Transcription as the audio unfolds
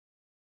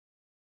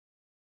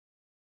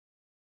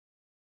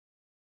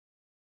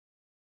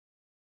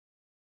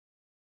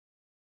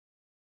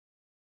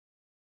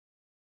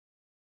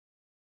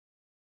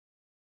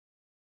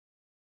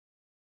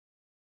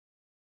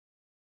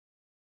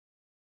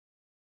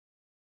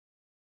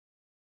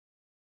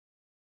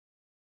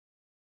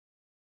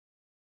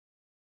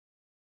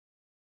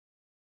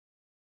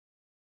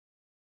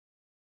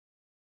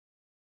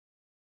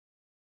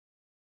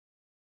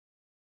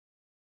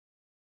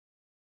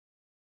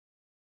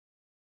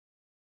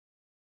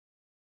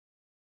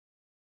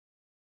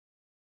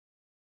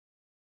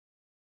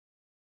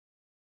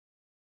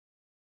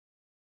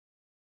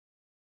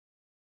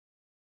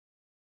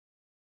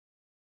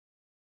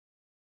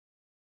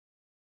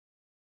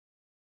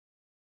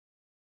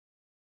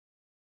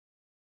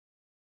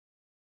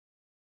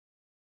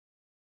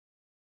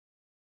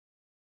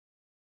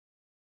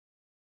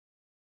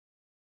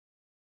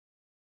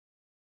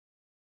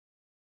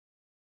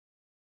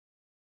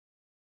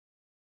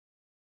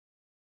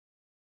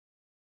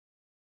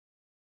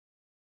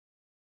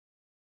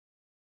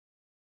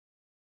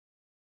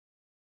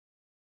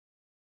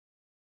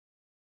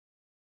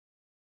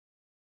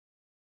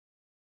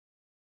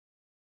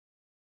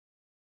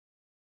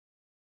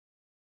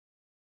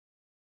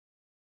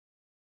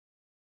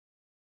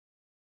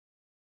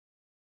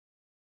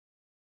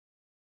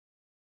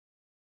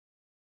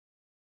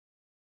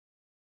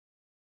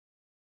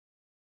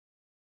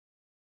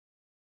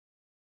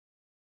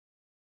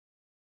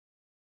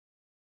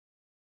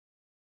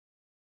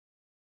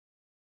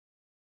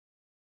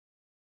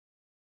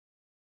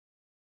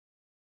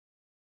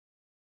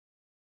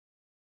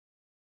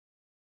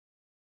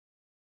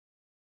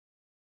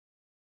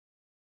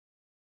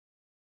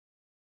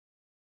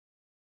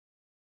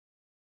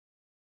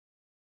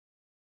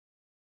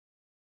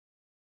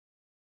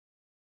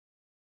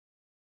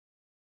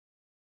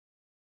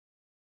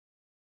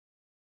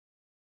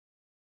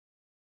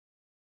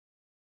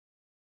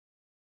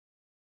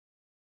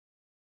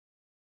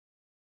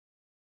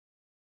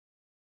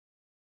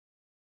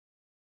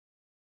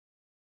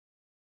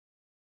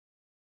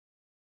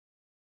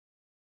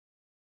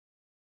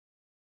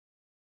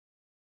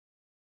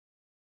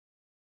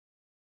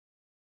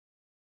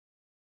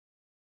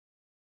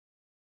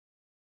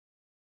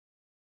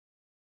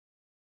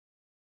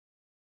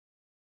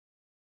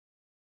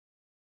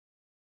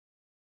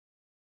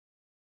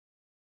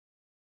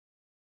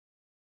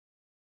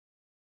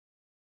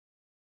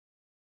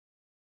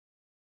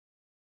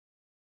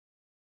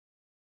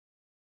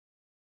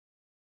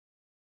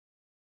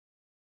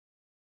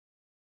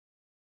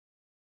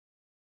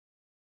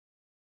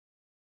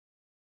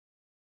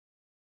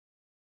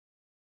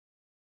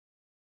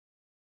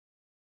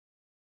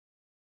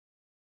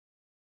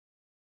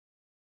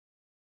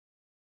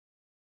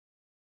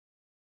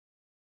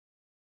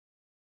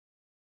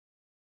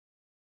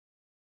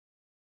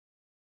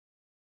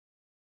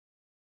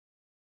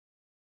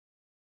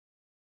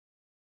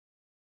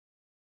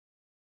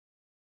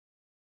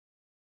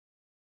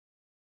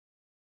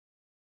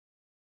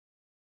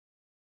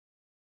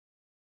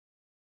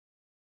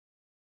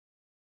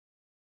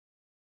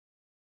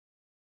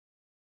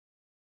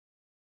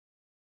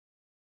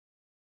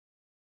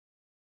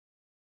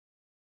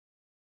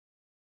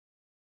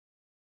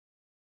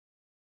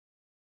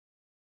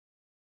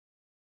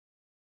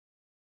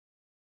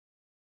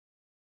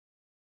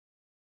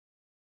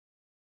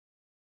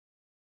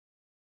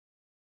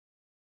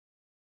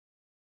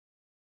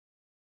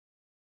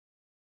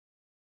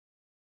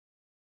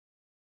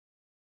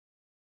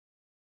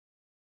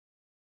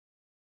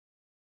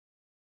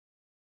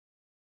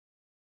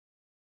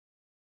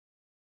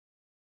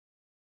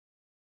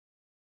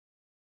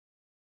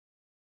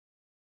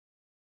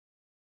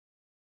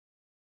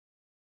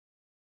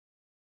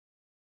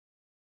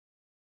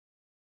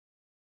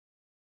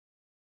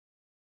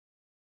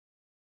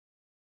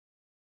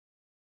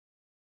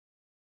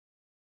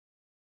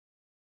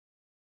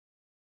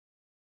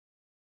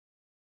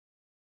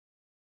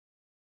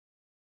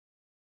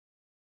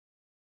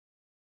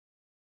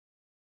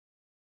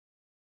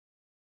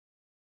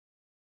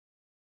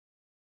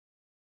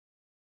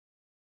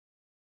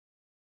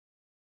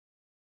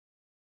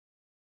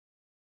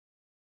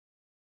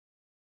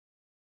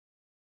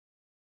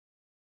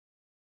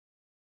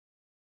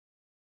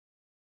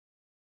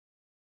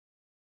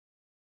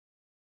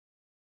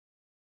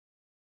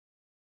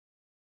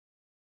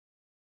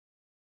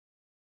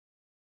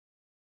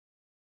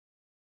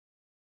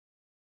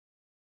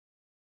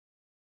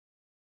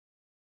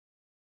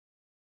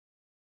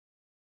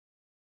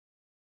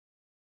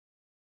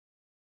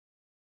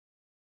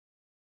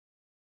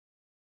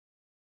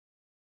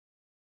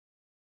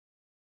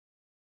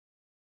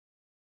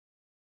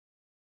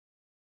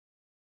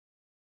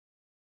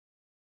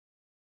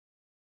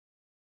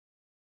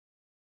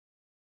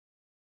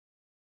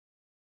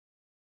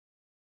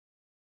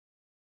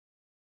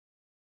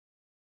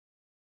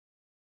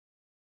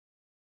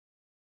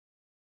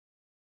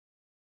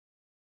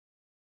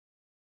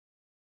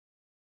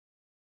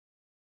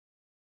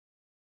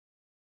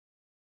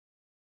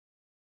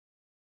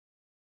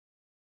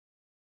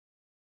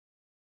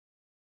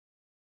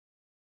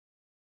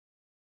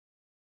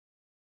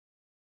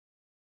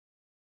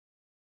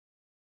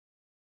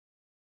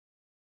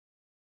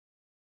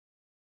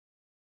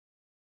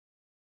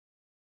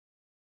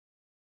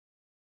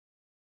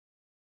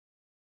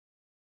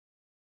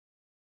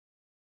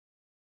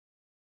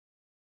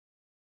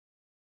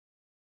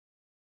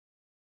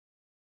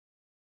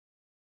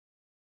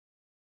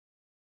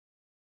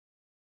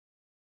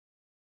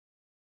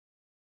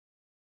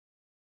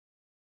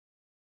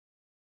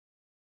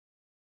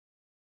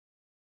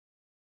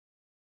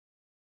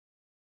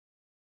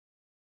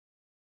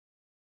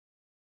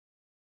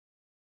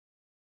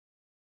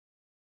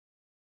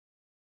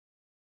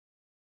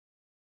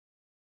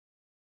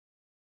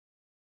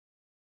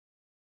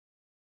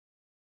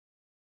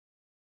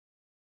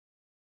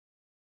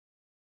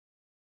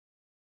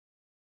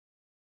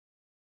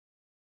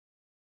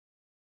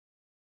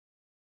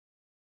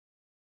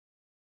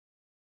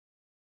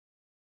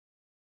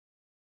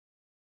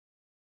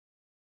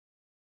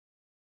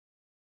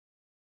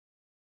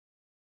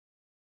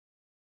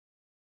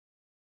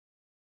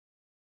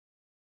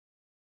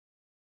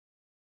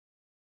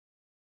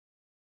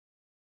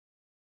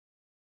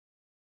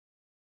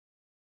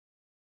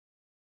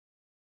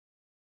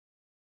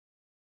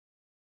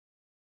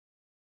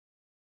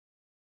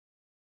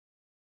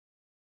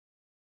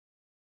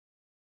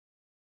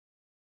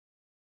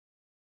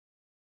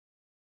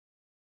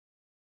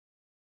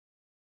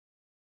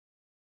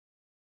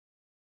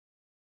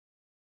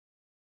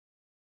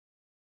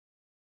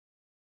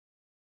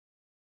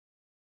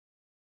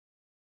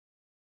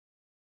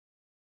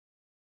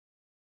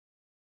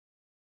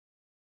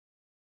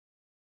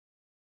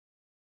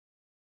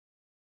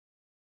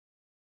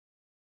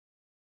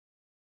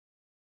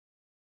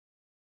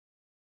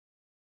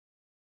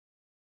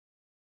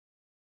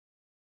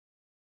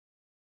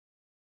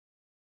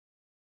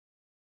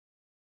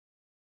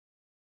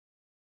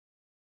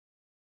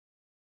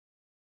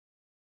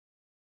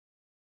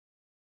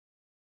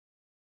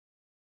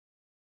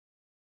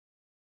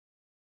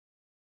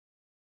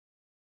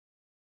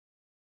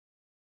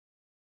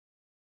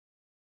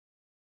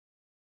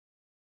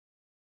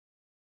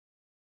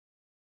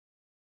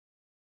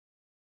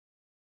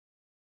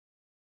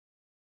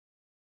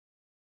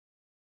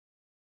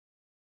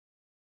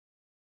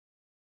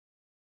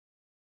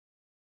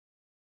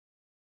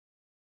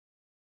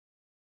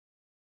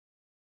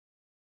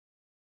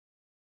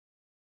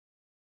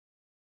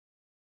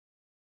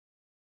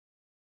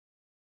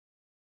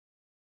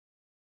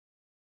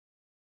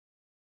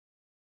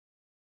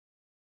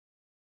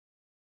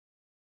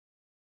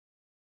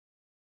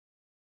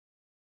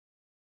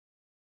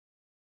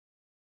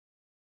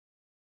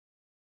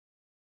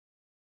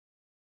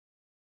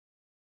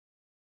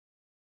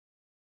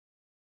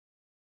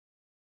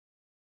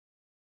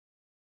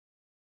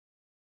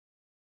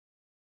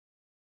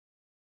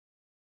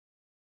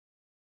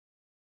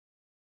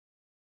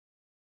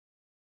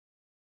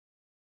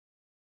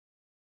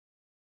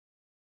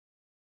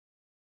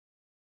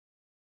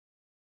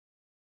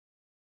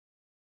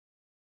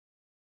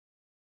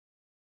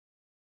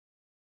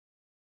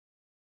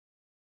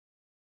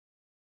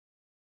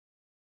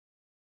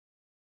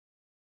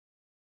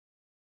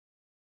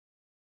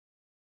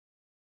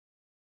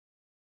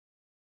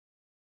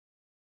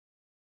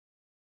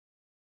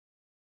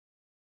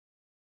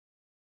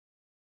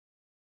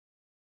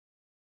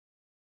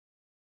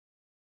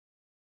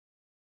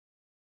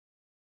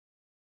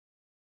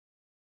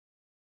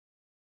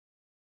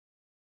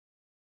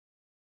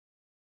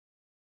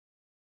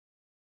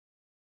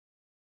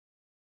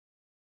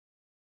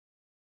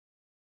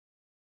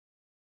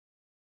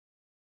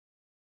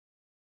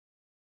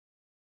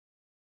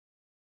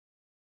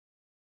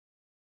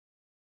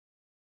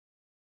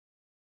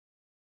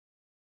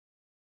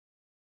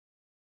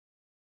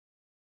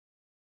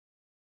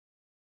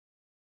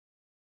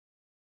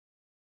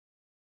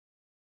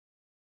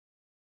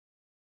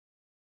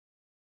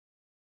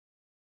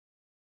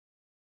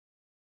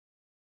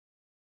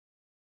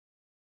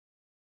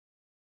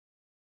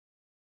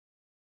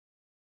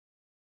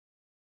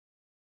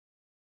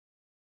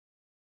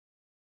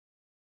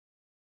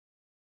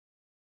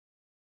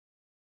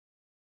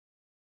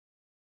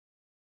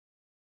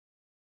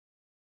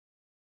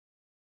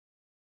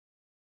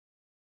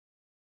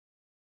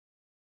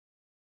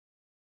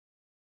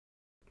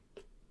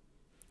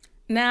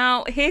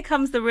Now, here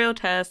comes the real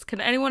test.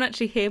 Can anyone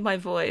actually hear my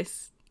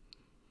voice?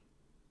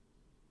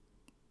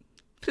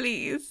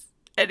 Please,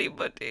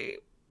 anybody,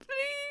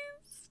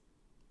 please.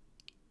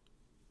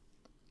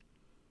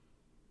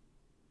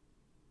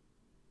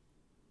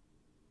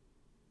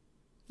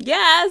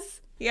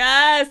 Yes,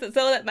 yes, that's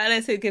all that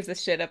matters. Who gives a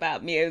shit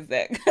about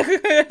music?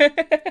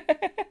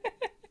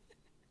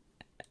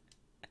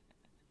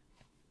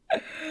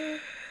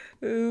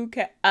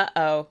 Okay.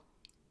 Uh-oh.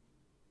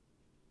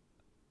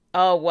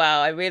 Oh,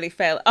 wow, I really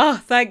failed. Oh,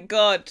 thank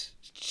God.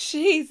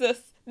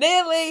 Jesus.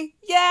 Nearly.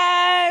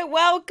 Yay!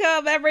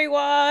 Welcome,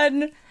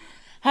 everyone.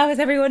 How is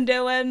everyone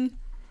doing?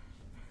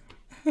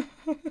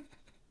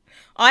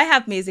 I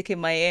have music in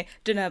my ear.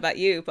 Don't know about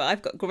you, but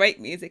I've got great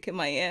music in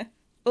my ear.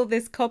 All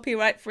this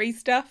copyright-free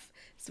stuff,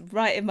 it's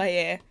right in my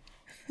ear.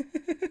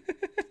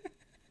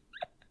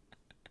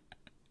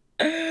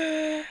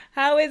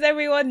 How is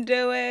everyone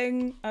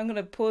doing? I'm going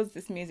to pause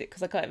this music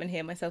because I can't even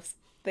hear myself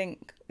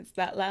think. It's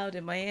that loud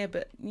in my ear,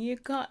 but you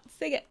can't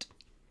sing it.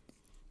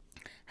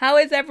 How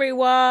is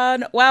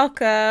everyone?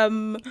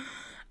 Welcome.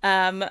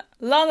 Long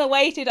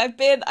awaited.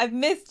 I've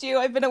missed you.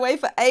 I've been away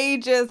for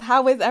ages.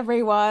 How is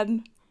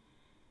everyone?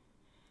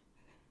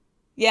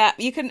 Yeah,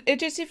 you can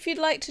just, if you'd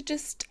like to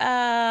just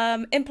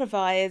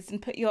improvise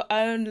and put your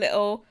own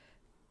little...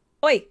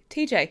 Oi,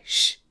 TJ.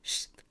 Shh,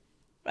 shh.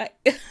 Right.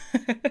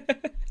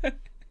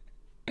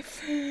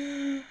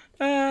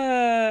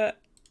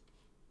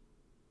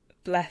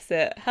 Bless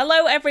it.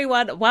 Hello,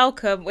 everyone.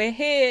 Welcome. We're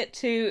here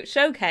to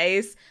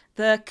showcase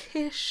the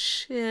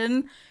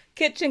Kitchen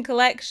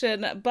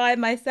collection by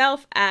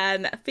myself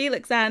and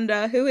Felix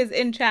Ander, who is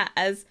in chat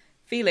as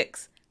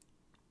Felix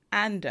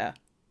Ander,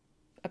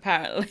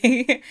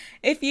 apparently.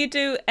 If you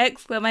do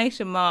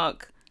exclamation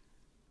mark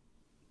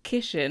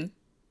KICHEN,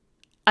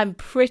 I'm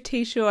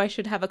pretty sure I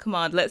should have a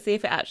command. Let's see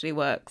if it actually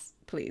works.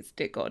 Please,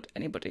 dear God,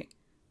 anybody.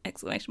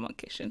 Exclamation mark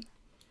KICHEN.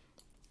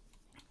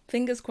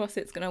 Fingers crossed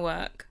it's going to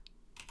work.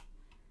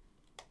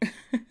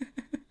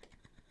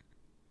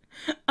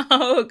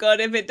 Oh God,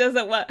 if it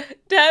doesn't work.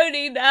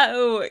 Tony,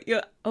 no.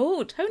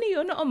 Tony,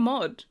 you're not a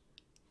mod.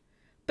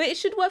 But it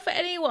should work for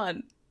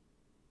anyone.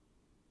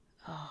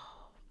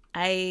 Oh,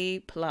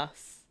 A+.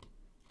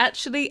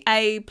 Actually,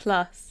 A+.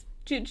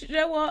 Do you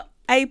know what?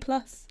 A+.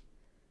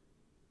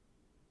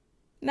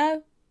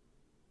 No.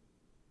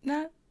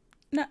 No.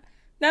 No.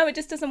 No, it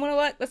just doesn't want to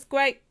work. That's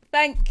great.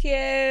 Thank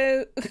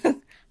you.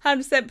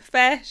 100%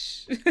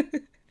 profesh.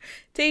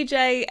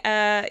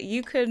 TJ,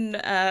 you can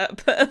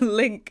put a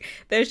link.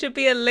 There should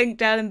be a link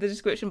down in the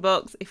description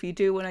box if you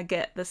do want to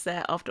get the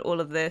set after all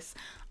of this.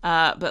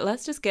 But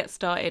let's just get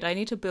started. I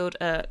need to build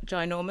a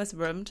ginormous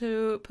room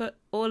to put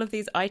all of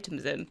these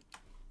items in.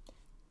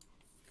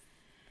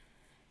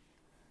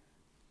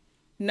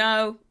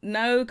 No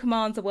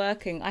commands are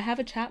working. I have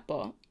a chat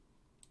bot.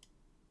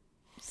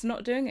 It's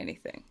not doing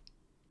anything.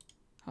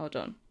 Hold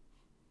on.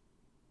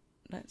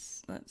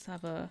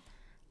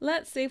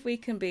 Let's see if we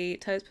can be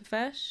toast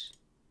profesh.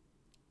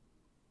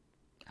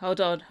 Hold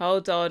on.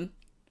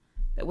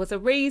 There was a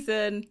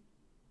reason.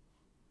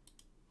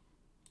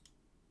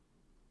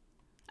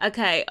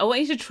 Okay, I want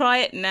you to try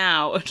it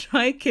now.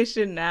 Try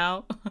KICHEN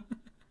now.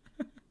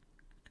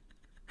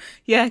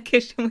 Yeah,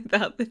 KICHEN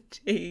without the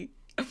T.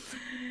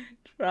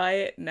 Try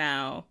it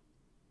now.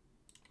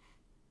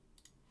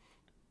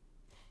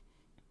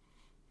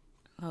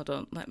 Hold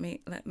on, let me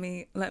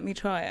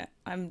try it.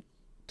 I'm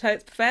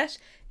totes profesh.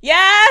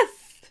 Yes!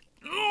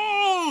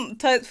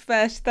 Totes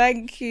profesh,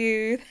 thank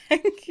you.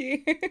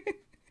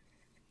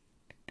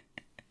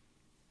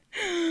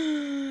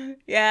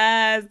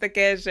 Yes, the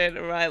kitchen.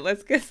 Right,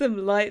 let's get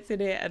some lights in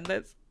here and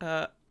let's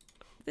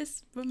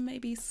this room may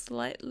be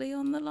slightly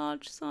on the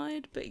large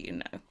side, but you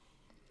know.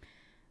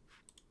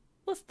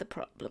 What's the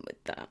problem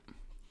with that?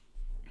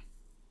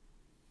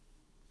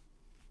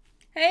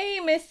 Hey,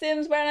 Miss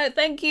Sims Brown,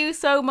 thank you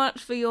so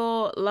much for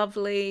your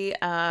lovely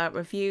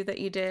review that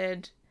you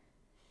did.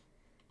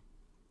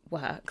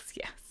 Works,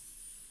 yes.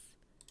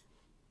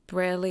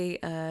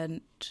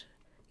 Brilliant.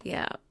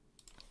 Yeah.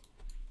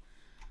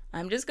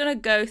 I'm just going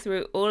to go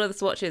through all of the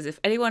swatches. If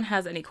anyone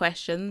has any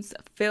questions,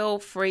 feel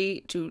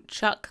free to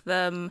chuck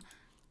them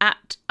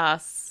at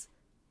us.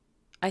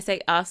 I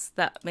say us,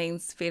 that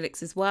means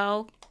Felix as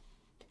well.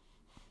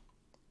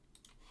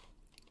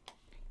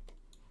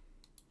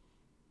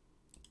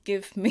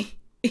 Give me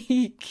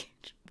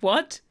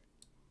what?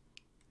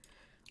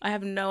 I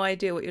have no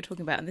idea what you're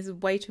talking about, and this is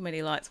way too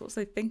many lights. What's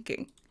I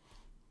thinking?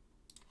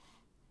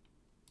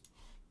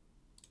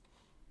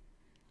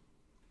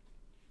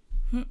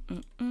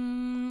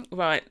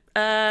 Right.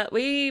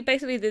 We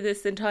basically did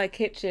this entire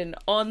kitchen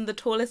on the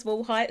tallest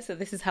wall height, so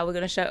this is how we're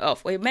going to show it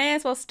off. We may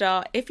as well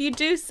start. If you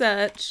do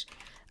search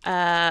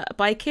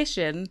by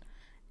KICHEN,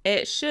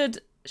 it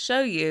should show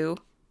you.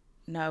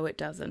 No, it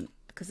doesn't,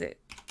 because it.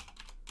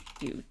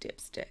 You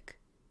dipstick.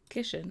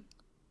 KICHEN.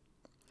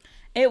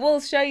 It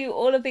will show you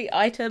all of the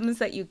items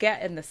that you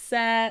get in the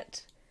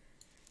set.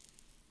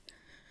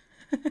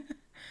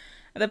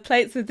 The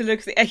plates with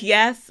deluxe.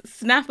 Yes,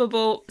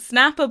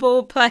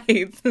 snappable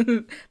plates.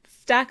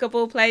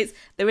 stackable plates.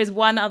 There is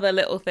one other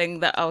little thing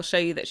that I'll show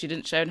you that she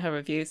didn't show in her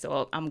review,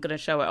 so I'm going to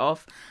show it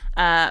off.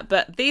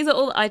 But these are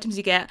all the items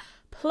you get.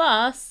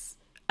 Plus,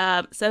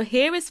 so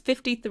here is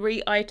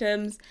 53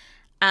 items,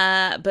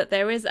 but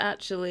there is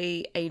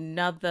actually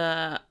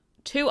another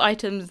 2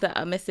 items that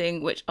are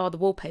missing, which are the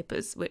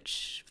wallpapers,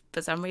 which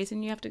for some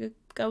reason you have to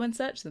go and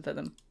search for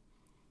them.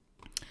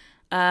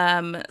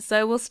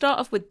 So we'll start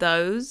off with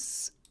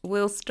those.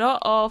 We'll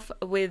start off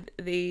with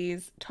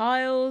these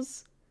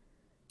tiles.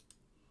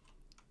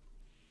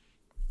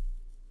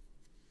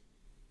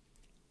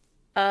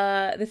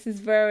 This is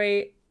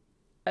very,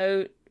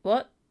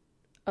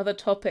 other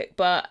topic,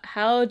 but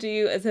how do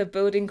you as a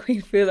building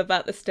queen feel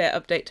about the stair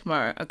update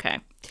tomorrow? Okay,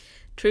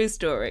 true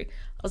story.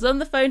 I was on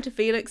the phone to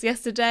Felix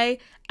yesterday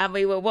and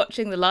we were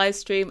watching the live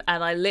stream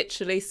and I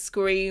literally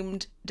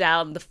screamed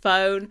down the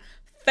phone,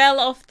 fell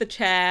off the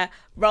chair,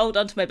 rolled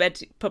onto my bed.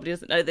 He probably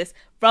doesn't know this.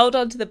 Rolled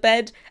onto the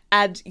bed,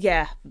 and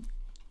yeah,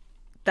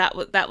 that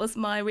was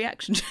my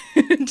reaction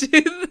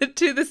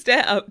to the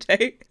stair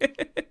update.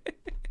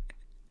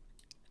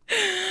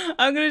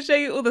 I'm going to show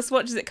you all the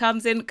swatches it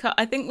comes in.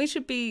 I think we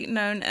should be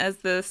known as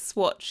the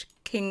swatch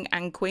king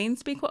and queen,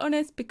 to be quite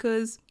honest,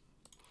 because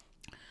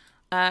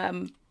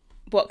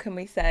what can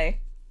we say?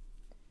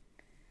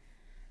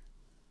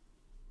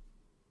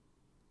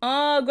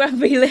 Oh,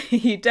 Grumpy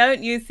Lee,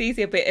 don't use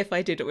CC a bit. If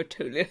I did, it would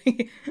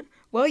totally.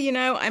 Well, you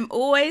know, I'm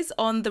always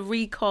on the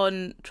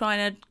recon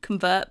trying to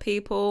convert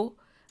people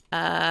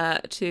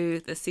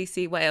to the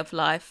CC way of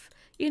life,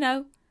 you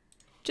know,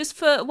 just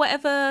for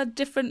whatever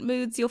different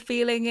moods you're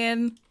feeling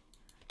in.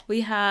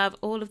 We have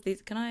all of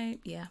these. Can I?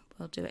 Yeah,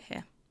 I'll do it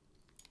here.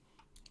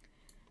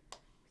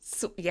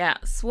 So, yeah,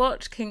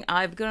 Swatch King.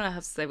 I'm going to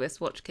have to say we're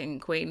Swatch King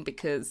and Queen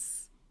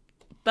because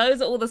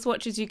those are all the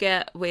swatches you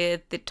get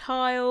with the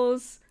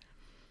tiles.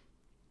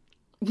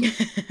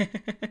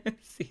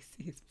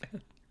 CC's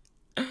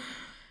better.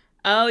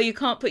 Oh, you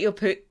can't put your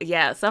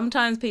yeah,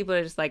 sometimes people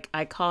are just like,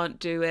 I can't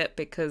do it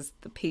because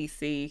the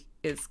PC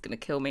is gonna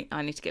kill me.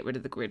 I need to get rid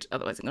of the grid,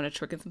 otherwise I'm gonna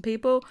trigger some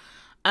people.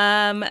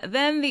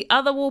 Then the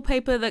other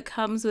wallpaper that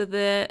comes with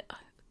it,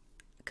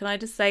 can I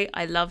just say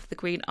I love the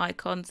green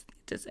icons?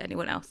 Does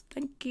anyone else?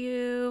 Thank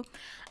you.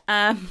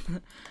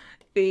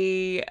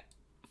 The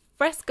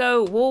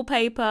fresco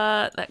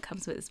wallpaper that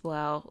comes with it as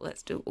well.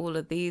 Let's do all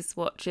of these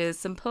swatches,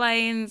 some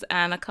plains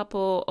and a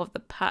couple of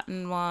the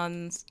pattern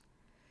ones,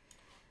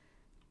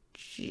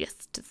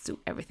 just to suit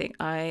everything.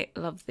 I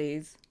love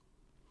these.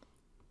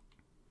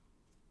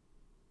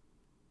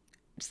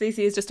 CC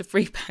is just a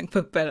free bag,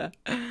 but better.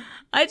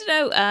 I don't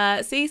know,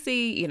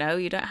 CC, you know,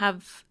 you don't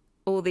have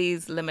all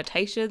these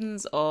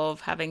limitations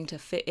of having to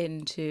fit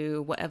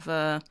into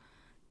whatever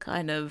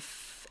kind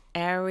of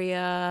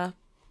area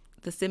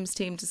the Sims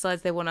team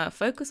decides they want to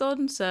focus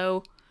on.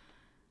 So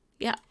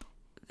yeah,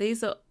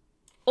 these are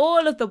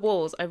all of the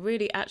walls. I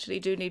really actually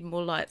do need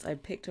more lights. I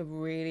picked a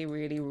really,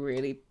 really,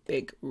 really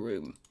big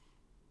room.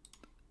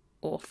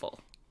 Awful.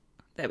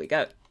 There we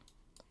go.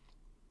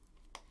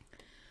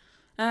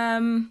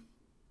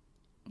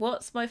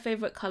 What's my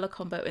favorite color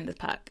combo in the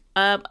pack?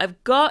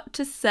 I've got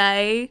to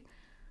say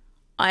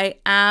I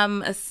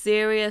am a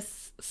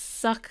serious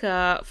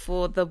sucker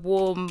for the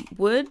warm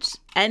wood.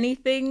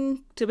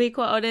 Anything, to be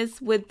quite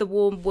honest, with the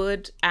warm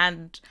wood,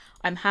 and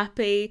I'm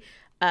happy.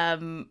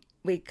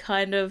 We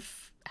kind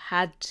of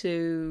had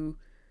to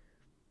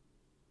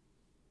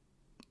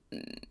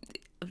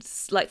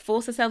like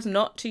force ourselves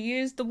not to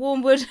use the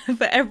warm wood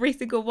for every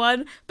single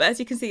one, but as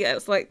you can see,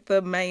 it's like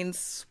the main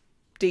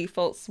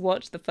default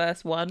swatch, the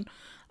first one.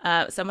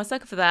 So I'm a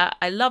sucker for that.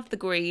 I love the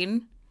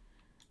green.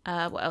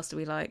 What else do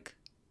we like?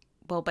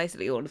 Well,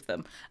 basically all of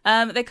them.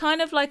 They're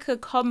kind of like a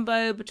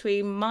combo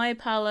between my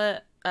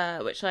palette,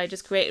 which I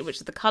just created, which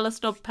is the Colour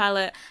Snob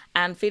palette,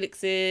 and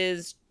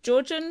Felix's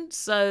Georgian.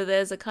 So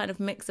there's a kind of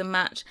mix and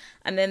match.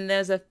 And then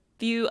there's a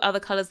few other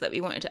colours that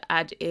we wanted to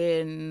add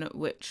in,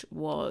 which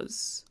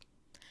was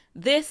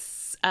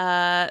this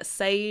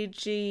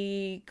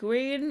sagey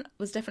green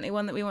was definitely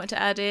one that we wanted to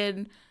add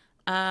in.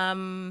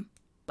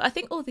 But I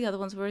think all the other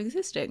ones were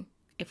existing,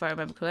 if I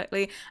remember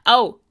correctly.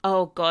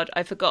 Oh God,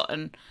 I've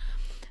forgotten.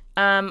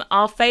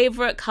 Our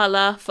favourite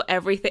colour for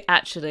everything,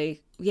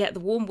 actually, yeah, the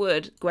warm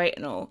wood, great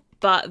and all,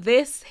 but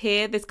this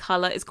here, this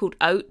colour is called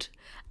Oat,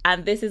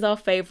 and this is our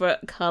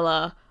favourite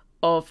colour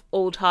of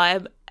all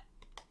time.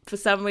 For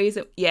some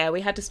reason, yeah,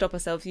 we had to stop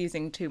ourselves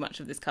using too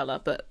much of this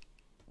colour, but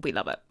we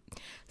love it.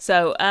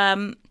 So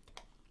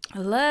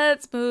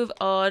let's move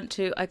on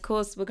to, of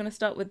course, we're going to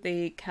start with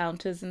the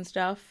counters and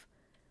stuff.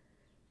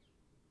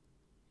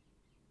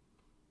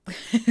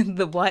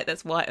 The white,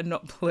 that's white and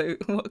not blue.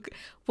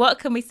 What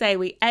can we say?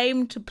 We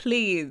aim to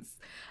please.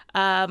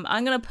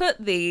 I'm going to put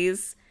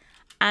these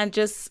and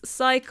just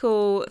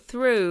cycle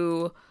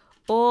through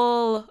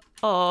all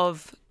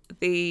of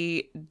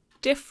the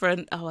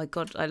different, oh my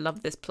God, I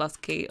love this plus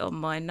key on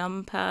my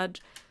numpad.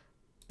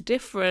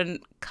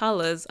 Different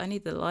colours. I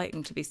need the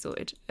lighting to be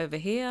sorted over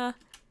here.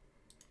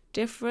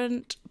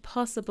 Different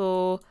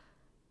possible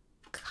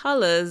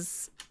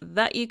colours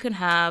that you can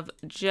have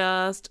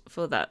just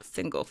for that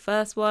single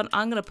first one.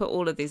 I'm going to put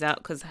all of these out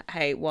because,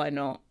 hey, why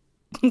not?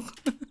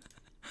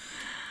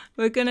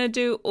 We're going to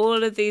do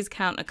all of these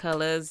counter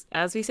colors.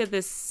 As we said,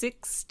 there's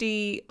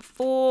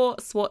 64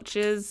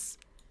 swatches.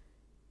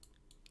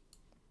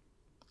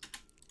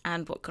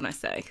 And what can I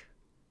say?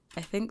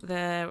 I think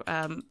they're,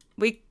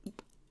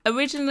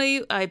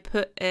 originally I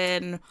put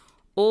in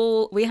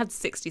we had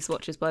 60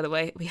 swatches, by the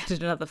way. We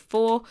added another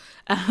 4.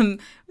 I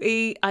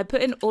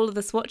put in all of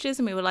the swatches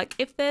and we were like,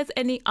 if there's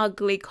any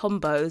ugly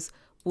combos,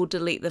 we'll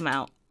delete them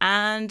out.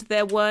 And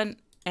there weren't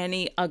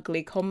any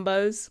ugly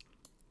combos.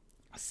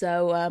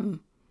 So,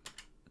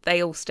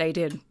 they all stayed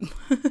in.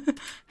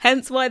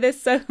 Hence why there's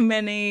so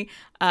many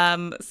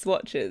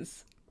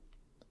swatches.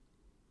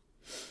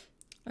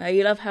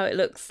 You love how it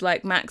looks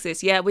like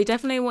Maxis. Yeah, we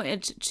definitely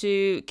wanted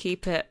to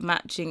keep it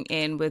matching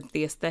in with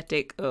the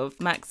aesthetic of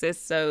Maxis.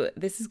 So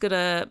this is going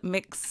to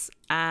mix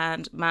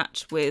and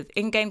match with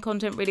in-game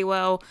content really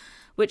well,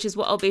 which is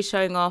what I'll be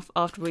showing off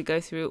after we go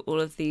through all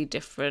of the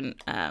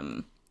different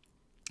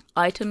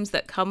items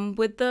that come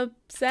with the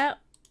set.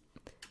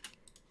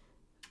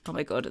 Oh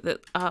my god,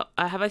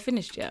 have I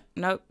finished yet?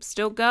 Nope,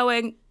 still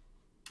going.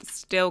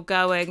 Still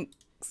going.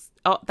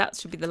 Oh, that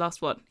should be the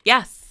last one.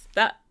 Yes,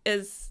 that's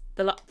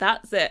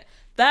it.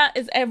 That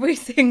is every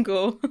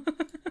single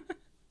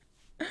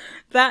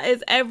that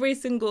is every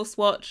single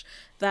swatch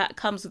that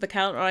comes with the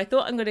counter. I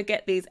thought I'm going to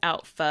get these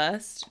out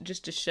first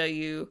just to show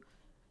you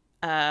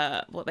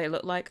what they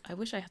look like. I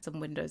wish I had some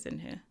windows in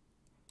here.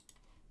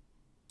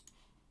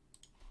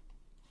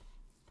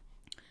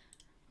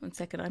 One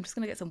second, I'm just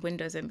going to get some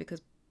windows in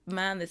because,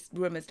 man, this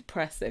room is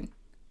depressing.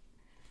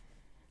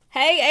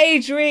 Hey,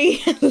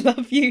 Adri!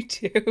 Love you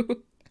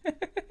too.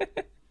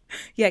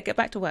 Yeah, get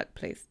back to work,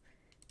 please.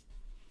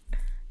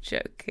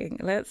 Joking.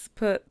 Let's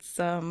put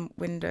some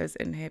windows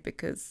in here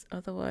because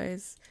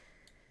otherwise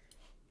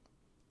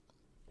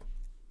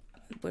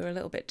we're a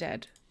little bit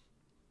dead.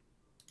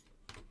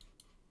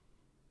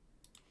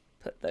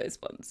 Put those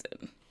ones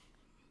in.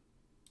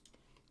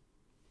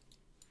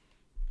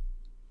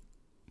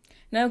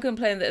 No one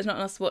complained that there's not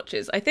enough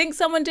swatches. I think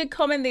someone did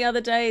comment the other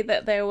day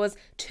that there was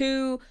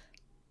too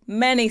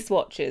many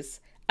swatches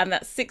and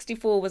that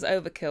 64 was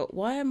overkill.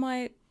 Why are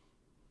my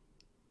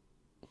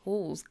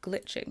walls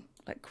glitching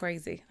like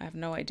crazy? I have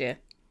no idea.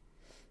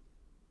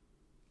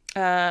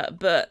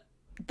 But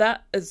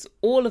that is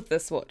all of the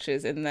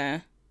swatches in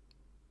there.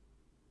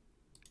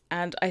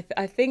 And I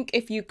think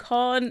if you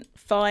can't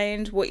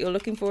find what you're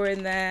looking for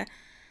in there,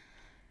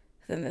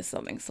 then there's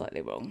something slightly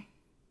wrong.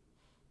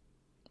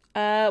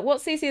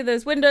 What CC are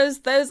those windows?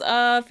 Those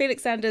are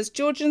Felix Sanders'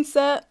 Georgian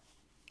set.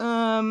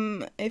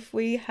 If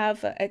we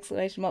have an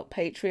exclamation mark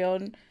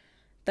Patreon,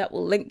 that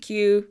will link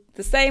you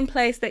the same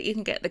place that you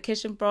can get the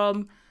KICHEN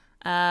from.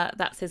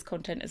 That's his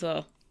content as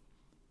well.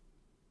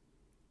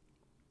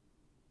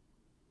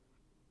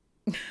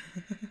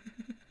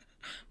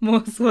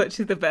 More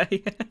swatches the better.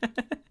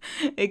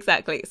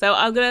 Exactly. So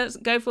I'm gonna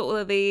go for all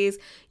of these.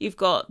 You've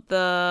got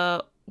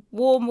the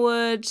warm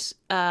wood,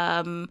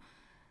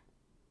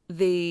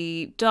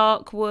 the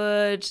dark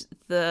wood,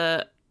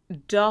 the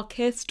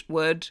darkest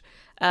wood.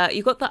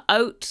 You've got the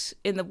oat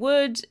in the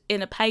wood,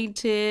 in a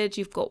painted.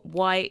 You've got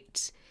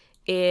white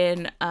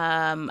in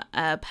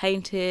a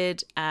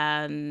painted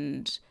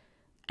and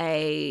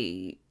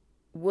a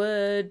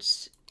wood,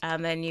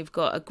 and then you've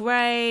got a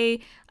grey.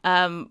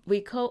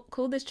 We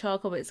call this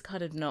charcoal, but it's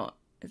kind of not.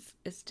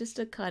 It's just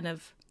a kind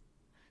of,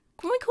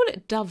 can we call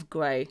it dove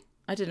grey?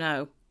 I don't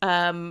know.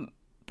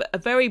 But a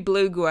very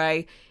blue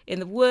grey in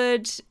the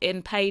wood,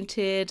 in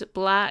painted,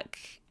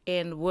 black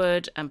in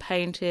wood and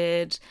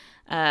painted,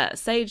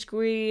 sage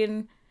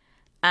green,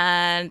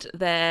 and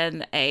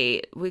then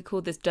we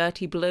call this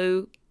dirty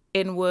blue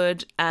in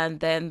wood, and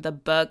then the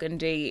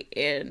burgundy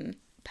in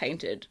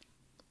painted.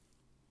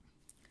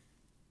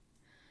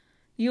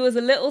 You was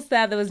a little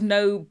sad there was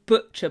no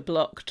butcher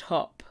block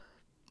top.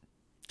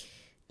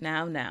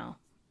 Now,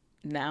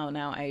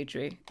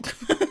 Adri.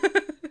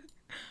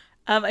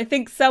 I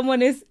think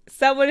someone is,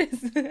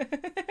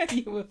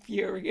 you were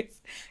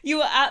furious. You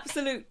were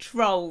absolute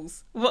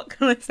trolls. What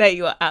can I say?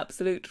 You are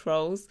absolute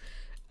trolls.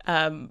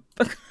 I'm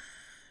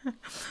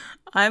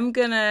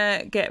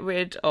gonna get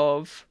rid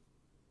of,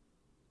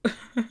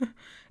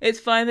 it's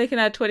fine, they can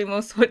add 20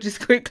 more swatches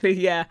quickly.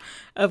 Yeah,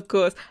 of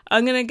course.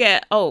 I'm gonna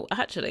get, oh,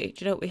 actually,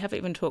 do you know what? We haven't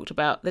even talked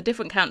about the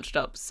different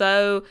countertops.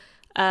 So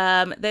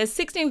there's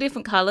 16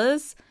 different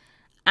colors,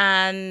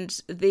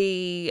 and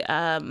the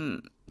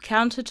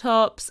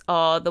countertops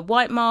are the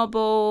white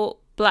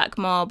marble, black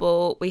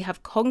marble, we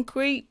have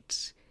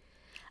concrete,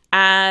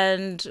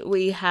 and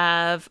we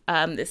have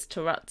this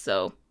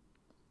terrazzo.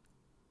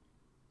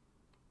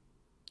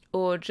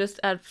 Or just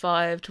add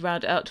 5 to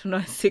round it out to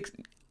 96.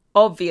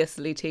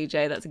 Obviously,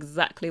 TJ, that's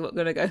exactly what I'm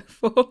going to go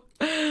for.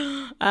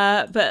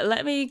 But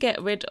let me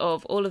get rid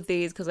of all of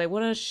these because I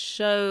want to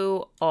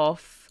show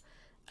off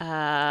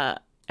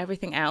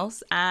everything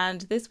else.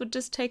 And this would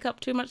just take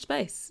up too much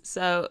space.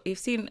 So you've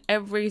seen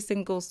every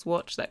single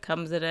swatch that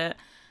comes in it.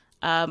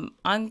 I'm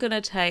going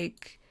to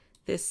take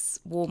this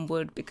warm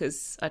wood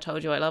because I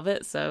told you I love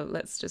it. So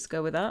let's just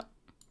go with that.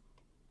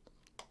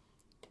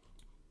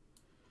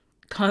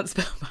 Can't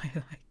spell my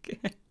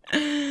like.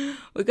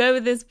 We'll go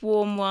with this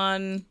warm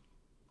one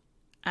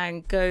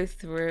and go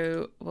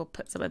through. We'll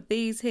put some of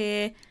these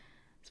here.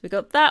 So we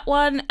got that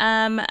one.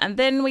 And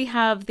then we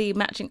have the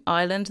matching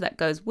island that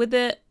goes with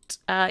it.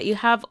 You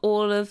have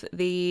all of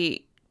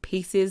the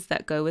pieces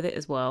that go with it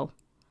as well.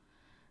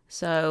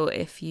 So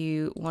if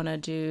you want to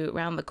do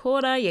round the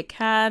corner, you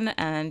can,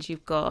 and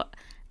you've got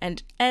an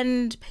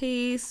end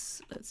piece.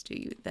 Let's do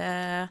you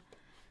there.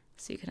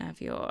 So you can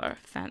have your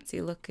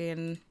fancy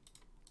looking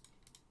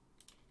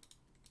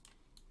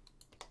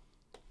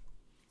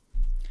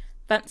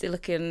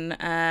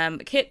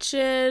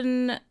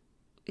kitchen.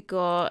 We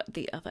got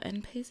the other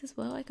end piece as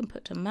well I can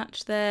put to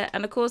match there.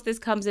 And of course this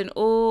comes in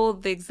all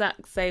the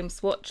exact same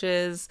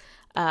swatches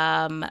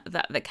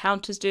that the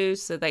counters do.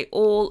 So they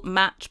all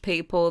match,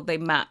 people. They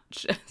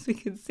match. As we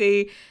can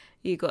see,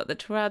 you got the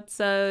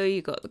terrazzo,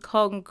 you got the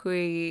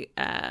concrete,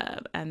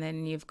 and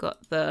then you've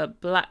got the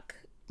black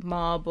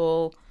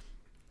marble.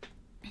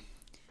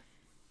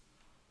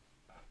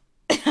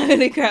 I'm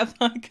gonna grab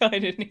my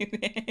kind of new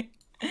thing.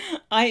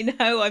 I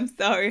know, I'm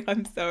sorry.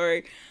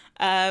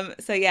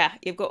 So yeah,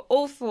 you've got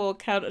all 4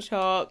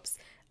 countertops.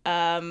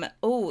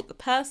 Oh,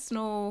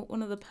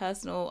 one of the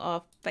personal,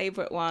 our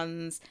favorite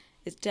ones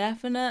is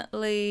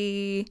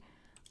definitely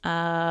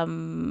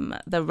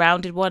the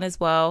rounded one as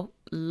well.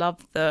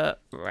 Love the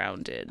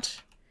rounded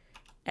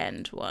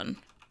end one.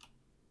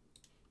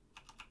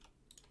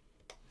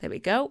 There we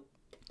go.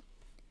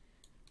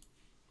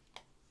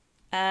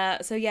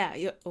 So yeah,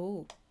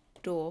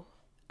 door.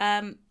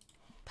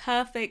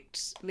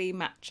 Perfectly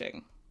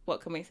matching.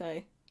 What can we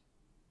say?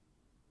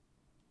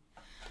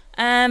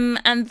 And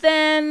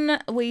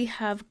then we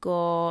have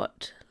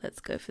got,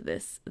 let's go for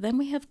this. Then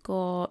we have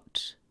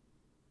got,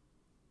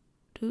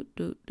 what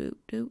do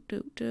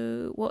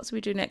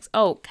we do next?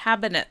 Oh,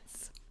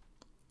 cabinets.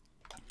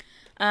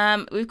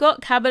 We've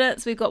got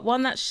cabinets. We've got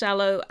one that's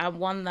shallow and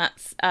one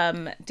that's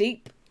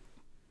deep.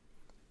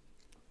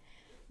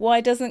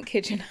 Why doesn't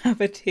Kitchen have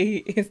a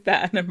T? Is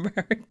that an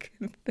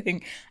American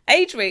thing?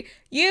 Adri,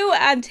 you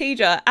and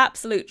TJ are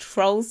absolute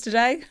trolls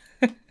today.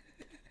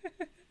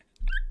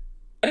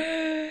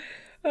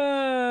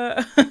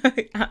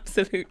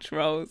 Absolute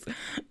trolls.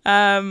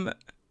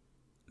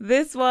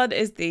 This one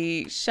is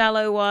the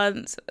shallow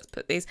one. So let's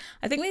put these.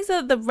 I think these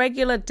are the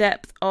regular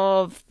depth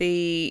of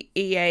the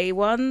EA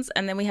ones.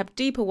 And then we have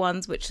deeper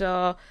ones, which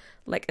are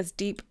like as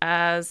deep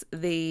as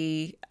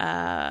the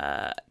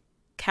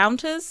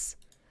counters.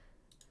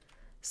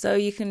 So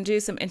you can do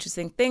some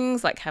interesting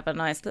things like have a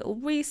nice little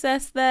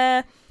recess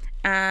there.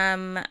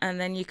 And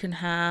then you can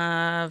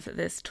have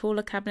this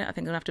taller cabinet. I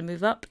think I'm gonna have to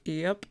move up.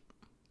 Yep.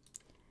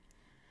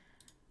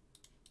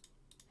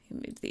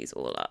 Move these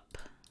all up.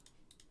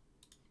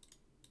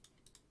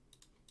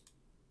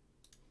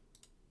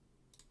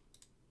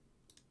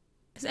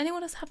 Is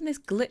anyone else having this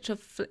glitch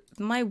of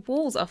my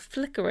walls are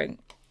flickering?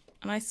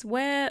 And I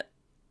swear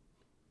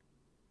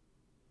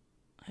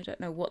I don't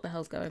know what the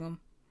hell's going on.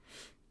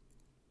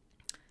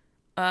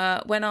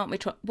 When aren't we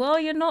well,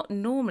 you're not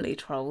normally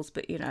trolls,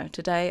 but you know,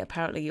 today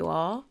apparently you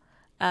are.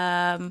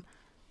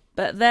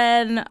 But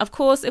then, of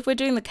course, if we're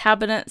doing the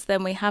cabinets,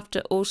 then we have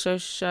to also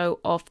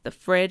show off the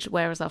fridge.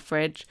 Where is our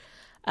fridge?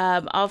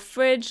 Our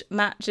fridge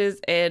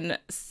matches in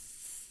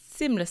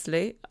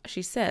seamlessly,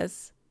 she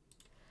says.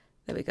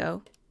 There we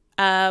go.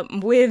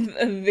 With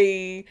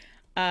the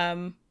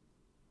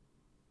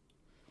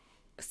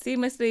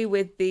seamlessly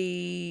with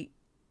the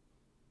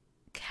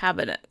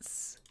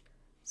cabinets.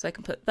 So I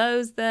can put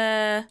those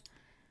there.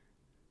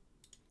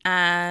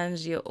 And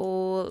you're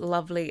all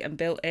lovely and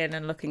built in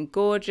and looking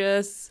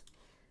gorgeous.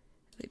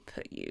 Let me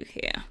put you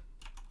here.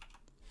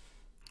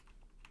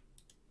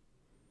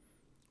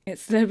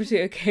 It's celebrity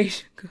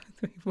occasion.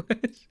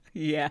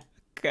 Yeah,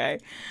 okay.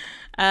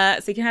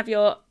 So you can have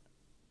your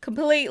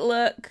complete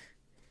look.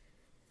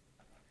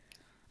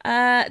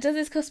 Does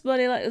this cost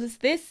money like this?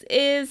 This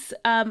is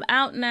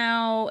out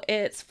now.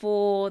 It's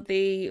for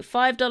the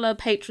 $5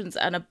 patrons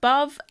and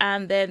above.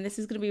 And then this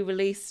is going to be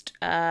released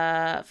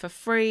for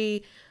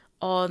free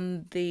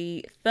on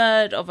the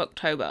 3rd of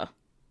October.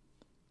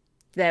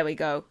 There we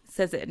go. It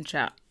says it in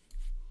chat.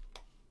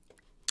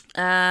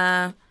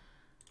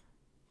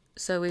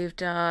 So we've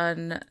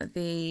done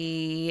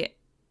the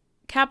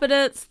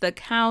cabinets, the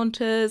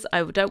counters.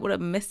 I don't want to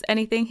miss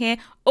anything here.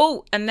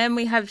 Oh, and then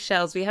we have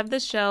shelves. We have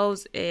the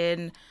shelves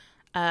in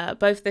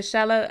both the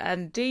shallow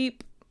and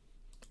deep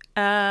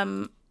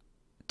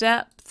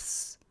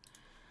depths.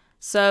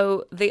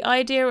 So the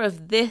idea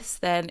of this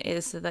then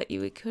is so that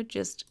we could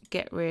just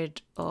get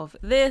rid of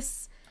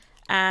this,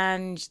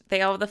 and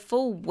they are the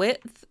full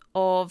width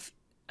of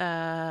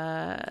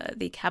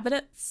the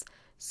cabinets.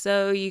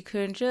 So you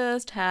can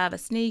just have a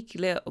sneaky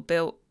little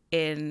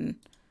built-in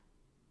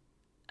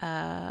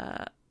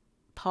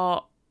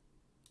part,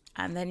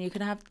 and then you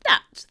can have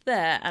that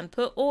there and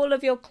put all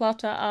of your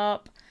clutter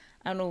up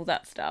and all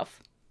that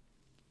stuff.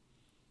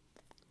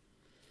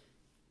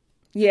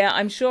 Yeah,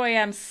 I'm sure I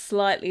am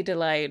slightly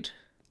delayed.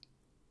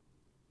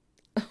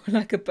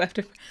 like a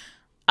birthday.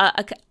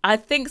 I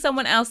think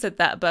someone else said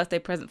that, a birthday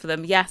present for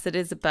them. Yes, it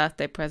is a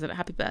birthday present.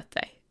 Happy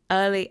birthday.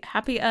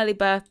 Happy early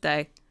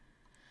birthday.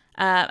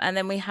 And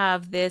then we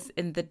have this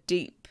in the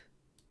deep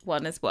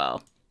one as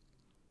well.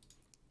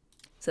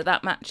 So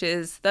that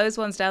matches those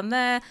ones down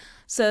there.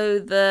 So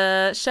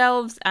the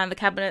shelves and the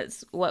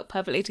cabinets work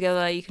perfectly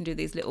together. You can do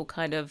these little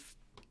kind of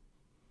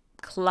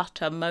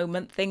clutter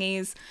moment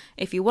thingies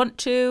if you want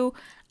to.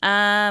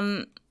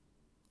 And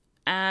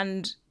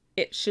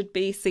it should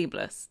be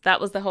seamless.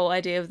 That was the whole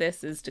idea of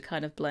this, is to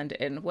kind of blend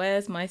it in.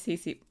 Where's my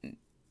CC?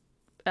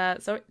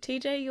 Sorry,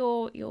 TJ,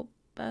 your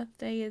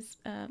birthday is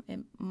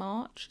in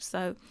March,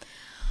 so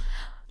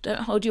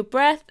don't hold your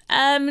breath.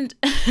 And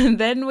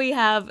then we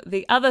have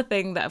the other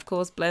thing that, of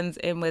course, blends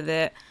in with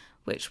it,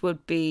 which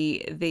would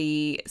be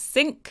the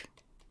sink.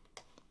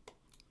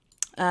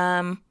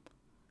 Let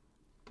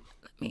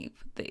me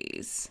put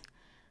these.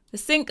 The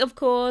sink, of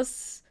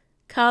course,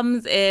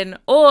 comes in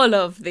all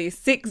of the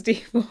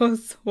 64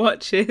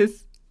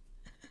 swatches.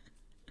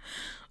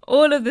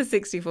 All of the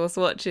 64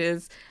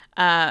 swatches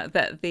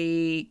that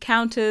the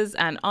counters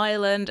and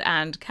island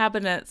and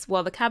cabinets,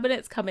 well, the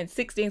cabinets come in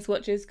 16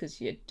 swatches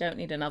because you don't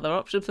need another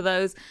option for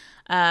those.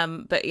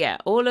 But yeah,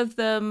 all of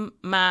them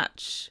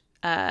match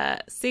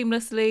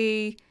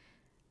seamlessly.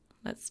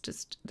 Let's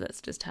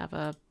just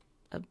have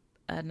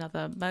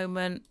another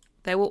moment.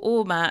 They will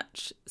all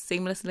match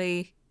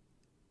seamlessly.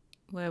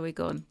 Where are we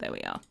gone? There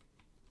we are.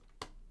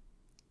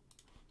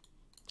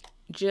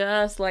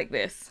 Just like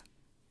this.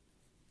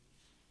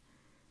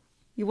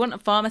 You want a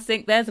farmer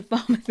sink? There's a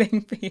farmer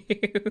sink for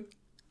you.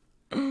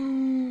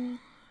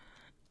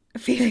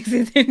 Felix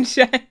is in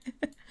chat.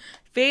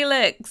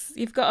 Felix,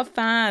 you've got a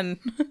fan.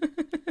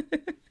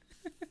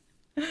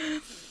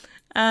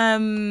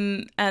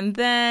 And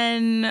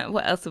then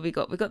what else have we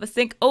got? We've got the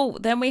sink. Oh,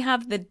 then we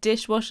have the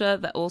dishwasher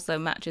that also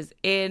matches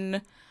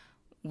in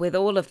with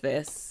all of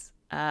this.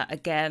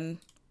 Again,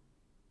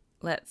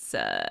 let's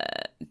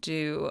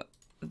do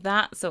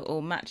that so it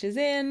all matches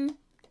in.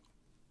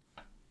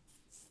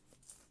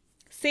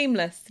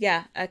 Seamless,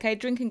 yeah. Okay,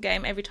 drinking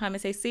game. Every time I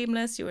say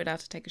seamless, you're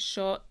allowed to take a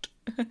shot.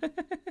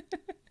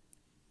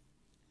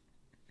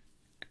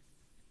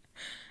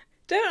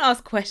 Don't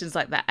ask questions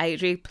like that,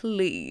 Adri,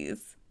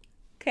 please.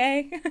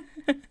 Okay.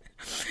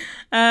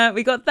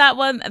 We got that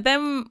one.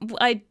 Then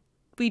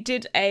we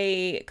did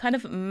a kind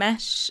of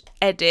mesh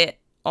edit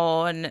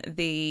on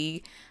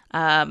the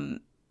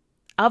oven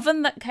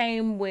that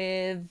came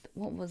with,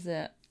 what was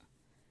it?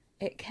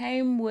 It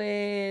came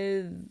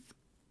with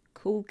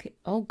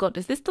oh god,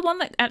 is this the one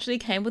that actually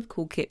came with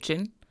Cool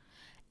Kitchen?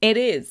 It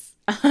is.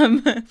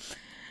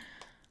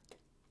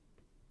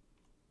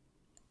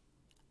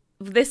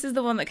 This is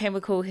the one that came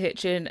with Cool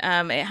Kitchen.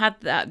 It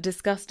had that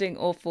disgusting,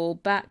 awful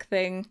back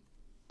thing.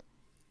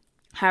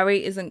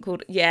 Harry isn't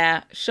called...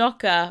 Yeah,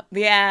 shocker.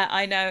 Yeah,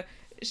 I know.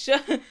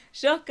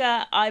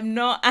 Shocker, I'm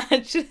not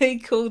actually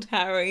called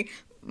Harry.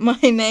 My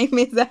name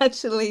is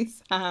actually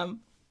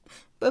Sam.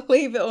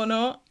 Believe it or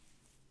not.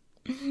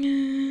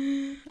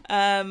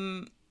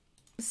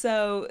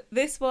 So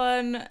this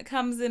one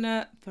comes in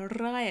a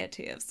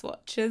variety of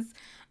swatches.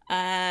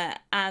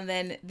 And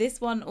then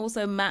this one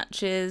also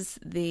matches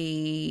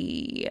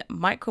the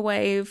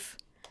microwave,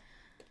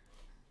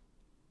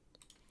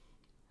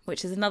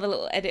 which is another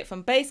little edit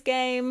from base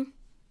game.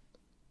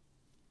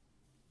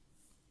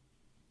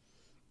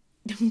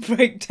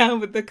 Breakdown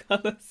with the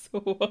colour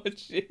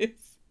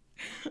swatches.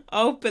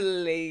 Oh,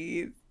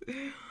 please.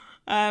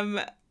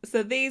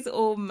 So these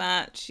all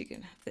match. You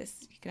can have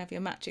this. You can have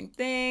your matching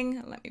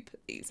thing. Let me put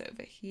these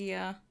over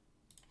here.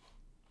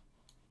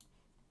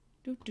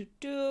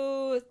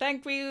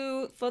 Thank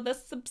you for the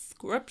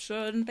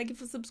subscription. Thank you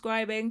for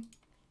subscribing.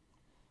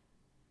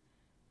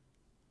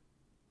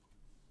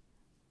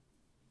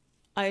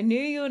 I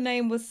knew your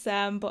name was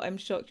Sam, but I'm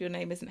shocked your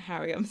name isn't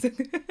Harry. I'm so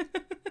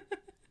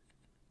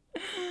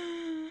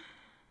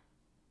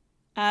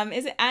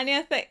is it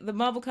Anya? The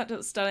marble cut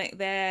are stunning.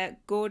 They're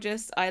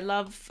gorgeous. I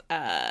love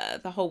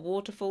the whole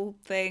waterfall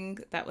thing.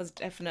 That was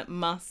definite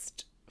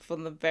must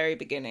from the very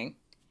beginning.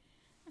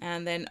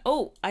 And then,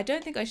 oh, I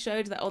don't think I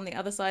showed that on the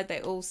other side.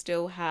 They all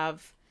still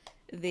have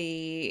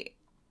the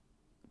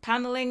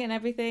paneling and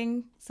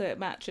everything, so it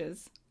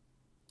matches.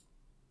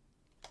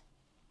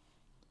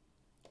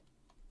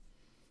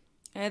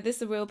 This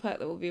is a real perk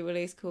that will be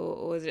released, cool,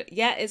 or is it?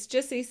 Yeah, it's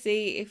just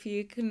CC. If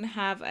you can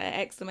have an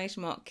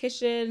exclamation mark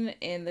KICHEN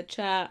in the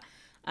chat.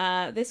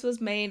 This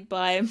was made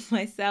by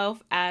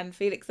myself and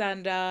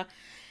Felixander.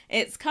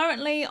 It's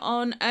currently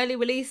on early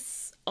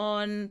release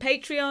on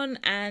Patreon,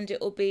 and it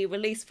will be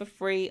released for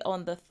free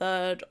on the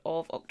 3rd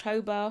of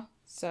October.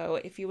 So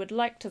if you would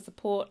like to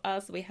support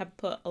us, we have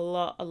put a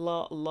lot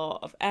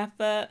of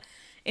effort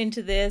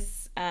into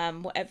this.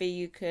 Whatever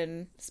you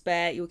can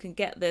spare, you can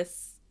get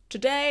this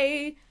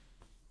today.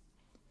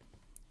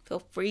 Feel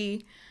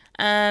free.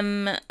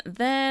 Then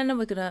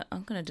I'm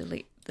gonna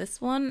delete this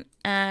one.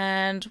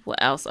 And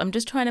what else? I'm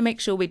just trying to make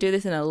sure we do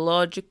this in a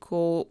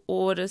logical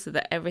order so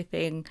that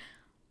everything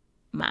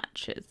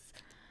matches.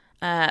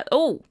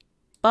 Oh,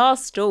 bar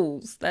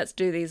stools. Let's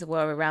do these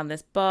while we're around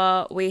this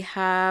bar. We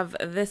have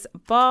this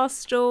bar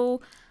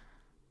stool.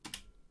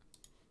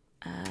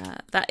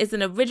 That is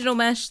an original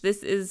mesh.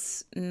 This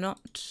is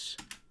not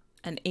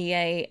an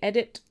EA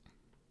edit.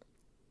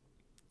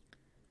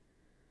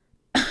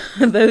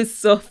 Those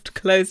soft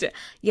closed.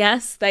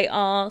 Yes, they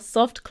are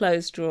soft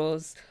closed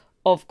drawers.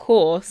 Of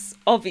course,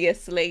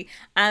 obviously,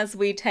 as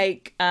we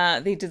take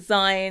the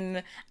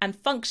design and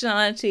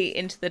functionality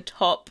into the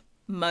top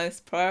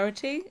most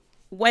priority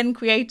when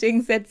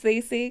creating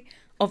ZCC.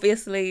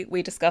 Obviously,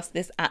 we discussed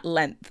this at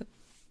length.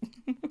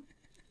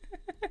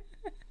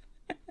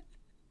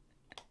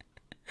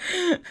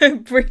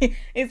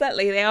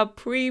 Exactly, they are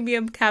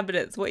premium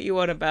cabinets. What you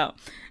want about?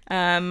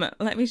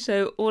 Let me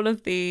show all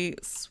of the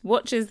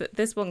swatches that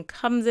this one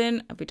comes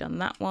in. Have we done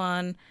that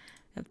one?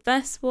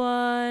 This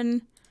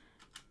one.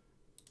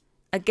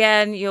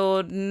 Again,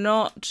 you're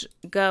not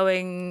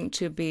going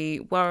to be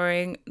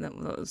worrying. That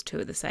was two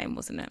of the same,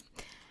 wasn't it?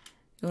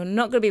 You're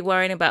not going to be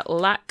worrying about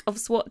lack of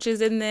swatches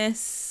in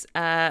this.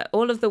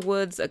 All of the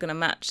woods are going to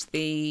match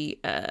the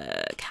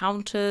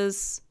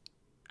counters.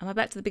 Am I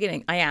back to the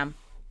beginning? I am.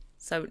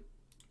 So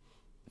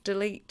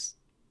delete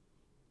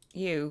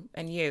you,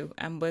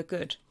 and we're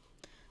good.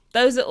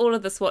 Those are all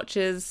of the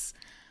swatches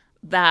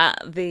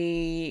that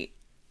the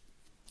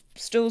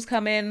stools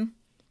come in.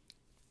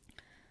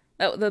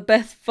 That was the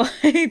best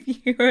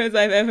 €5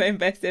 I've ever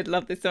invested.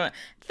 Love this so much.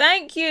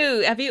 Thank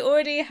you. Have you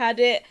already had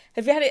it?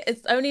 Have you had it?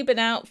 It's only been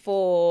out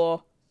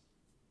for...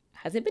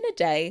 Has it been a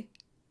day?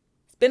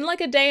 It's been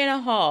like a day and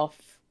a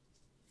half.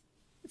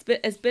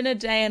 It's been a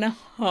day and a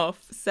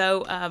half.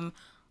 So,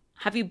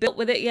 have you built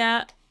with it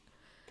yet?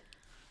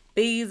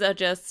 These are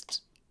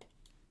just...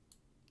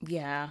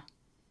 Yeah.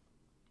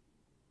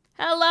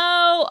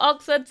 Hello,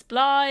 Oxford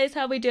Splice.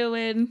 How we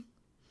doing?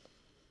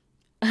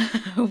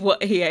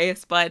 What EA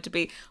aspired to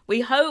be.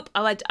 We hope,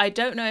 I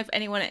don't know if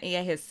anyone at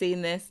EA has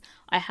seen this.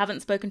 I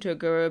haven't spoken to a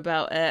guru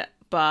about it,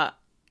 but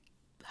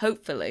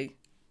hopefully,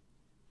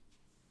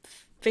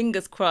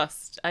 fingers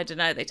crossed. I don't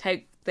know.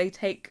 They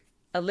take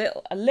a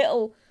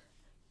little.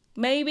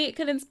 Maybe it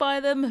could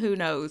inspire them. Who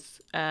knows?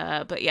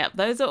 But yeah,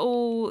 those are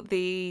all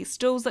the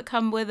stools that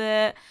come with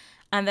it.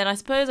 And then I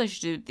suppose I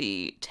should do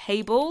the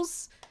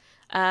tables.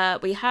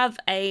 We have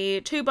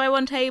a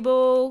 2x1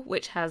 table,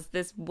 which has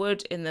this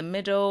wood in the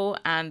middle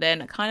and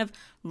then a kind of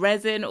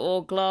resin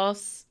or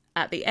glass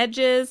at the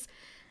edges.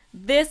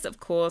 This,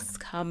 of course,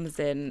 comes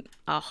in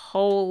a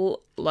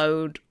whole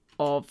load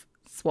of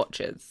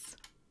swatches.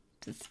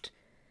 Just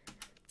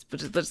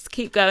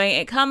keep going.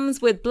 It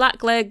comes with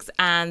black legs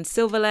and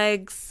silver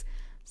legs.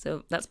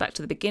 So that's back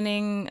to the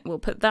beginning. We'll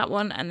put that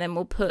one, and then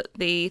we'll put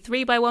the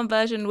 3x1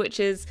 version,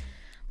 which is,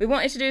 we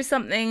wanted to do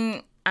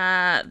something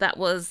that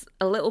was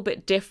a little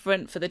bit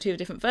different for the two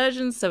different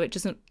versions, so it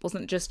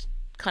wasn't just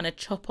kind of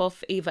chop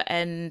off either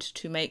end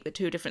to make the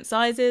two different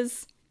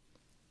sizes.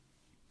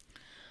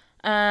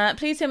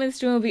 Please tell me the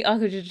stream will be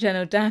archived to the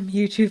channel. Damn,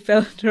 YouTube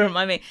failed to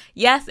remind me.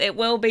 Yes, it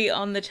will be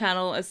on the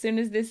channel. As soon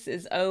as this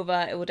is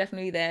over, it will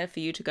definitely be there for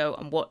you to go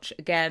and watch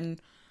again.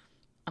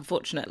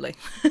 Unfortunately.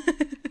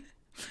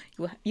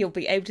 You'll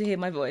be able to hear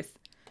my voice.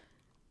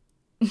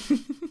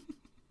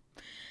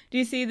 Do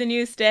you see the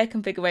new stair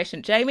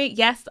configuration? Jamie,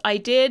 yes, I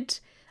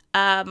did.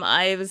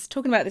 I was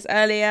talking about this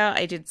earlier.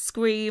 I did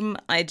scream.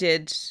 I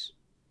did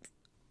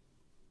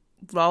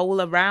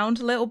roll around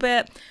a little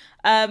bit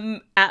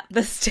at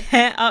the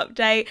stair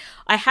update.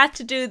 I had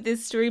to do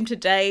this stream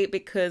today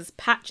because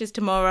patch is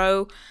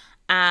tomorrow.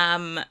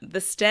 The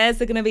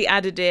stairs are going to be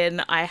added in.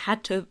 I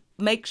had to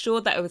make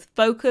sure that I was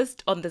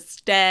focused on the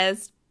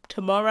stairs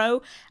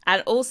tomorrow,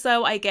 and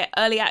also I get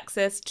early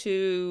access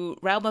to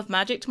Realm of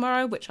Magic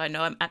tomorrow, which I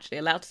know I'm actually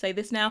allowed to say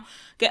this now.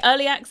 Get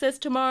early access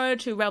tomorrow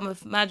to Realm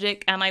of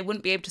Magic, and I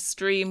wouldn't be able to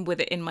stream with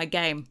it in my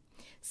game.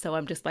 So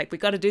I'm just like, we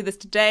got to do this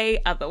today,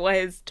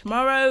 otherwise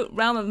tomorrow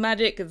Realm of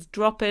Magic is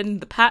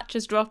dropping, the patch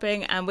is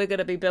dropping, and we're going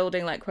to be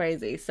building like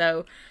crazy.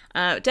 So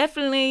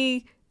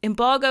definitely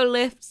embargo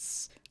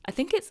lifts. I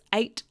think it's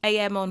 8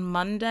 AM on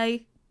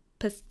Monday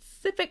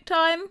Pacific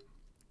time.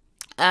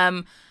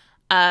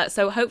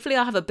 So hopefully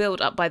I'll have a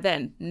build up by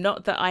then.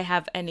 Not that I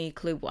have any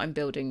clue what I'm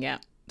building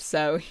yet.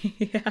 So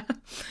yeah.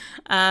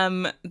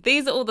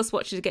 These are all the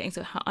swatches you're getting.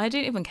 So I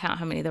didn't even count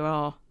how many there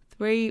are.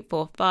 3,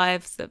 4,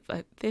 5,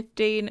 7,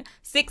 15,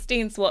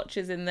 16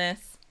 swatches in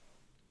this.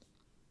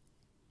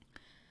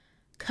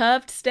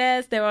 Curved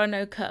stairs. There are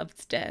no curved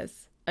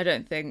stairs, I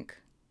don't think.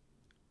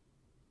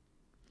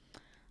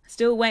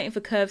 Still waiting for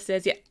curved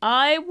stairs. Yeah,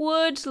 I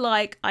would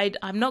like,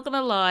 I'm not going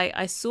to lie.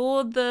 I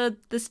saw the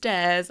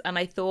stairs and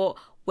I thought,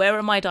 where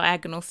are my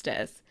diagonal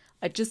stairs?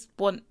 I just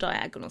want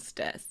diagonal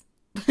stairs.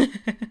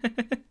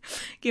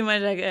 Give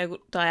my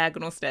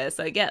diagonal stairs.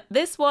 So yeah,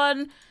 this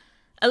one,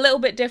 a little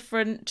bit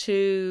different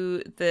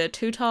to the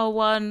 2-tile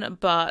one,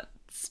 but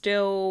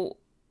still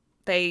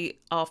they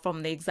are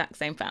from the exact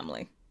same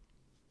family.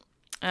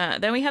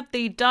 Then we have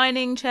the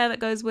dining chair that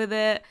goes with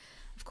it.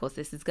 Of course,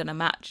 this is going to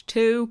match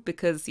too,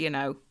 because, you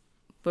know,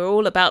 we're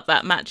all about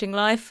that matching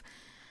life.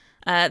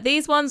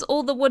 These ones,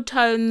 all the wood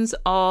tones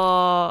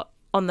are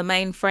on the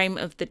main frame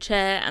of the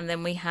chair, and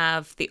then we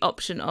have the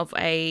option of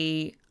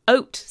a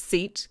oat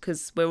seat,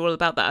 because we're all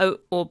about the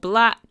oat, or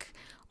black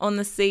on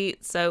the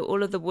seat. So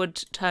all of the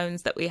wood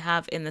tones that we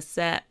have in the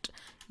set,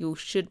 you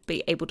should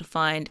be able to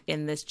find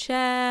in this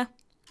chair.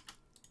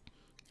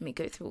 Let me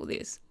go through all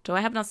these. Do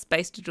I have enough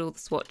space to do all the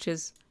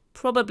swatches?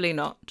 Probably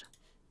not.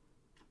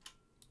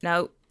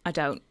 No, I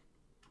don't.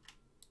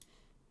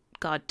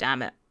 God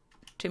damn it.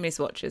 Too many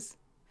swatches.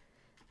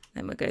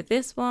 Then we'll go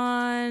this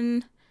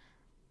one,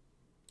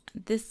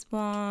 this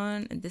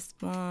one, and this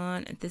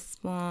one, and this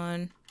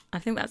one. I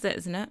think that's it,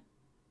 isn't it?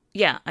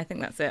 Yeah, I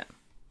think that's it.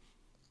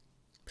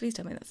 Please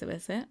tell me that's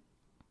it.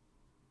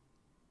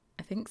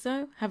 I think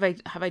so. Have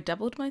I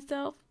doubled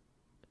myself?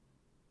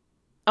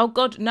 Oh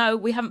God, no,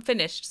 we haven't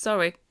finished.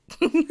 Sorry.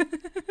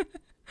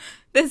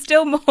 There's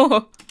still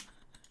more.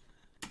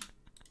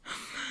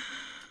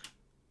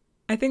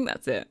 I think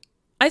that's it.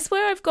 I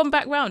swear I've gone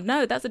back round.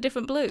 No, that's a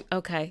different blue.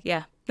 Okay,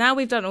 yeah. Now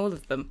we've done all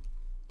of them.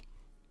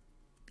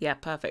 Yeah,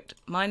 perfect.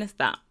 Minus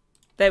that.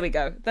 There we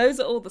go. Those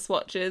are all the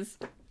swatches.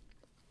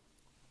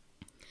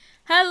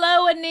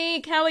 Hello,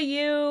 Anik. How are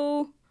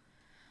you?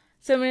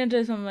 So many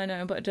ideas on my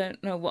own, but I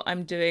don't know what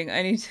I'm doing.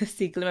 I need to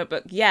see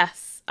Glimmerbook.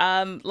 Yes.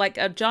 Like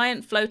a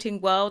giant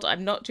floating world.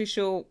 I'm not too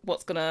sure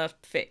what's going to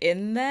fit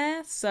in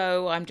there.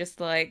 So I'm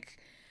just like...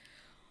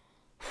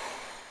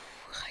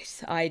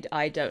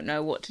 I don't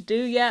know what to do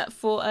yet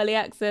for early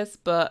access,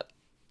 but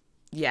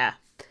yeah.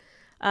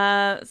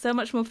 So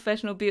much more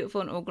professional,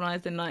 beautiful, and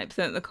organised than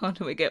 90% of the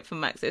content we get from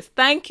Maxis.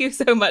 Thank you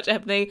so much,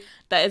 Ebony.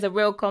 That is a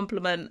real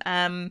compliment.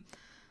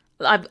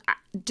 I've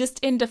just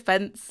in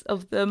defence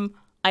of them,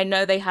 I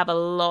know they have a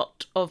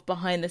lot of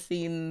behind the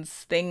scenes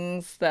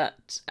things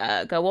that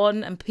go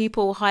on, and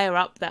people higher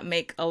up that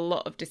make a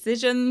lot of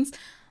decisions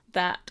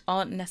that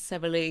aren't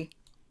necessarily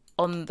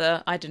on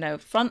the, I don't know,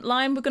 front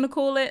line, we're going to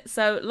call it.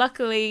 So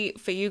luckily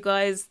for you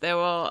guys, there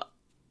are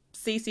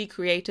CC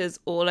creators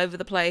all over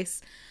the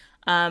place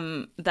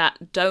that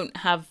don't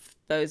have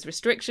those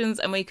restrictions,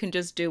 and we can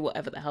just do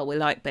whatever the hell we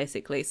like,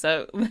 basically.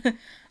 So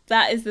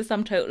that is the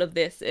sum total of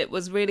this. It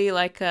was really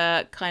like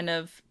a kind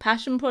of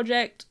passion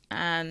project,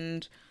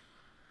 and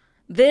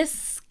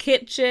this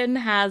kitchen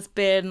has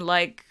been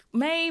like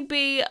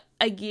maybe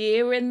a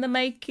year in the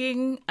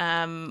making.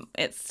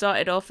 It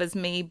started off as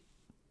me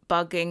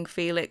bugging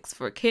Felix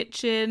for a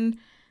kitchen,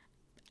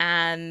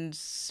 and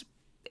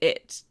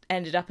it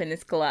ended up in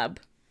this collab.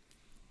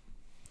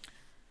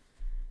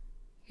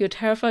 You're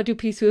terrified your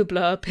PC will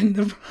blow up in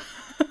the...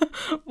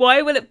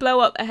 Why will it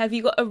blow up? Have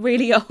you got a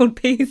really old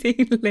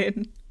PC,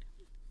 Lynn?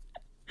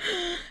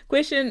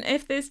 Question,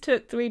 if this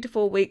took 3 to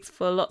 4 weeks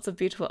for lots of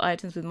beautiful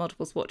items with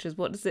multiple swatches,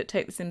 what does it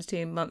take the Sims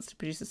team months to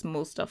produce a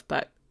small stuff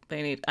pack?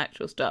 They need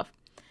actual stuff.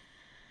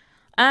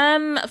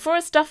 For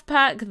a stuff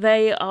pack,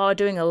 they are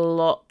doing a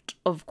lot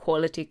of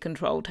quality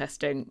control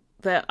testing.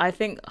 I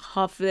think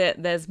half of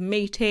it, there's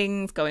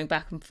meetings going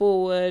back and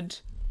forward.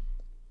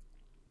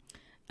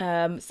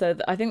 So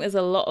I think there's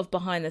a lot of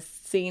behind the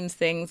scenes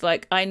things.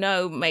 Like, I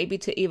know maybe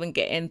to even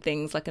get in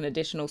things like an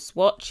additional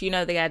swatch, you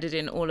know, they added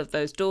in all of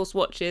those door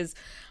swatches.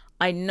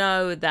 I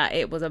know that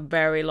it was a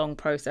very long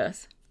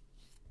process.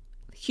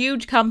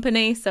 Huge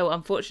company, so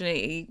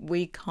unfortunately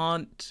we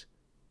can't,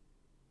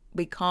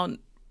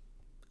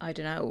 I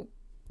don't know,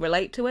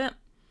 relate to it.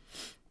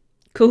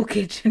 Cool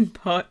Kitchen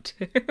Part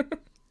 2.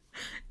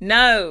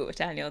 No,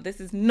 Daniel,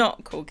 this is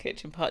not Cool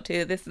Kitchen Part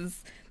 2. This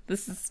is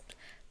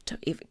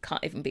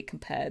can't even be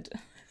compared.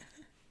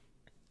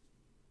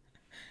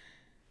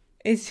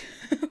 It's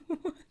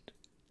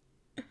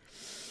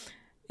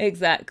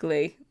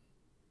exactly.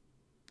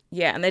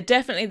 Yeah, and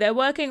they're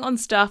working on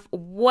stuff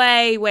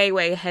way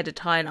ahead of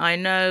time. I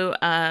know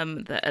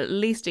that at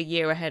least a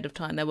year ahead of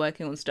time they're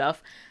working on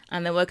stuff,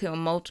 and they're working on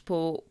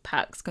multiple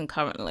packs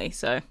concurrently.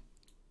 So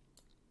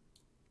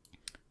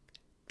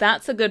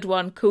that's a good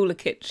one. Cooler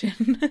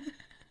Kitchen.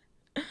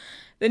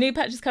 The new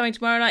patch is coming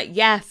tomorrow night.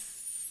 Yes.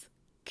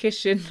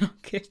 KICHEN,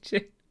 not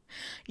kitchen.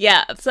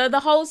 Yeah, so the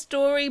whole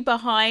story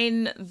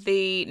behind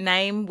the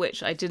name,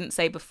 which I didn't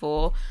say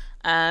before,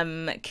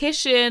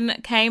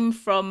 KICHEN came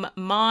from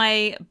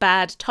my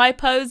bad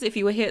typos. If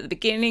you were here at the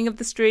beginning of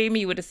the stream,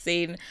 you would have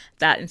seen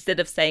that instead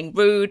of saying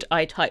rude,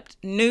 I typed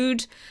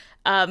nude.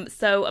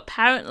 So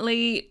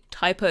apparently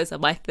typos are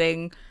my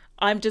thing.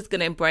 I'm just going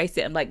to embrace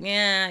it. I'm like,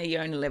 yeah, you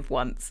only live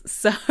once.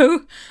 So,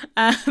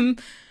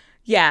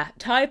 yeah,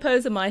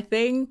 typos are my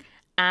thing.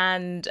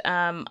 And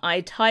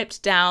I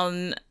typed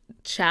down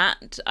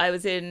chat. I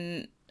was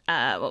in,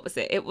 what was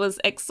it? It was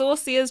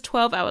Exorcia's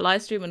 12-hour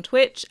live stream on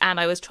Twitch, and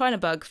I was trying to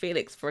bug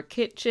Felix for a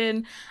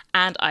kitchen,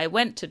 and I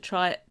went to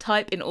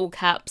type in all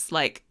caps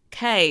like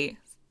K,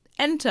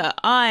 enter,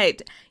 I.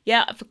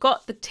 Yeah, I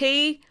forgot the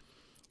T,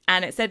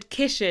 and it said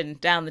KICHEN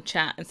down the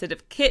chat instead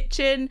of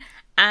kitchen,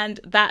 and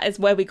that is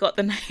where we got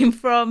the name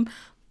from.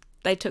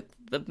 They took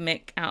the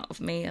mick out of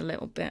me a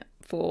little bit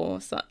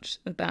for such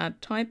a bad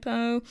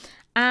typo.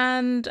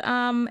 And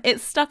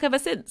it's stuck ever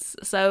since.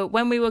 So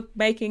when we were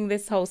making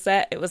this whole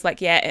set, it was like,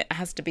 yeah, it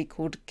has to be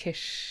called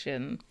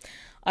KICHEN.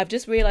 I've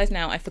just realised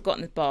now I've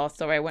forgotten this bar.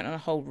 Sorry, I went on a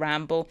whole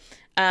ramble.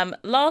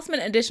 Last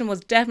minute edition was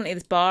definitely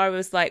this bar. It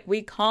was like,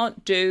 we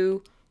can't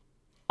do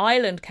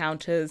island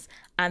counters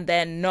and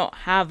then not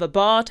have a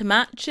bar to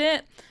match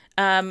it.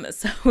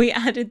 So we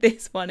added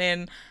this one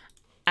in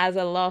as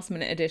a last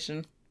minute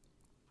edition.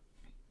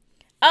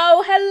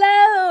 Oh,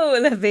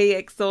 hello, the V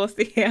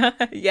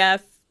Exorcia.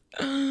 Yes.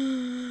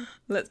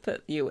 Let's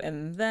put you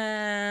in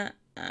there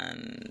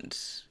and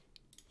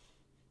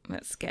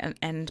let's get an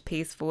end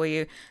piece for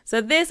you. So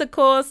this, of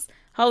course,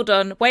 hold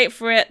on, wait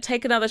for it,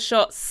 take another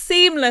shot,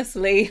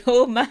 seamlessly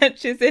all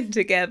matches in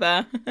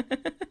together.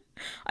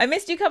 I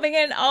missed you coming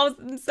in. Oh,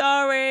 I'm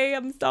sorry.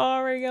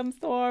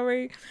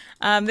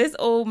 This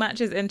all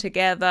matches in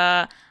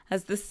together,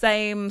 has the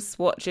same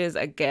swatches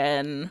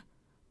again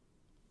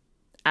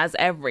as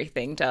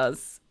everything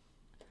does.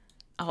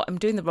 Oh, I'm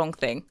doing the wrong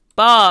thing.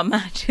 Bar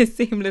matches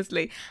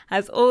seamlessly,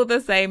 has all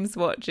the same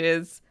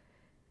swatches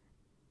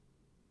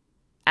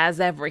as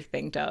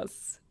everything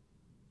does.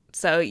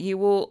 So you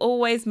will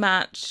always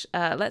match.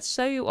 Let's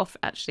show you off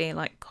actually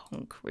like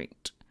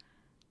concrete.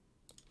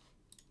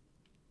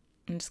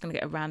 I'm just going to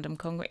get a random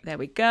concrete. There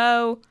we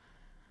go.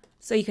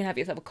 So you can have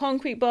yourself a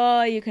concrete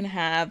bar. You can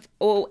have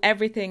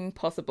everything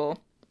possible.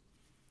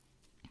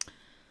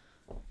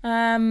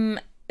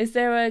 Is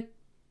there a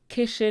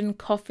KICHEN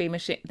coffee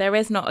machine? There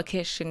is not a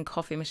KICHEN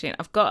coffee machine.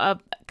 I've got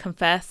to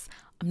confess,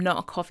 I'm not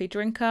a coffee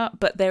drinker,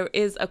 but there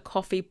is a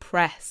coffee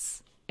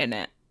press in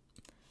it.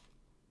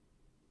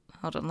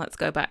 Hold on, let's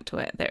go back to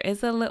it. There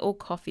is a little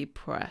coffee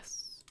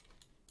press.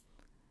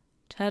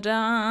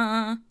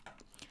 Ta-da!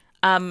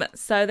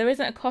 So there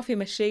isn't a coffee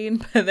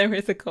machine, but there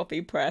is a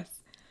coffee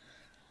press.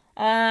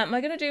 Am I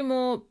going to do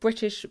more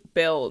British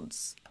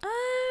builds?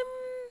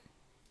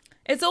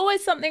 It's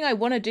always something I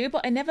want to do,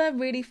 but I never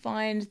really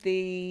find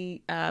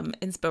the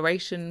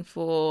inspiration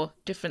for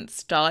different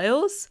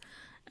styles.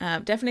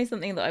 Definitely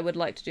something that I would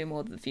like to do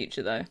more in the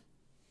future, though.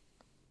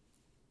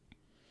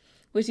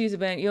 Which user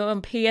been? You're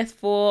on PS4.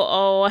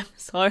 Oh, I'm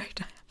sorry.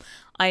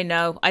 I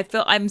know.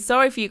 I'm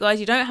sorry for you guys.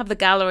 You don't have the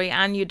gallery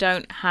and you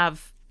don't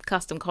have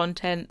custom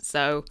content,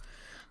 so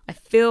I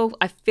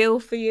feel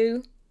for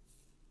you.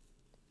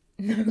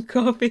 No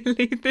coffee,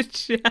 leave the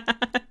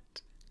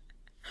chat.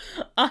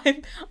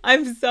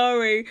 I'm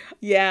sorry.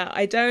 Yeah,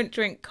 I don't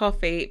drink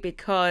coffee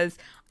because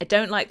I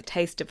don't like the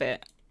taste of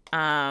it.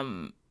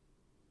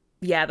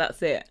 Yeah,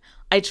 that's it.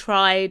 I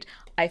tried,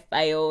 I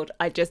failed.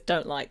 I just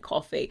don't like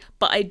coffee,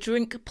 but I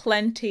drink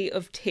plenty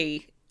of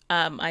tea.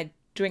 I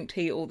drink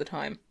tea all the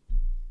time.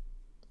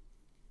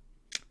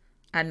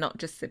 And not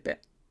just sip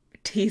it.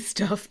 Tea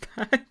stuff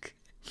back.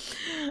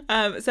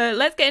 So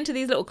let's get into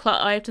these little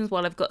clutter items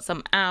while I've got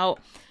some out.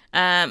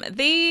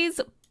 These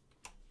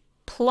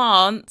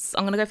plants,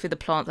 I'm going to go through the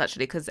plants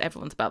actually because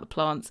everyone's about the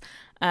plants,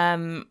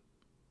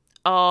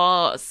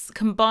 are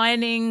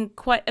combining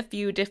quite a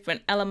few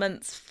different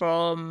elements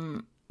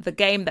from the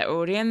game that are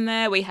already in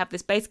there. We have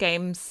this base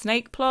game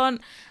snake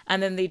plant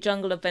and then the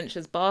Jungle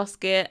Adventures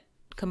basket,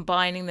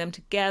 combining them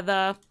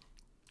together.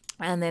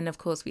 And then of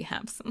course we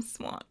have some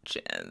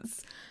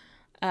swatches.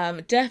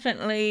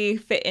 Definitely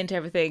fit into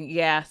everything.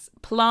 Yes,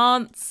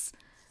 plants.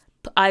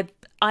 I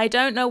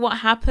don't know what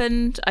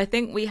happened. I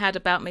think we had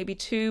about maybe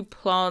 2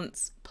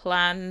 plants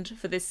planned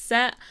for this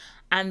set.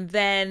 And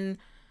then,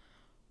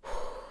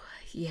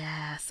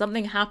 yeah,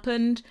 something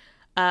happened.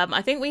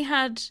 I think we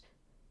had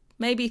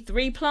maybe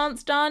 3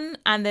 plants done.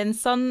 And then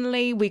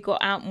suddenly we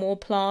got out more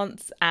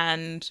plants.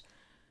 And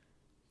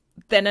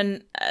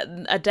then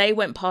a day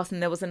went past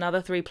and there was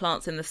another 3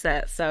 plants in the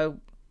set. So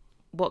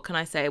what can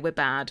I say? We're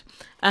bad.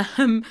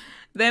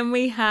 Then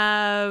we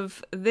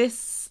have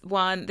this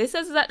one. This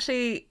is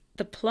actually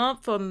the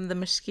plant from the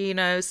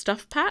Moschino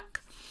stuff pack.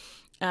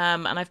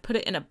 And I've put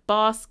it in a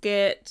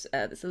basket.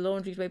 It's a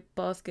laundry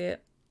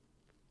basket.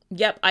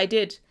 Yep, I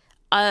did.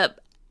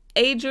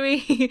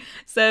 Adri,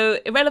 so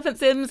Irrelevant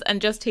Sims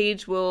and Just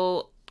Teach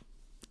will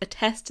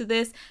attest to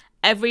this.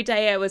 Every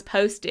day I was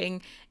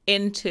posting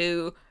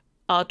into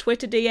our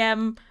Twitter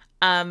DM,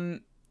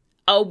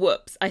 oh,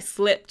 whoops, I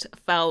slipped,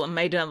 fell, and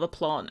made another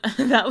plant.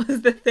 That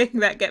was the thing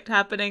that kept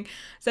happening.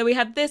 So we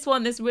have this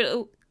one, this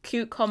real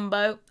cute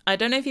combo. I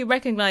don't know if you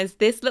recognize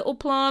this little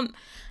plant.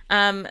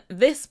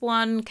 This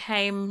one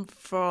came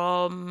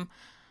from,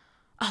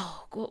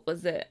 oh, what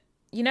was it?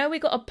 You know, we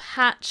got a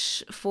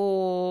patch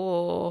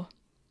for,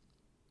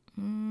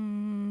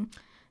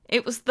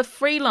 it was the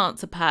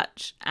freelancer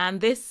patch. And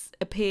this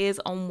appears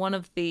on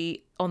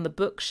on the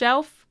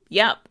bookshelf.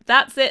 Yep,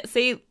 that's it.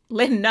 See,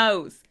 Lynn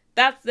knows.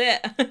 That's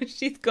it.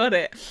 She's got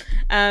it.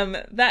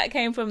 That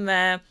came from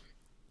there.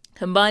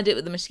 Combined it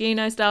with the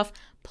Moschino stuff,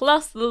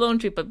 plus the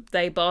laundry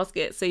day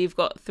basket. So you've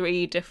got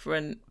 3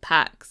 different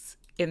packs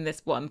in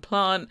this one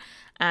plant.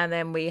 And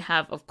then we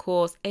have, of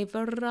course, a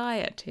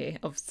variety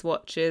of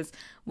swatches,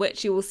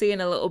 which you will see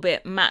in a little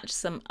bit match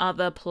some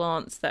other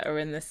plants that are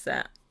in this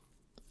set.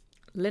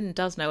 Lynn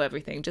does know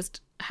everything.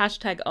 Just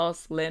hashtag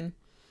ask Lynn.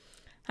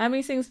 How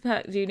many Sims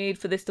packs do you need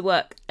for this to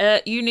work?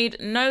 You need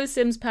no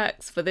Sims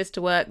packs for this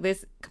to work.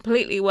 This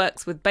completely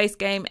works with base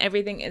game.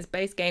 Everything is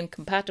base game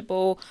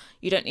compatible.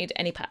 You don't need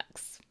any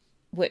packs,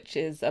 which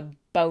is a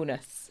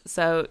bonus.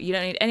 So you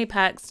don't need any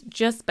packs,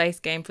 just base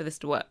game for this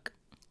to work.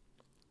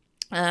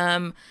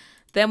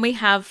 Then we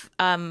have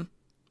a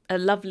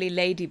lovely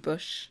lady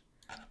bush.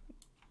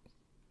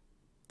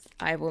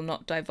 I will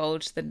not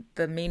divulge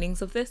the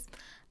meanings of this.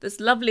 This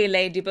lovely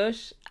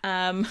ladybush.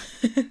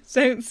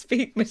 Don't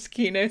speak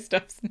Moschino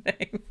Stuff's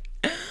name.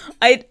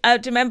 I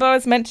remember I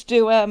was meant to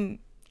do a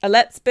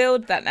Let's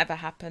Build. That never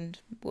happened.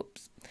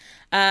 Whoops.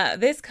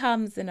 This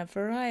comes in a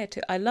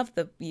variety. I love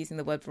using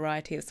the word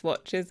variety of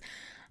swatches.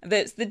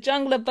 There's the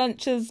Jungle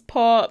Adventures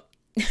pot.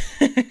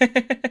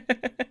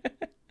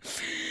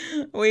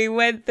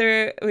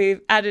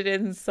 We've added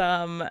in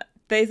some.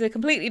 These are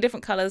completely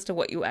different colours to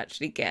what you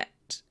actually get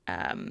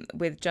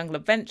with Jungle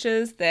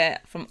Adventures. They're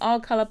from our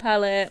colour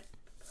palette.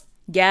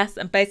 Yes,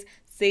 and base.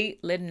 See,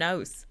 Lynn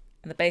knows.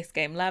 And the base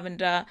game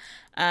lavender.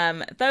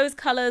 Those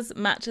colours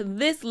match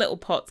this little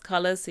pot's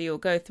colours, so you'll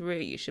go through.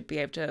 You should be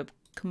able to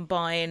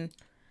combine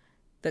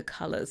the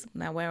colours.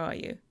 Now, where are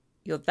you?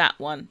 You're that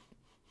one.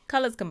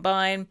 Colours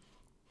combine.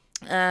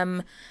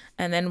 And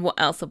then what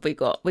else have we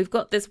got? We've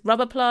got this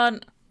rubber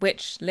plant,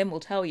 which Lynn will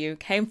tell you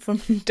came from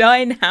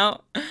Dine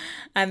Out.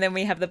 And then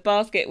we have the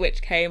basket,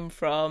 which came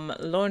from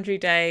Laundry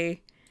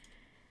Day.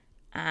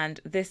 And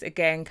this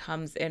again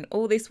comes in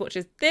all these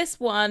swatches. This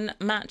one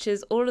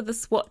matches all of the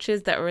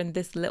swatches that are in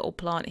this little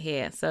plant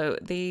here. So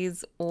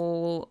these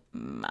all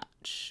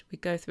match. We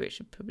go through, it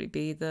should probably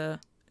be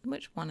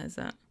which one is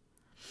it?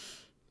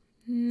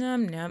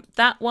 No,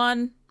 that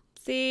one.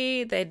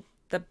 See, the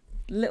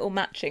little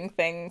matching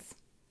things.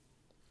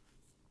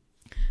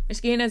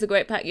 Moschino's a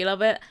great pack, you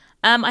love it.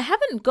 I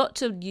haven't got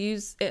to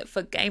use it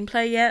for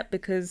gameplay yet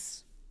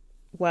because,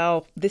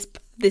 well, this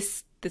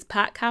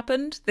pack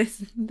happened.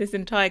 This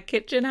entire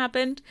kitchen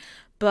happened.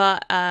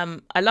 But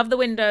I love the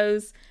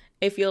windows.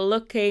 If you're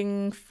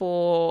looking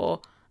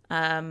for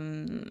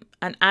an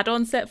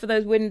add-on set for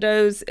those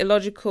windows,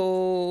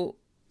 Illogical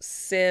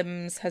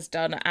Sims has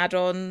done an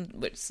add-on,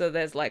 so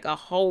there's like a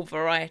whole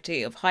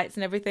variety of heights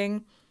and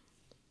everything.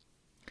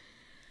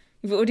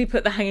 You've already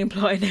put the hanging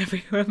plot in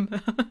every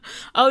room.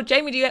 Oh,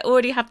 Jamie, do you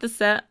already have the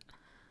set?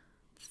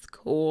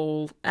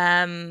 Cool.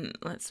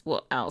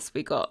 What else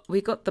we got?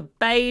 We got the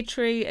bay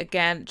tree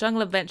again.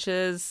 Jungle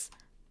Adventures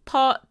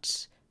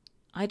pot.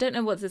 I don't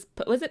know what's this.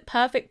 Was it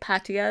Perfect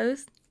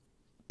Patios?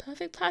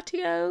 Perfect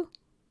Patio?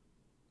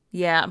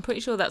 Yeah, I'm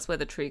pretty sure that's where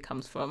the tree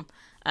comes from.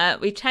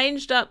 We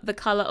changed up the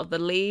color of the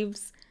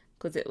leaves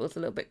because it was a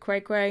little bit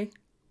cray.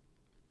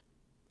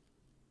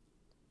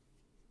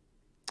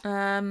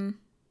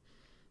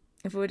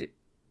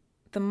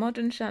 The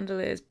modern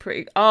chandelier is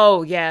pretty.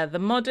 Oh yeah, the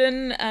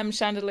modern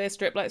chandelier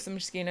strip like some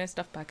Moschino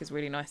stuff pack is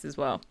really nice as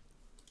well.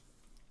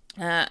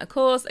 Of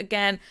course,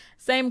 again,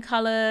 same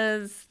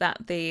colours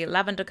that the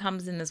lavender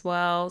comes in as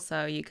well,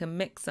 so you can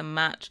mix and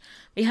match.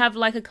 We have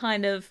like a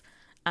kind of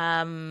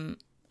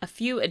a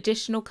few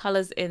additional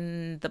colours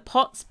in the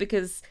pots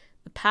because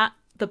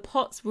the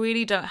pots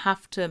really don't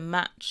have to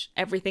match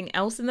everything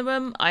else in the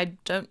room. I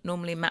don't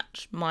normally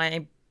match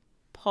my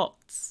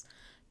pots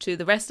to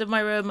the rest of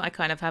my room. I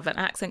kind of have an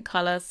accent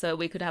colour, so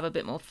we could have a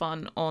bit more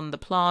fun on the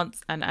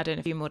plants and add in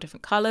a few more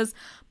different colours,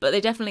 but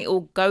they definitely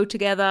all go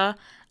together.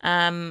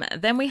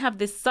 Then we have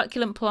this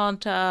succulent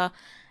planter,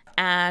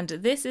 and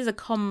this is a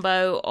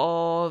combo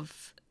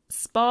of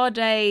Spa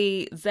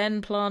Day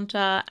Zen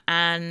planter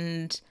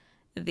and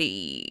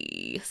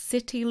the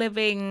City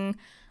Living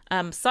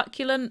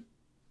succulent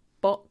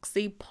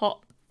boxy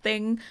pot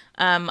thing.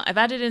 I've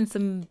added in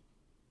some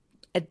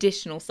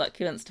additional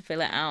succulents to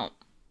fill it out.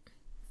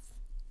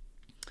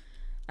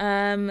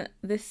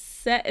 This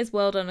set is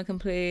well done, a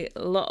complete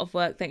lot of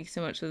work. Thank you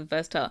so much for the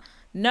versatile.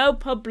 No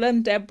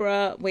problem,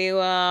 Deborah. We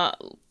are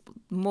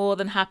more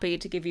than happy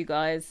to give you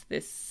guys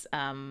this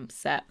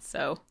set.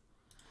 So,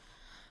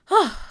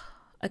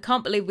 I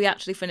can't believe we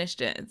actually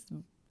finished it. It's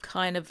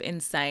kind of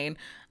insane.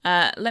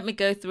 Let me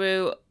go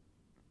through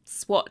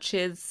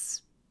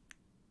swatches.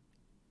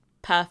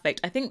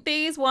 Perfect. I think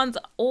these ones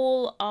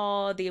all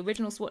are the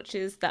original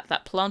swatches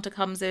that planter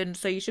comes in.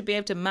 So you should be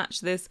able to match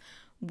this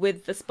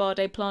with the Spa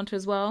Day planter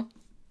as well.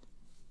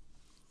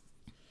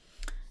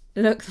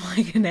 Looks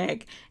like an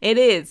egg. It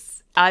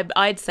is.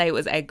 I'd say it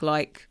was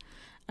egg-like.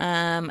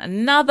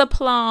 Another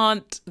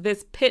plant,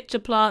 this pitcher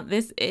plant.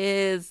 This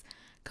is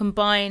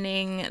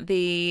combining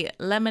the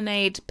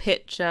lemonade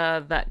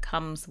pitcher that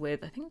comes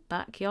with, I think,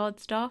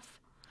 backyard stuff.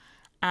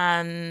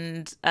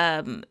 And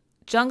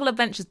Jungle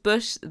Adventures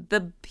bush.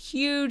 The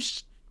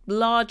huge,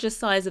 larger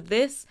size of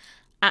this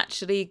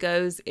actually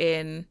goes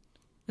in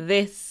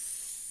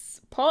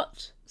this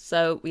pot.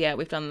 So yeah,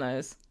 we've done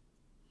those.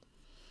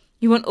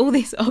 You want all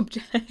these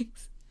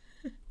objects?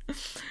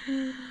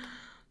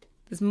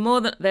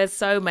 There's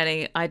so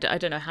many. I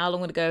don't know how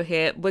long I'm gonna go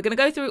here. We're gonna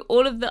go through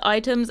all of the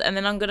items, and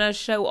then I'm gonna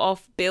show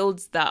off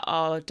builds that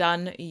are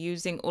done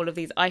using all of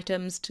these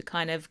items to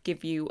kind of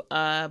give you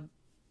a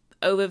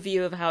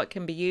overview of how it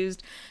can be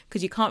used,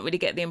 because you can't really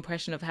get the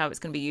impression of how it's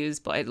going to be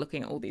used by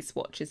looking at all these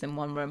swatches in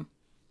one room.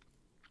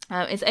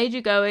 Is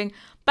Adri going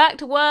back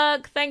to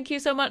work? Thank you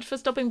so much for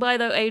stopping by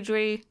though,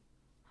 Adri.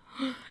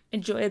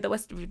 Enjoy the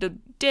rest of the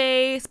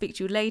day. Speak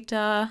to you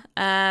later.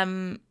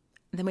 Then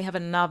we have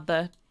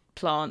another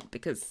plant,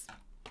 because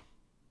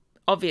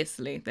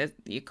obviously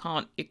you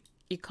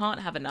can't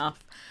have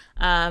enough.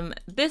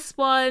 This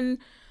one,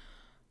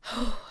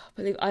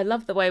 I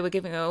love the way we're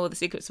giving all the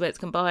secrets where it's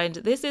combined.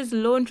 This is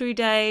Laundry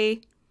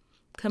Day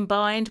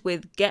combined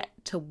with Get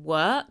to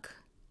Work.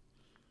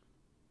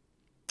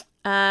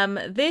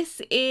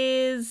 This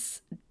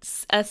is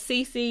a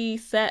CC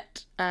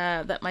set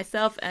that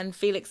myself and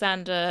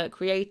Felixander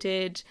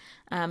created.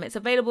 It's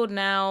available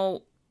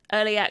now,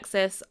 early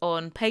access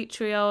on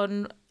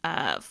Patreon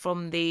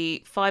from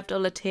the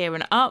 $5 tier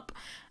and up,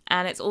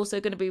 and it's also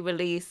going to be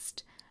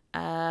released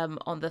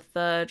on the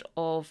 3rd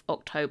of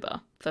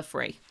October for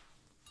free.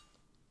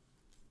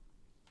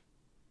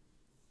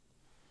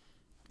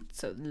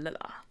 So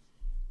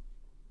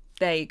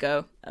there you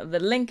go. The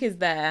link is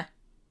there.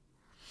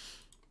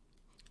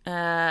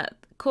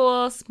 Of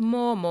course,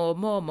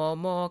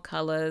 more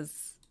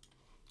colours.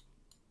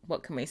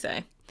 What can we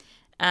say?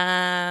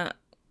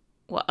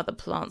 What other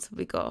plants have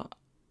we got?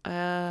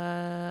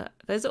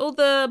 There's all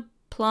the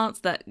plants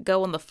that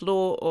go on the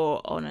floor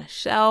or on a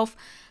shelf.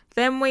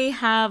 Then we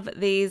have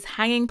these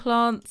hanging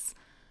plants.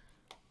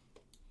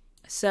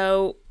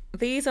 So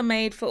these are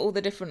made for all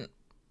the different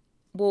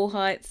wall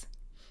heights.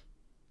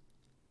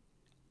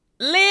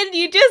 Lynn,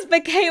 you just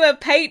became a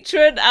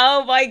patron.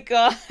 Oh my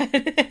god.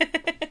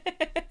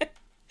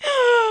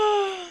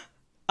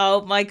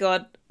 Oh my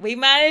god. We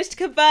managed to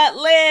convert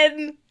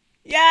Lynn.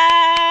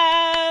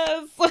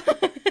 Yes.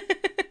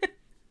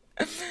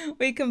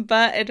 We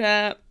converted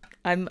her.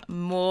 I'm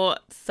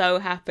so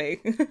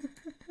happy.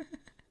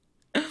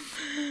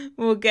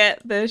 We'll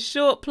get the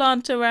short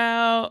planter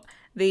out,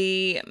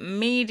 the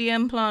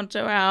medium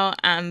planter out,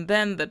 and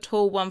then the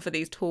tall one for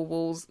these tall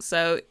walls.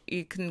 So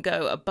you can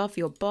go above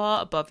your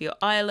bar, above your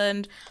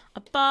island,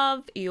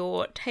 above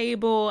your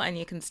table, and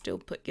you can still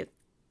put your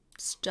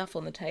stuff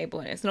on the table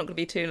and it's not going to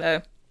be too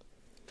low.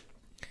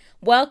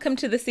 Welcome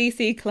to the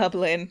CC Club,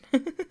 Lynn.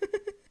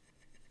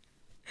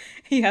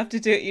 You have to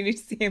do it. You need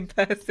to see in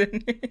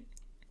person.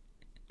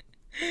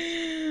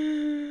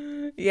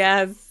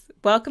 Yes.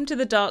 Welcome to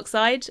the dark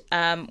side.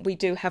 We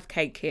do have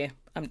cake here.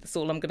 That's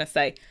all I'm going to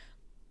say.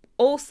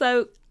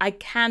 Also, I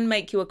can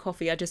make you a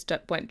coffee. I just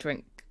won't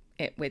drink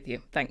it with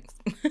you. Thanks.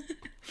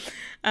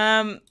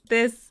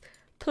 This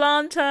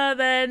planter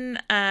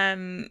then,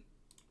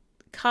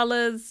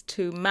 colours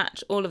to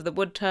match all of the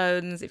wood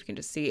tones. If you can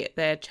just see it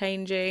there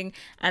changing.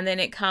 And then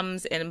it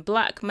comes in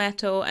black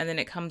metal, and then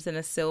it comes in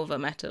a silver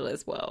metal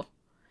as well.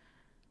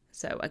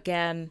 So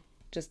again,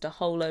 just a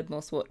whole load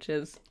more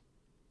swatches.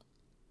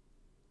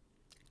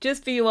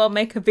 Just for you, I'll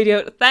make a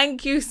video.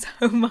 Thank you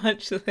so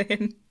much,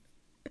 Lynn.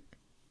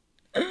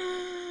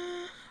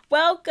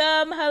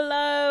 Welcome.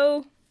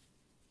 Hello.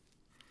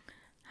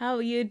 How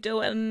are you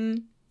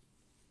doing?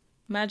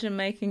 Imagine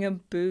making a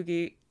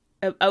bougie.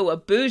 A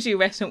bougie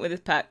restaurant with this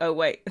pack. Oh,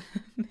 wait.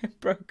 They're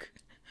broke.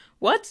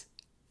 What?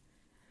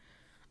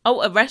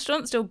 Oh, a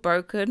restaurant still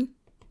broken?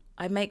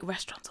 I make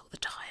restaurants all the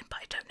time, but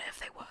I don't know if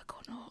they work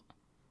or not.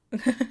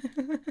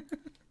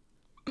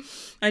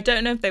 I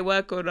don't know if they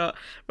work or not.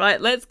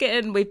 Right, let's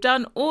get in. We've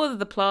done all of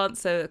the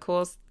plants, so of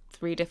course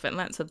 3 different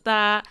lengths of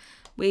that.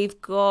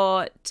 We've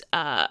got,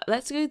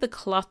 let's do the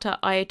clutter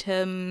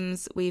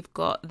items. We've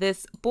got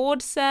this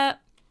board set,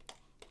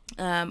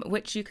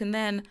 which you can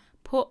then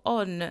put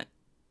on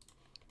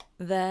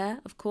there,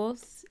 of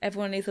course.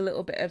 Everyone needs a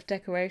little bit of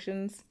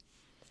decorations.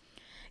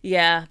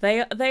 Yeah,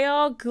 they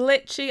are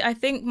glitchy. I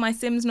think my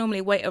Sims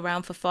normally wait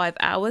around for 5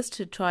 hours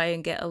to try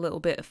and get a little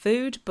bit of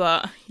food,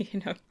 but,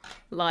 you know,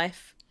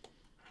 life.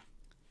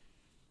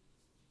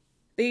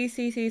 These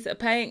CCs are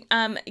paying.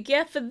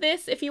 Yeah, for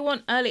this, if you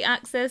want early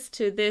access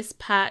to this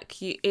pack,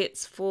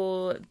 it's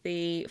for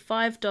the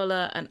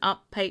 $5 and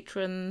up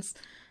patrons.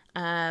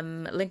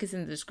 Link is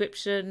in the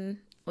description,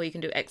 or you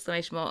can do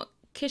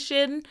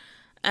 !KICHEN.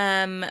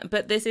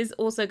 But this is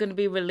also going to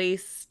be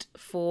released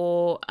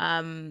for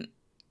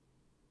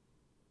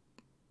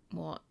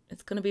what?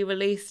 It's going to be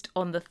released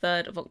on the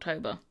 3rd of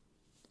October.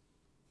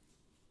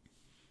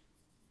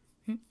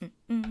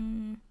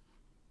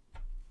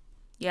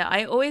 Yeah,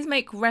 I always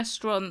make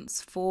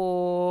restaurants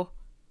for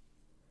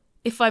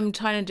if I'm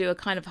trying to do a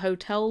kind of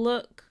hotel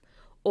look,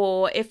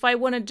 or if I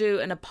want to do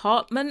an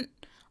apartment,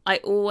 I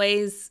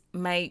always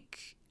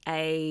make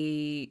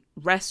a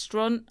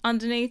restaurant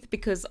underneath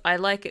because I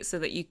like it so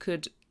that you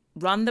could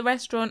run the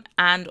restaurant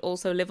and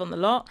also live on the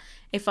lot.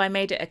 If I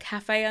made it a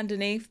cafe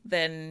underneath,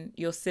 then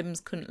your Sims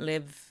couldn't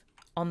live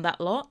on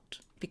that lot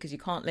because you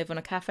can't live on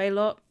a cafe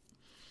lot.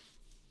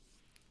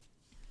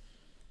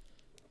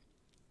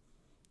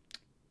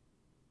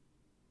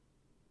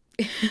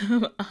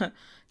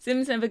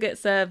 Sims never get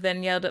served,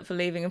 then yelled at for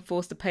leaving and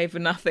forced to pay for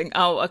nothing.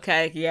 Oh,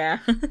 okay, yeah.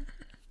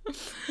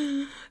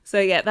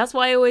 So yeah, that's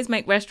why I always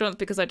make restaurants,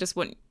 because I just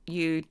want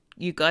you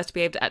you guys to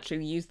be able to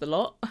actually use the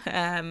lot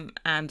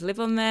and live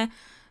on there.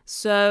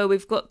 So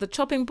we've got the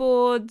chopping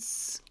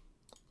boards.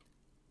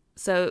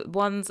 So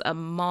one's a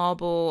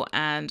marble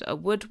and a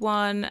wood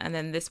one, and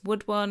then this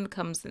wood one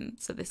comes in.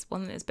 So this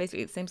one is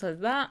basically the same size as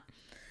that.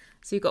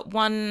 So you've got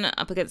one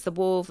up against the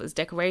wall as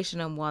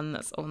decoration and one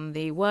that's on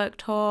the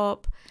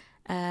worktop.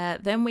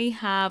 Then we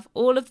have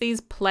all of these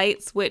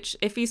plates, which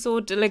if you saw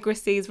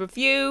Deligrassy's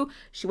review,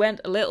 she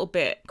went a little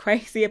bit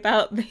crazy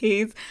about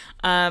these.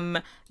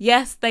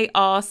 Yes, they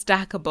are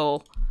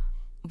stackable.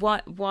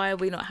 Why are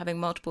we not having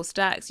multiple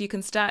stacks? You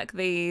can stack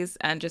these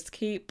and just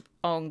keep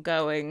on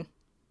going.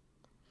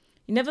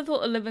 You never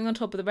thought of living on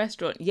top of the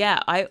restaurant? Yeah,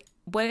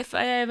 if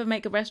I ever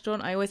make a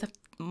restaurant, I always have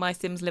my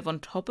Sims live on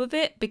top of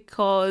it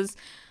because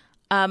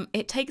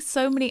it takes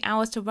so many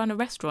hours to run a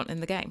restaurant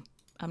in the game.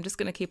 I'm just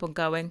going to keep on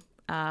going.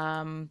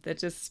 They're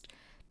just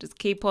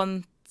keep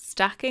on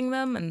stacking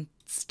them and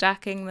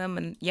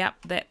yep,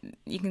 that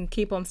you can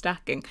keep on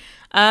stacking.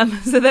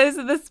 So those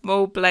are the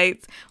small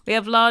plates. We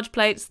have large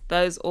plates,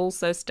 those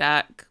also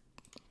stack.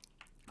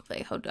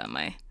 They hold down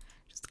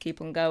just keep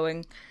on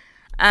going.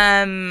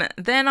 Then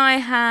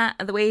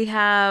we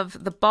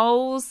have the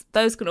bowls.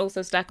 Those can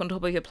also stack on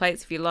top of your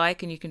plates if you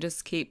like, and you can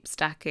just keep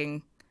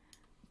stacking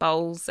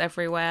bowls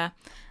everywhere.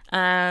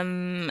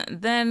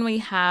 Then we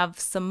have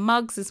some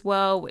mugs as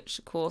well, which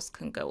of course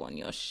can go on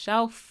your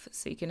shelf,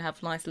 so you can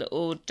have nice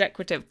little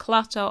decorative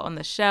clutter on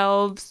the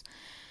shelves.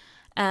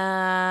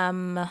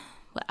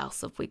 What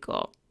else have we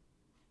got?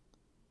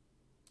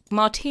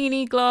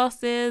 Martini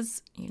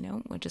glasses. You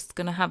know, we're just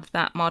gonna have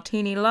that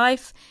martini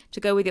life to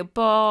go with your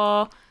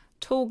bar.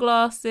 Tall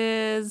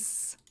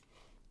glasses.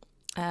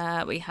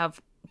 We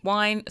have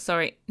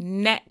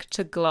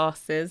nectar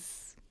glasses.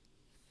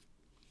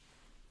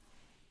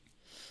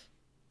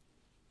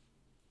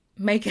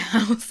 Make a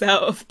house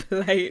out of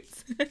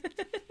plates.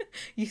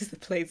 Use the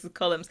plates as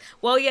columns.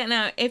 Well, yeah,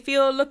 now, if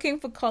you're looking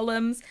for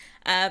columns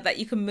that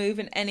you can move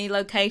in any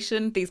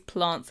location, these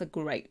plants are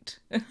great.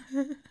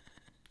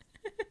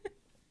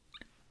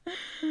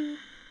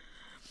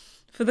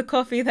 For the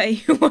coffee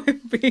that you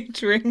won't be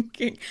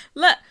drinking.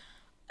 Look,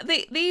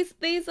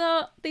 these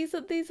are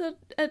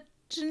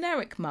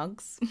generic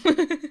mugs.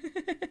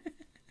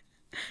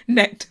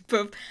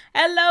 Nectar.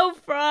 Hello,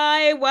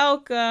 Fry.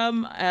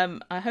 Welcome.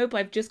 I hope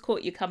I've just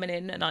caught you coming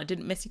in and I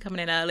didn't miss you coming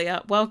in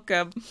earlier.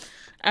 Welcome.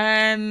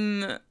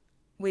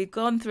 We've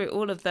gone through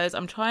all of those.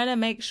 I'm trying to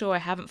make sure I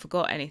haven't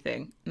forgot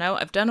anything. No,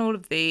 I've done all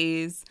of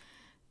these.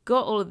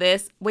 Got all of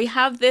this. We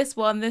have this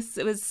one. This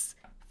was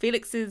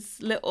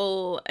Felix's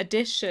little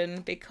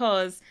addition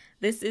because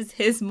this is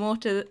his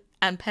mortar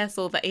and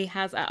pestle that he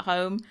has at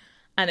home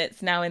and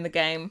it's now in the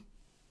game.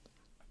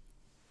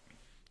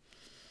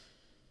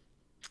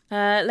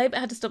 Labour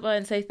had to stop by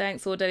and say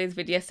thanks for Deli's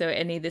video, so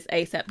I need this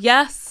ASAP.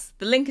 Yes,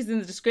 the link is in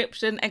the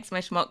description. !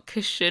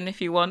 KICHEN if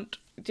you want.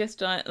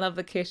 Just love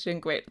the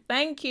KICHEN. Great.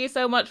 Thank you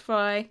so much,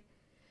 Fry.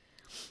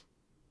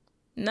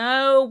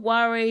 No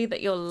worry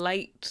that you're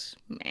late.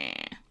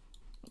 Meh.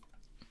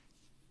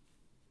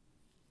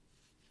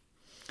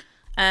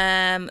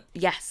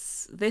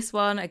 Yes, this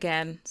one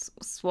again,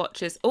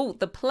 swatches. Oh,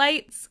 the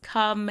plates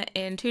come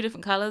in 2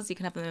 different colours. You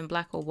can have them in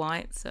black or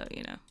white, so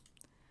you know.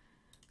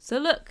 So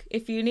look,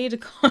 if you need a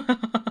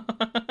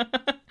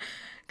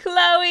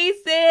Chloe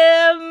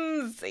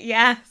Sims,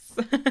 yes,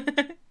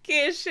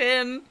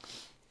 KICHEN.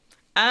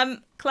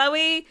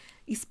 Chloe,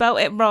 you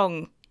spelt it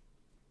wrong.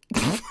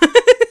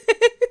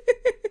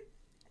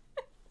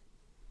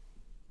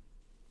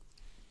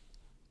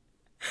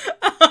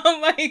 Oh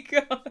my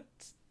god,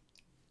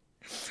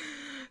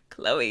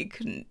 Chloe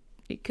couldn't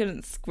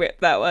script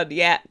that one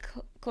yet.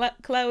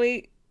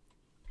 Chloe,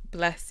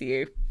 bless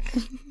you.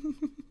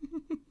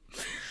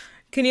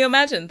 Can you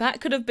imagine? That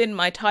could have been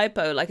my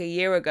typo like a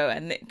year ago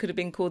and it could have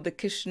been called the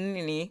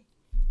KICHEN.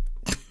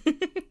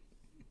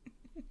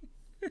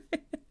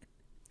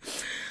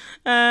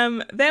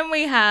 Then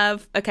we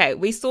have, okay,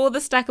 we saw the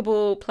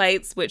stackable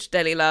plates, which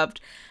Deli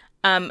loved.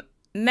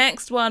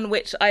 Next one,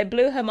 which I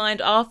blew her mind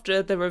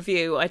after the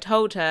review. I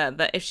told her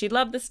that if she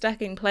loved the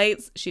stacking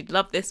plates, she'd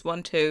love this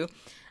one too.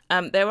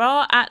 There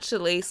are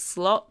actually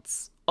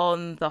slots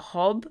on the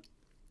hob.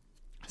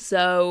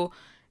 So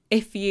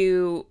if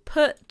you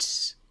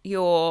put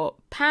your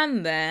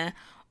pan there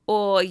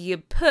or you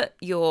put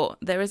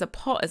there is a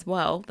pot as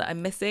well that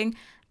I'm missing,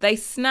 they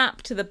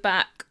snap to the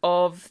back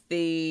of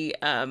the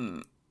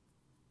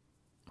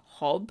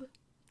hob.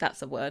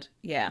 That's a word.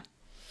 Yeah,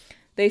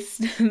 they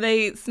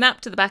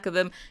snap to the back of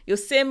them. Your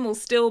sim will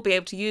still be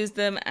able to use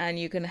them and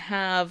you can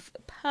have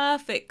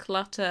perfect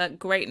clutter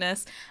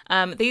greatness.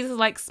 These are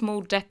like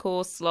small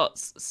decor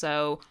slots,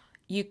 so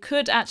you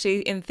could actually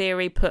in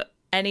theory put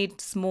any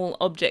small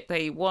object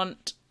that you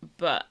want,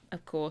 but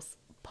of course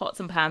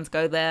pots and pans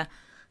go there,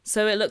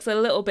 so it looks a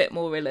little bit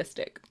more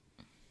realistic.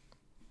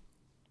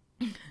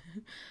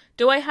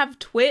 Do I have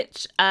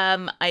Twitch?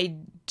 I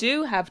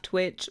do have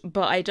Twitch,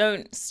 but I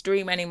don't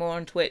stream anymore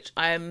on Twitch.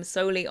 I'm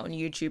solely on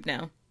YouTube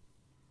now.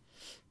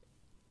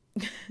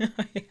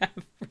 I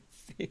have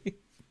received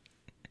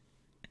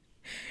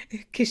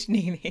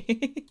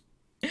KICHEN.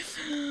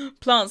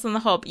 Plants on the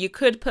Hob. You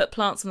could put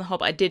Plants on the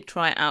Hob. I did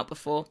try it out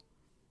before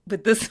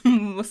with the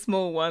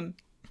small one.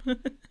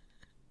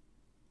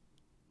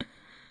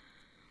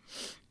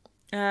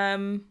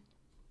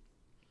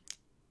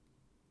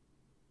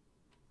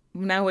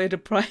 Now we're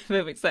deprived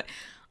of excitement.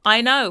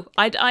 I know.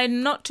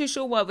 I'm not too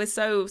sure why we're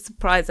so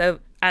surprised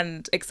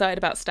and excited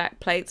about stacked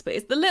plates, but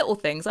it's the little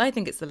things. I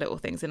think it's the little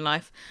things in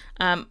life.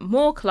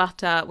 More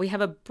clutter. We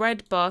have a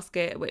bread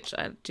basket, which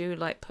I do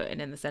like putting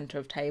in the centre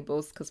of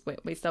tables because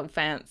we're so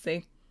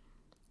fancy.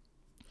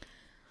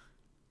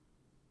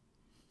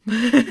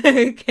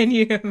 Can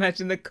you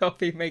imagine the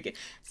coffee maker?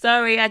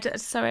 Sorry, I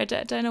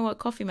don't know what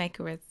coffee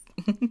maker is.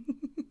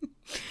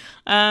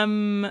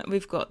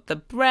 We've got the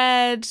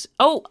bread.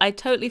 Oh, I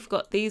totally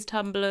forgot these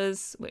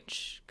tumblers,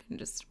 which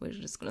we're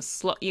just gonna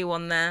slot you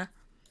on there.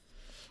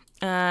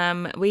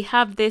 We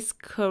have this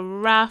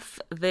carafe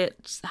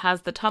that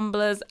has the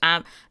tumblers,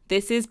 and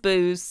this is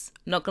booze.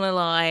 Not gonna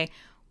lie,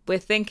 we're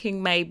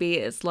thinking maybe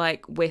it's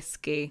like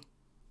whiskey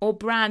or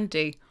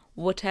brandy,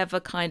 whatever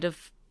kind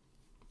of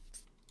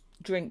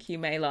drink you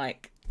may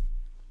like.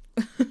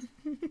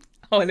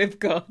 Olive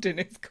Garden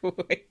is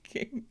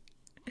quaking.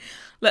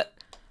 Look,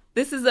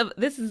 this is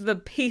the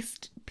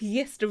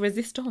pièce de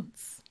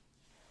résistance.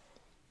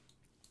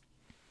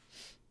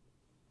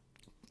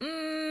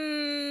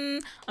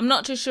 I'm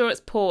not too sure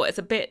it's port.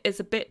 It's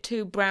a bit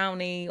too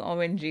browny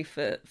orangey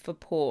for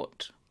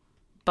port,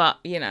 but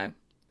you know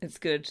it's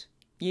good.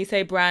 You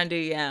say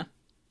brandy, yeah.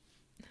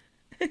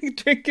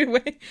 Drink it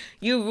away.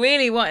 You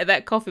really wanted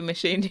that coffee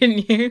machine,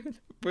 didn't you?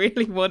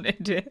 Really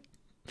wanted it.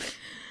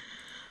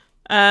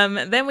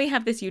 Then we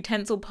have this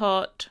utensil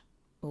pot.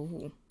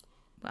 Oh,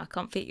 I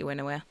can't fit you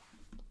anywhere.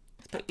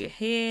 Let's put you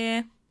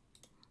here.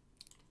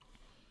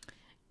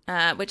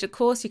 Which of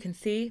course you can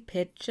see,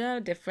 picture,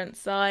 different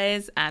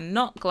size, and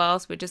not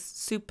glass. We're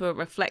just super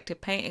reflective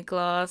painted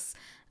glass,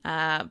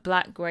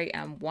 black, grey,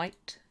 and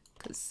white,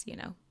 because you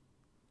know,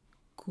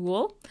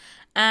 cool.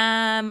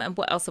 And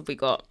what else have we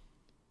got?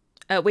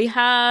 We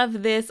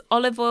have this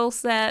olive oil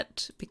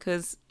set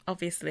because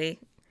obviously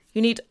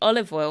you need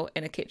olive oil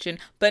in a kitchen,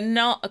 but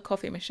not a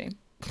coffee machine.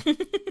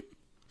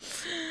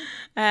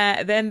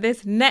 Then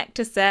this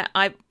nectar set.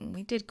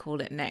 We did call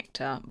it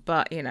nectar,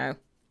 but you know.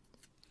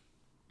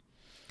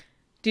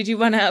 Did you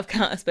run out of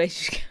counter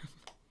space?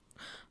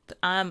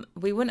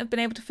 We wouldn't have been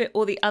able to fit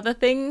all the other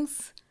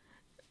things.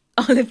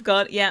 Olive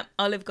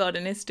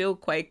Garden is still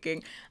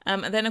quaking.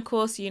 And then of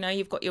course, you know,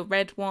 you've got your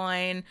red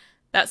wine.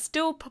 That's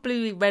still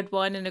probably red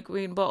wine in a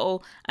green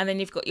bottle. And then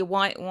you've got your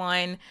white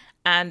wine.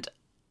 And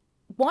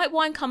white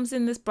wine comes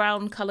in this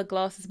brown colour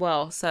glass as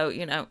well. So,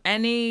 you know,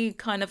 any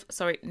kind of,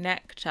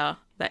 nectar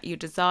that you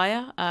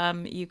desire,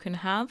 you can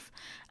have.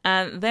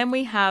 And then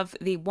we have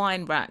the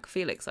wine rack.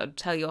 Felix, I'll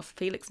tell you off.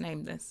 Felix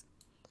named this.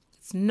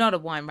 It's not a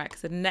wine rack,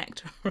 it's a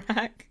nectar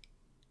rack.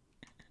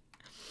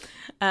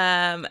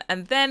 And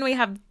then we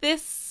have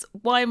this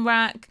wine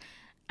rack.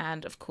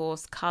 And of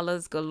course,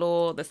 colours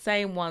galore. The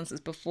same ones as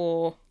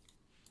before.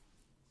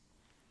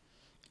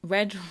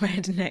 Red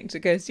nectar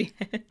goes to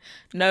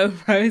no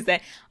rosé.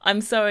 I'm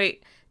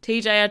sorry,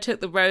 TJ, I took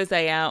the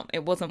rosé out.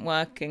 It wasn't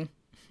working.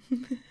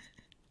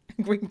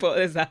 Green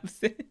bottle is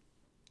absent.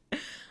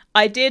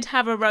 I did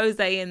have a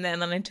rosé in there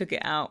and then I took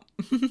it out.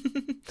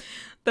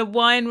 The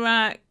wine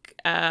rack,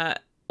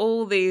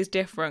 all these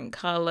different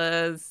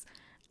colours,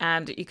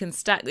 and you can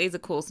stack these,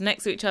 of course,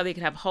 next to each other. You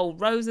can have whole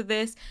rows of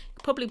this. You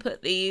could probably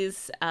put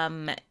these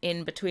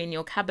in between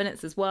your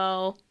cabinets as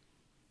well.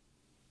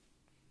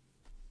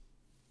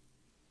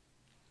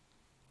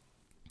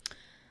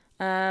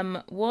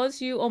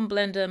 Was you on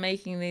Blender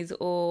making these,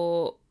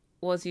 or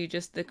was you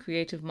just the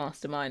creative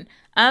mastermind?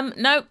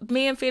 No,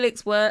 me and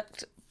Felix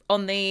worked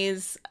on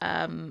these,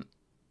 not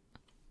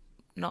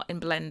in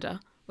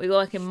Blender. We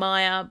work in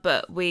Maya,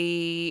 but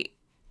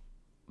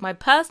my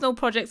personal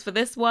projects for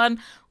this one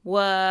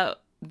were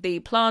the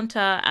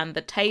planter and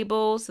the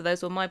table. So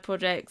those were my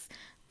projects.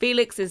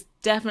 Felix is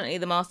definitely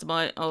the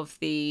mastermind of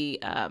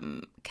the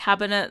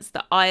cabinets,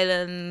 the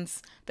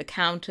islands, the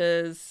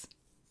counters.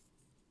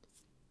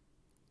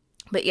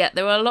 But yeah,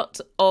 there are a lot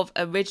of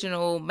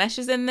original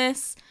meshes in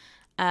this.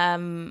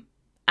 And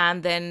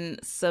then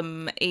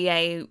some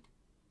EA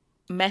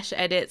mesh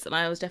edits. And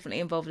I was definitely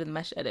involved in the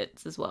mesh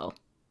edits as well.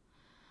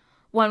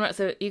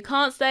 So you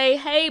can't say,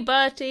 hey,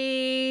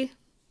 Bertie.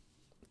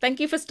 Thank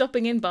you for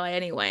stopping in by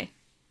anyway.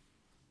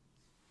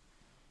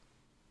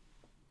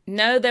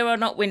 No, there are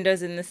not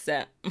windows in this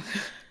set.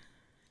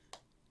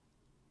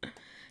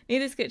 Need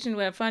this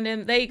kitchenware, find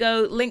him. There you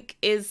go. Link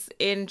is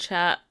in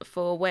chat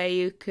for where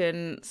you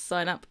can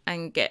sign up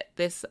and get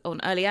this on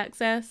early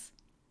access.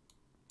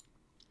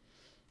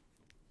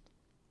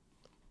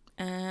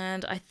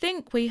 And I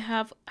think we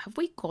have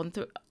we gone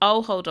through?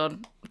 Oh, hold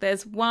on.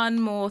 There's one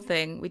more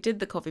thing. We did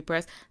the coffee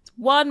press. There's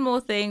one more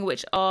thing,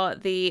 which are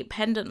the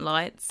pendant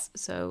lights.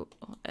 So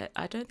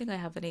I don't think I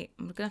have any.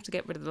 I'm going to have to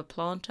get rid of the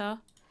planter.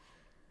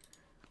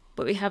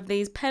 But we have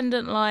these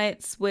pendant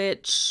lights,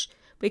 which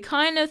we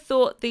kind of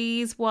thought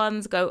these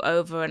ones go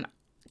over an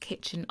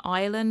kitchen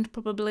island,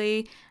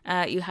 probably.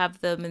 You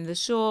have them in the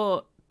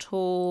short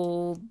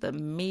tall, the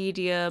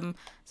medium.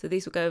 So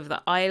these will go over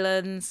the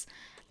islands.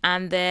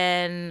 And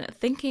then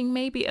thinking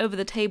maybe over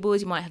the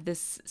tables, you might have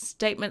this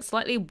statement,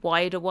 slightly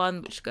wider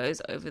one, which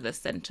goes over the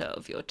center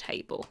of your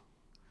table.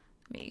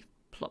 Let me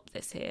plop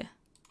this here.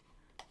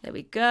 There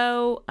we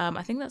go.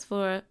 I think that's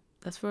for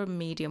a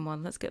medium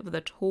one. Let's get for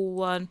the tall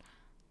one.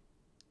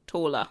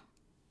 Taller.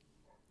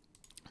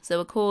 So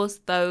of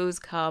course those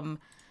come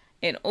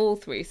in all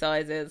 3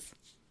 sizes.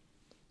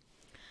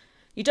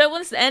 You don't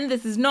want this to end.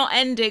 This is not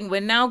ending.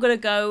 We're now going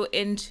to go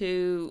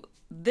into,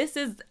 this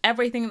is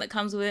everything that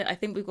comes with it. I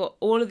think we've got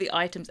all of the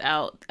items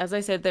out. As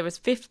I said, there is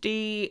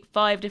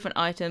 55 different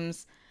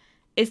items.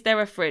 Is there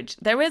a fridge?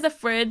 There is a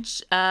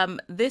fridge.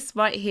 This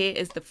right here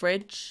is the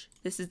fridge.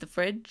 This is the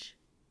fridge.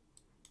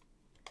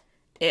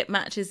 It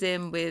matches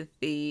in with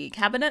the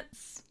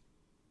cabinets.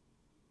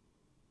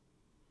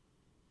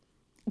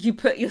 You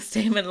put your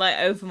statement light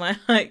over my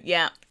height.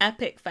 Yeah,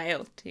 epic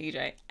fail,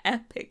 TJ.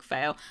 Epic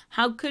fail.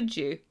 How could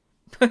you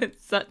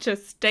put such a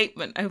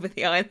statement over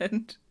the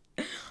island?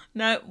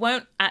 No,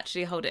 won't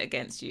actually hold it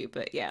against you,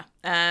 but yeah.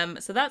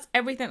 So that's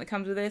everything that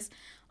comes with this.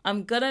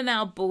 I'm gonna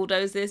now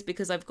bulldoze this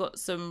because I've got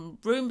some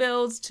room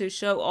builds to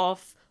show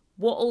off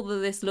what all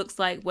of this looks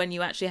like when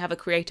you actually have a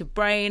creative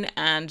brain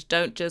and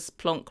don't just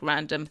plonk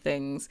random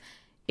things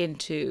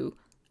into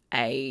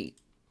a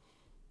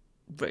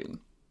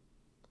room.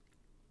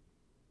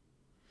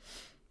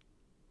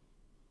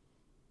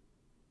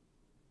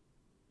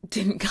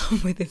 Didn't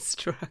come with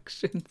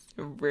instructions.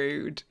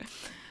 Rude.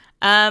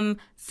 Since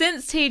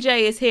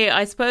TJ is here,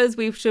 I suppose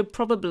we should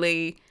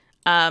probably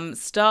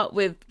start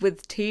with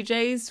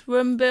TJ's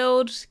room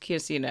build,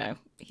 because you know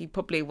he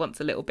probably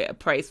wants a little bit of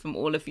praise from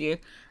all of you.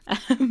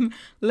 I'm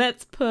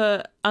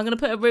gonna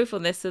put a roof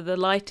on this so the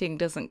lighting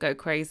doesn't go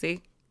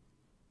crazy.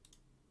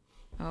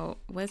 Oh,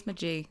 where's my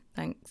G?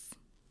 Thanks.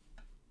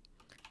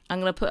 I'm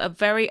gonna put a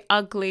very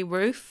ugly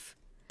roof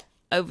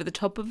over the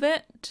top of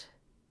it,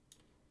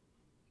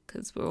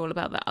 because we're all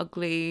about that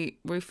ugly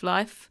roof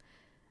life.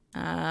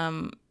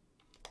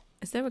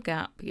 Is there a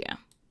gap? Yeah.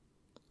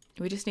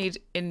 We just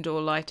need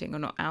indoor lighting or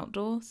not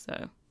outdoor,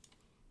 so.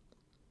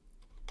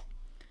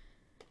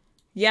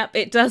 Yep,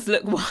 it does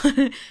look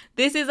one.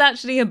 This is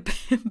actually a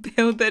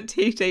build that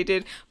TJ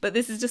did, but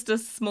this is just a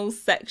small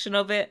section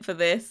of it for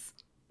this.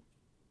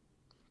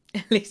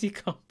 At least you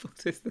can't put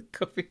this in the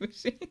coffee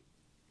machine.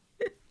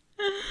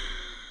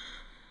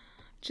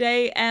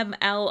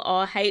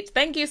 JMLRH,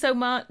 thank you so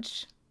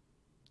much.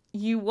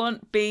 You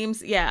want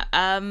beams? Yeah.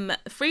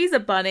 Freezer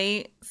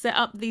Bunny set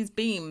up these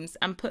beams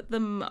and put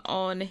them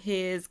on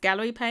his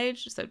gallery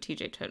page. So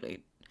TJ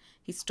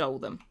he stole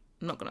them.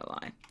 I'm not gonna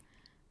lie.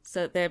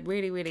 So they're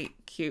really, really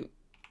cute.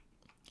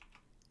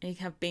 And you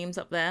can have beams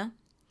up there.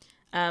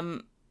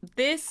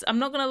 This, I'm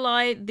not gonna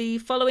lie, the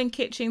following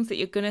kitchens that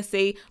you're gonna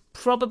see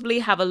probably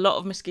have a lot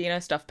of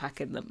Moschino stuff pack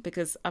in them,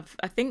 because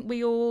I think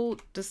we all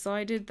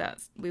decided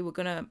that we were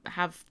gonna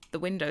have the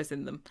windows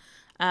in them.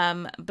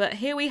 But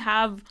here we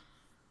have.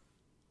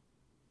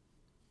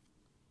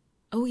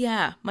 Oh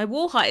yeah, my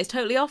wall height is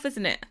totally off,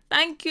 isn't it?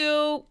 Thank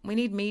you. We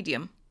need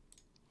medium.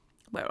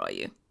 Where are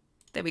you?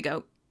 There we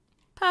go.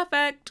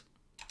 Perfect.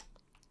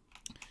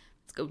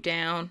 Let's go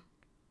down.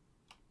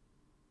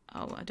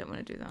 Oh, I don't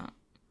want to do that.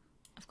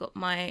 I've got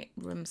my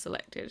room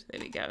selected. There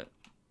we go.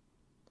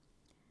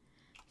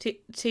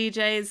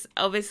 TJ's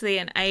obviously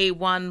an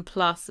A1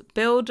 plus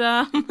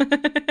builder.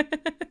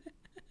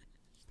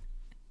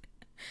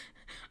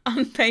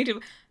 Unpaid.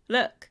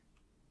 Look.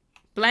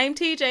 Blame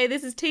TJ.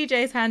 This is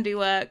TJ's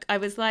handiwork. I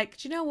was like,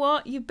 do you know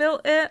what? You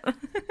built it.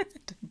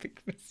 Don't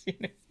pick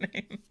Christina's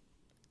name.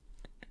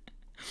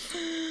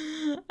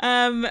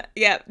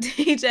 Yeah,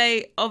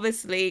 TJ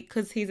obviously,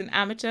 because he's an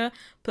amateur,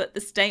 put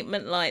the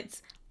statement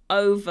lights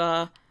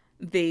over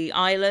the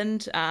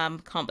island.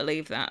 Can't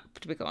believe that,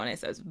 to be quite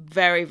honest. It was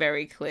very,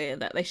 very clear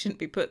that they shouldn't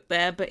be put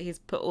there, but he's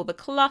put all the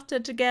clutter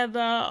together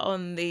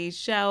on the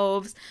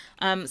shelves.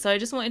 So I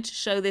just wanted to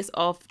show this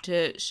off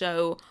to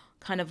show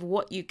kind of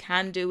what you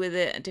can do with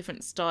it,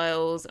 different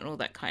styles and all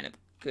that kind of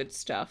good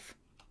stuff.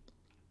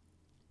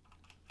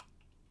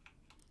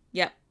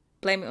 Yep,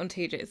 blame it on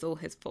TJ, it's all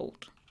his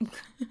fault.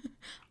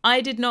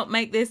 I did not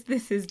make this,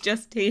 this is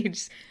just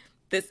TJ's.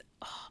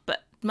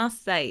 But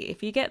must say,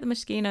 if you get the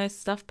Moschino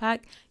stuff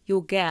pack,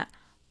 you'll get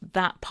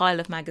that pile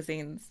of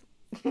magazines.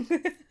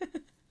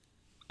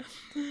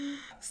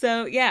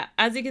 So yeah,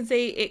 as you can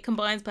see, it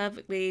combines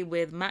perfectly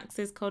with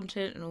Max's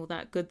content and all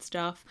that good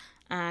stuff.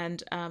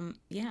 And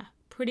yeah,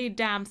 pretty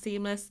damn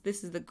seamless.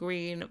 This is the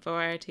green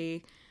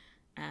variety.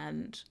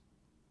 And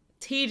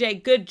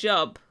TJ, good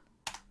job.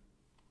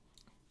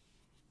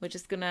 We're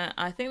just gonna,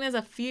 I think there's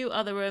a few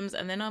other rooms,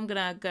 and then I'm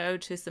gonna go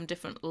to some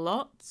different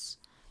lots.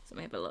 So let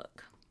me have a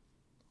look.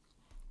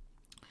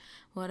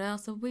 What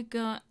else have we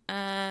got?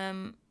 I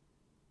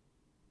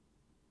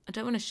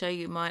don't want to show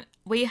you mine.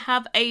 We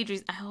have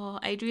Adri's. Oh,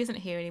 Adri isn't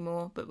here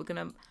anymore, but we're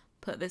gonna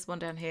put this one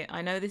down here.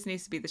 I know this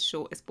needs to be the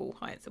shortest ball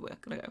height, so we're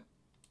gonna go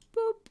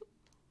boop.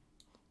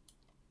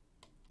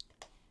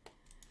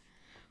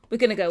 We're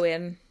gonna go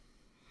in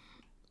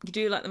you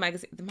do like the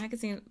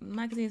magazine.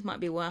 Magazines might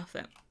be worth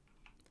it.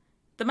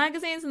 The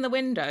magazines and the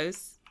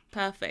windows,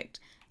 perfect.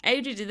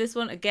 Adri did this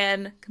one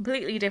again,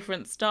 completely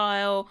different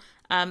style.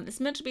 It's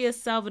meant to be a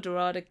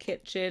Salvadorada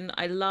kitchen.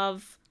 I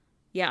love.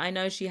 Yeah, I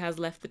know she has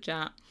left the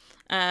chat.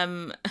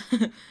 The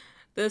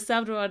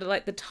Salvadorada,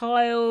 like the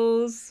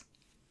tiles.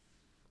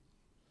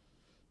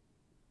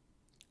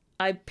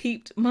 I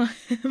peeped my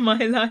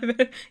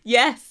live.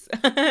 Yes,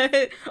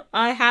 I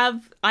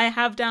have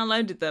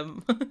downloaded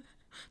them.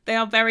 They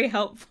are very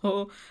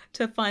helpful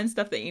to find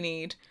stuff that you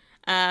need.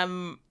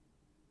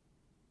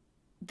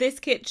 This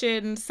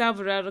kitchen,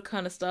 Salvadorada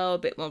kind of style, a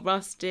bit more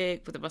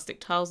rustic, with the rustic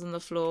tiles on the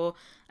floor.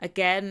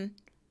 Again,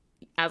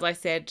 as I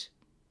said,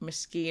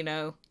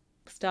 Moschino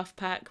stuff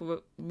pack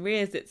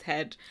rears its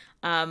head.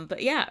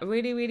 But yeah, a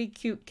really, really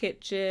cute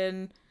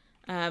kitchen.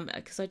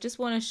 Because I just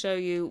want to show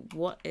you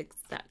what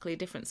exactly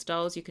different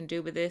styles you can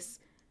do with this.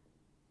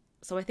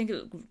 So I think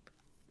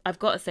I've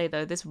got to say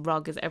though, this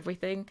rug is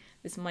everything.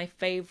 This is my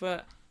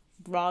favorite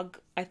rug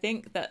I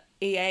think that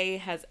EA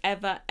has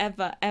ever.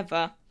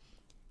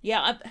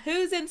 Yeah,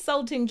 who's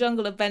insulting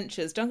Jungle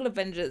Adventures? Jungle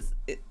Adventures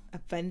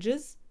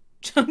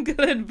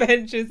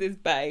is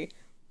bae.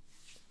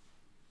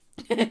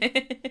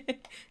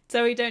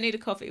 So you don't need a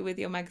coffee with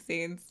your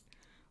magazines.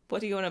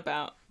 What are you on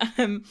about?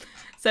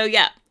 So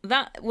yeah,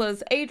 that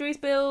was Adri's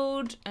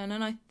build. And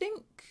then I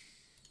think,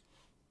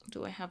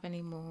 do I have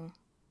any more?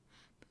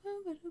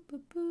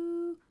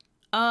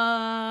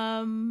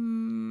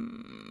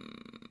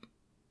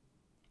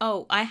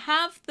 Oh, I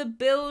have the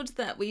build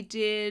that we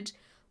did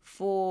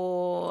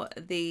for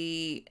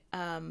the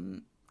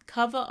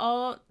cover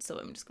art. So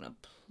I'm just going to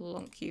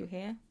plonk you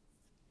here.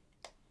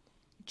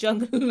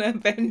 Jungle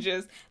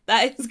Avengers.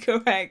 That is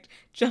correct.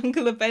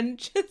 Jungle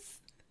Avengers.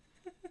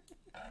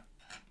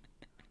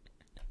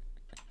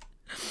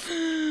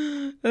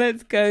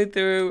 Let's go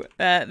through.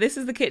 This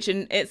is the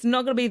kitchen. It's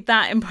not going to be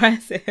that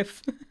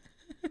impressive.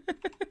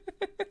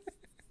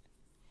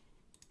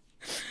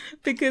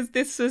 Because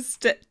this was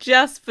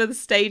just for the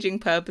staging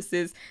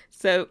purposes.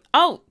 So,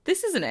 oh,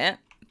 this isn't it.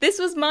 This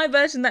was my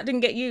version that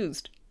didn't get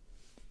used.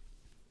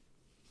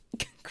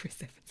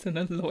 Chris Evans and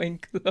a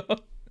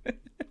loincloth.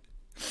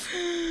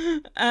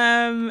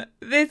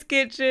 This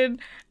kitchen,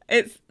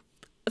 it's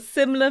a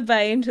similar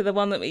vein to the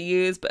one that we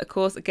used, but of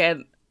course,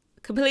 again,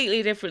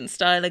 completely different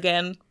style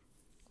again.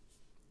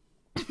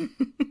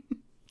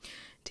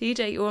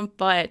 TJ, you're on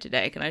fire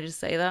today, can I just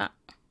say that?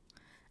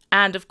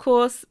 And of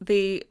course,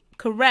 the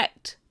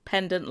correct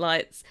pendant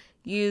lights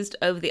used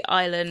over the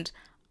island,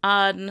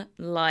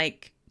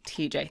 unlike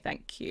TJ,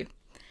 thank you.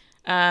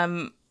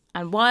 And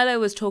while I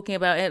was talking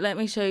about it, let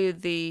me show you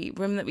the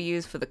room that we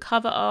used for the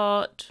cover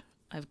art.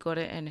 I've got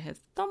it in here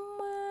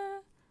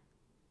somewhere.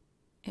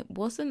 It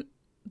wasn't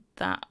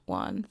that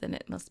one, then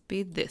it must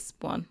be this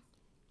one.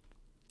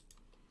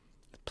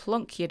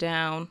 Plonk you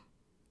down.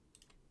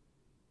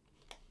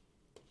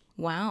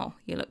 Wow,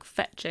 you look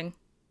fetching.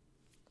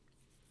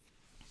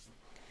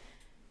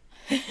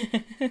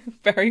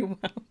 Very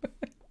well.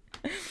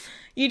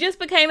 You just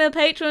became a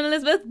patron,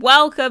 Elizabeth.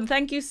 Welcome.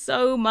 Thank you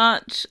so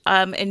much.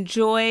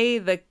 Enjoy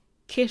the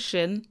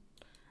kitchen.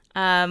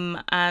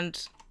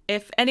 And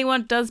if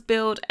anyone does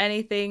build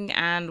anything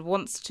and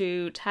wants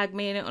to tag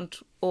me in it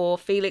or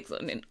Felix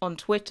on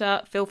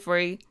Twitter, feel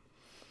free.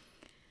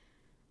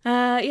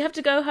 You have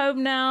to go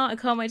home now. I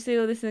can't wait to see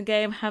all this in the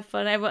game. Have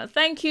fun, everyone.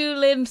 Thank you,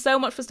 Lynn, so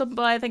much for stopping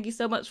by. Thank you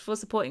so much for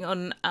supporting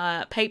on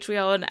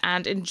Patreon,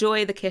 and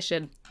enjoy the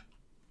kitchen.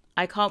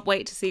 I can't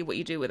wait to see what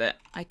you do with it.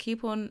 I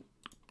keep on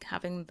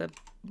having the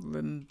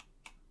room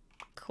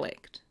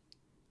clicked.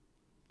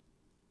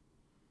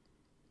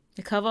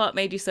 The cover art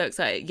made you so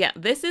excited. Yeah,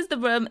 this is the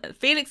room.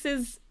 Felix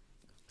is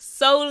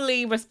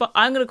solely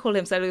I'm going to call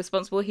him solely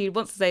responsible. He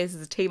wants to say this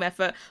is a team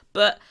effort,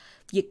 but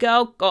your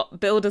girl got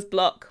builder's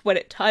block when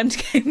it time to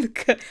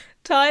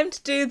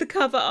do the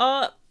cover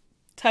art.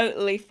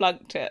 Totally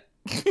flunked it.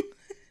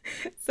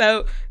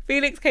 So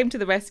Felix came to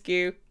the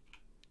rescue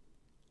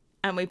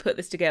and we put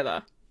this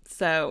together.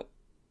 So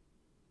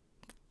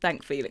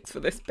thank Felix for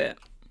this bit.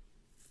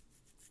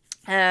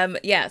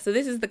 Yeah, so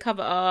this is the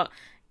cover art.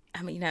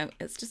 I mean, you know,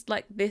 it's just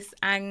like this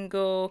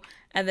angle,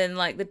 and then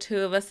like the two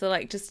of us are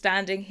like just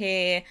standing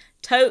here,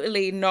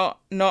 totally not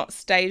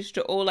staged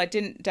at all. I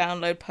didn't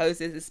download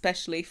poses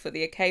especially for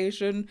the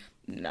occasion.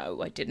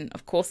 No, I didn't,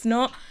 of course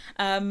not.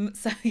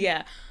 So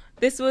yeah,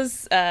 this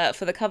was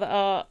for the cover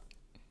art.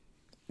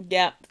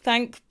 Yeah,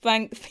 thank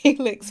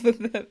Felix for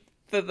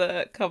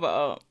the cover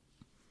art.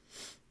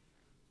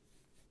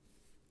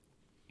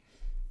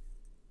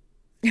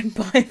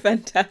 Bye,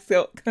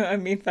 fantastic. I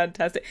mean,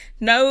 fantastic.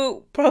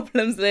 No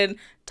problems, Lynn.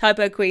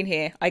 Typo queen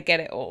here. I get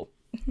it all.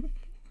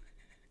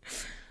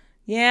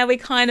 Yeah, we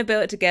kind of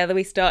built it together.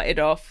 We started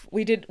off.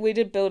 We did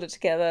build it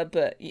together,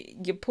 but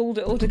you pulled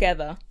it all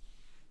together.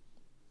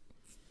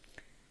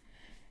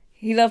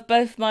 He loved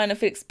both mine and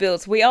Felix's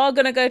builds. We are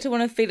going to go to one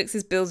of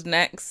Felix's builds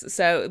next.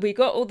 So we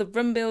got all the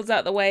room builds out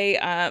of the way.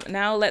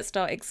 Now let's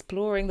start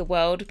exploring the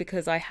world,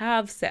 because I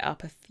have set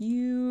up a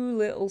few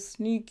little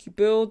sneaky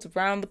builds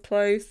around the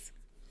place.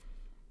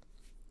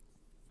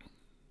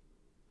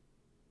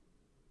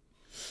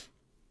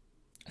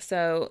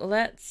 So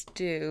let's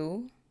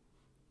do...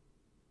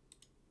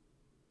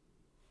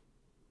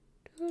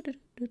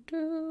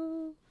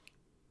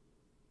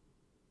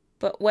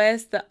 But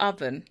where's the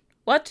oven?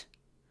 What?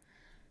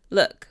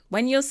 Look,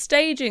 when you're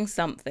staging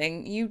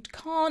something, you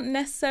can't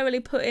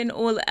necessarily put in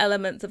all the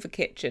elements of a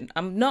kitchen.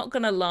 I'm not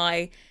going to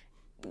lie,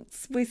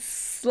 we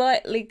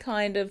slightly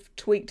kind of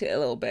tweaked it a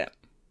little bit.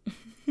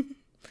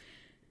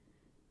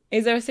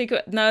 Is there a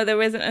secret? No,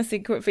 there isn't a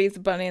secret freezer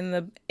bunny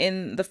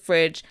in the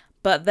fridge,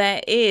 but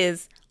there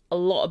is a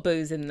lot of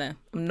booze in there.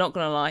 I'm not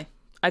going to lie.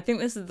 I think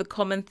this is the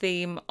common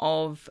theme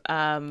of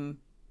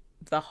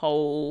the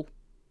whole,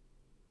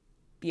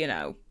 you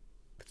know,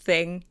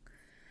 thing.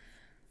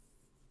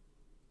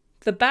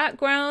 The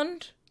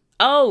background.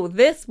 Oh,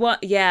 this one.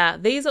 Yeah,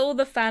 these are all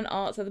the fan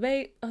arts. Are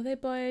they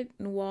by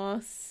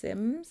Noir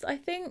Sims, I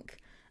think?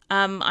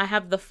 I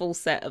have the full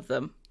set of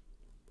them.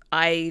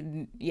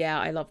 I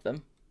love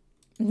them.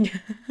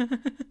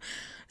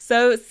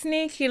 So,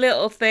 sneaky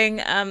little thing.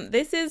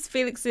 This is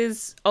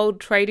Felix's old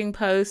trading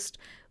post,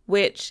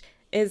 which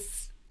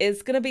is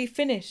going to be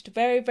finished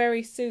very,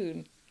 very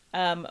soon.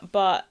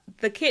 But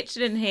the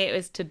kitchen in here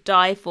is to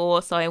die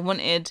for, so I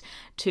wanted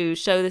to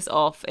show this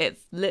off.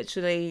 It's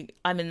literally,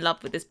 I'm in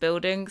love with this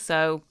building,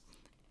 so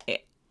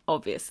it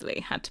obviously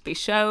had to be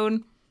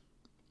shown.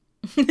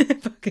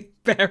 Fucking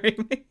bury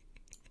me.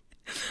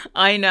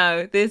 I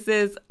know, this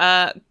is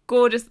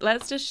gorgeous.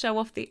 Let's just show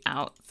off the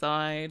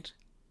outside.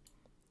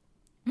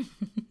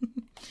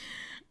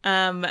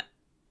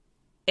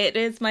 It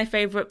is my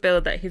favorite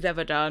build that he's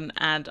ever done,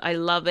 and I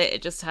love it.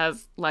 It just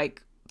has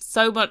like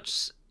so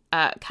much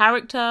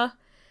character,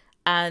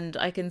 and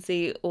I can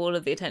see all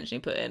of the attention he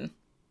put in.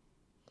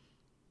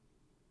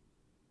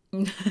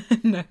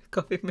 No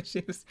coffee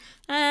machines.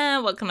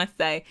 What can I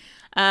say?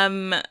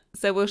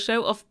 So we'll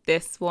show off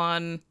this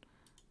one.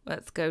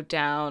 Let's go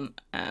down.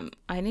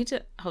 I need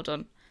to hold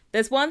on.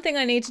 There's one thing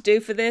I need to do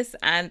for this,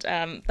 and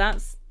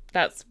that's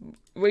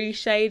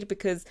reshade,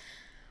 because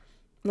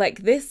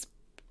like this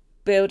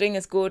building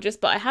is gorgeous,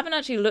 but I haven't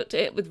actually looked at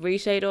it with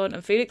reshade on,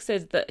 and Felix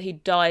says that he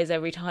dies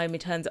every time he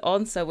turns it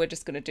on, so we're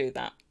just going to do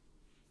that.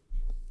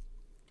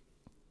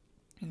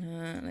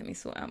 Let me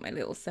sort out my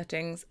little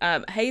settings.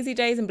 Hazy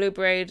Days and Blue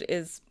Braid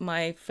is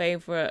my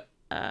favorite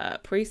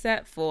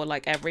preset for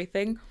like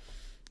everything,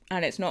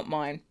 and it's not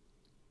mine.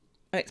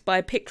 It's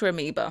by Picture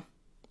Amoeba.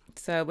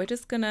 So we're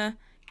just gonna,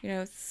 you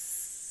know,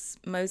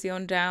 mosey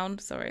on down.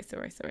 Sorry.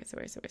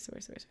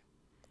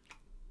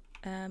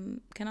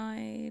 Can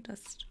I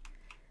just...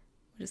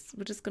 just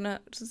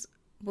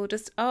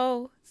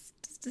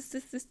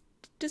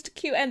a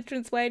cute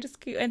entranceway,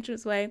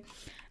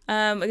 we're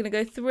gonna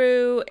go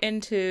through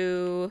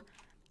into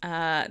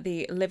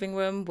the living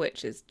room,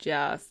 which is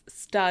just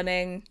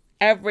stunning.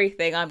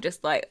 Everything, I'm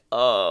just like,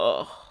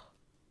 oh,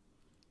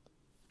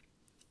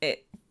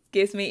 it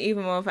gives me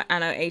even more of an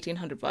Anno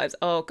 1800 vibes.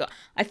 Oh god,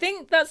 I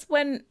think that's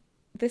when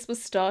this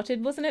was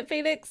started, wasn't it,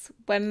 Felix?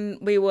 When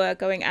we were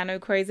going Anno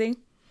crazy.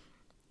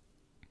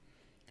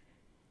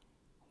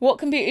 What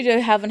computer do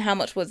I have and how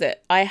much was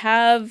it? I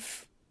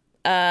have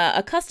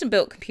a custom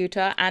built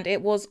computer, and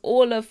it was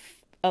all of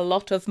a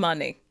lot of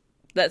money.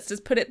 Let's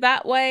just put it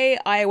that way.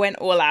 I went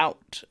all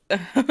out.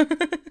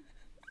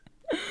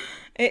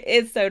 It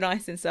is so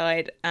nice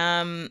inside.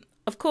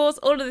 Of course,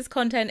 all of this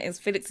content is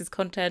Felix's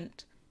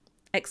content. !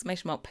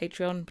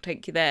 Patreon will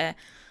take you there.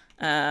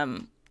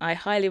 I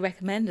highly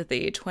recommend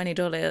the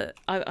 $20.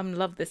 I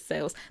love this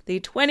sales. The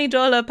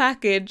 $20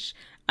 package,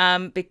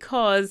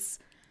 because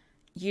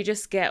you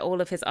just get all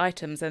of his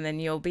items, and then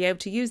you'll be able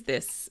to use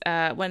this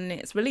when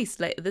it's released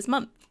later this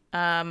month.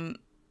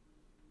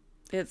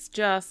 It's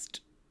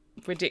just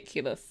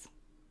ridiculous.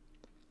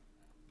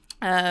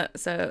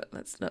 So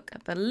let's look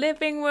at the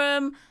living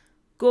room.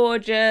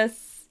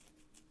 Gorgeous.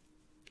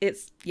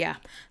 It's, yeah.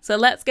 So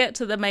let's get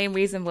to the main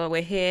reason why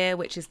we're here,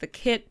 which is the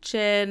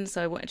kitchen.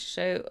 So I wanted to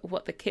show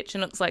what the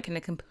kitchen looks like in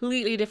a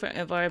completely different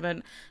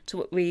environment to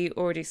what we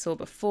already saw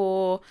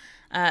before.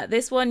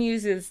 This one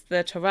uses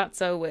the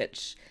terrazzo,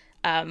 which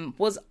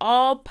was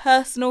our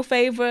personal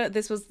favorite.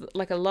 This was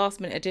like a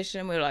last minute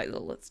addition. We were like,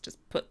 well, let's just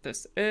put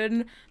this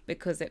in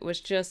because it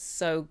was just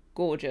so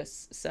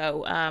gorgeous.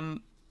 So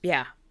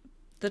yeah,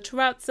 the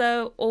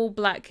terrazzo, all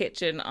black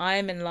kitchen.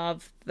 I'm in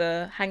love.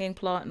 The hanging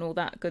plant and all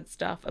that good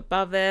stuff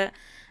above it.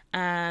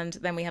 And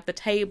then we have the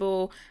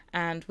table,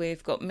 and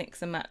we've got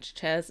mix and match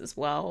chairs as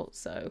well.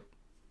 So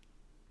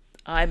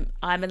I'm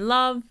in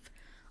love.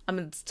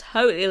 I'm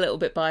totally a little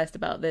bit biased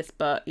about this,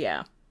 but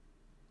yeah.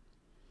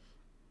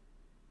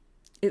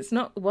 It's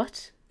not...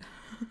 What?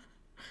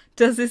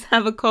 Does this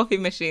have a coffee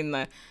machine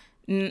though?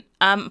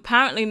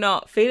 Apparently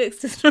not.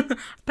 Felix just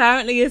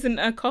apparently isn't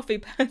a coffee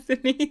person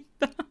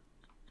either.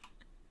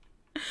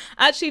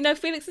 Actually, no,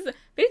 Felix, you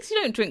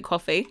don't drink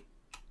coffee.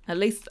 At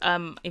least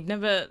you've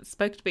never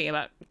spoken to me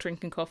about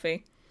drinking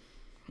coffee.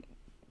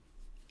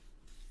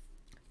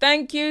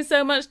 Thank you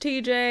so much,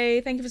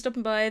 TJ. Thank you for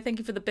stopping by. Thank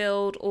you for the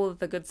build, all of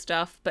the good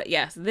stuff. But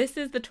yes, this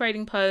is the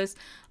trading post.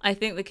 I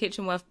think the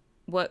kitchen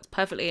works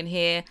perfectly in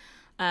here.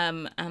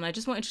 And I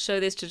just wanted to show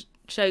this to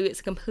show you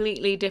it's a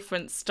completely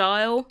different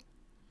style.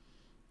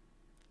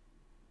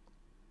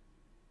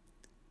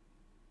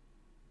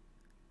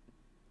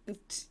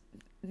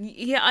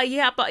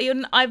 Yeah, but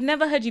I've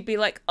never heard you be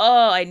like,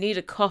 oh, I need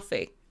a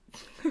coffee.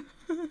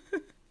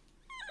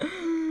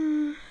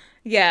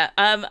 Yeah,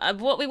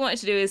 what we wanted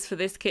to do is for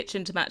this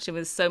kitchen to match in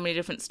with so many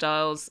different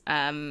styles.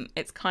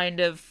 It's kind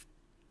of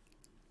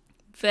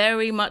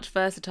very much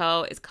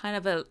versatile. It's kind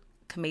of a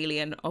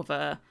chameleon of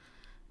a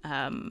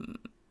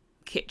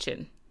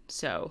kitchen.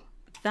 So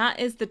that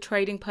is the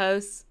trading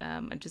post.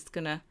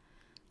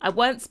 I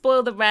won't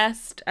spoil the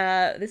rest.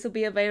 This will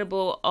be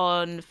available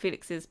on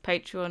Felix's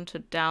Patreon to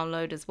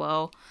download as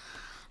well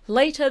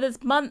later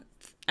this month.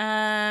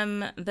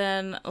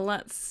 Then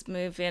let's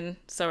move in.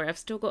 Sorry, I've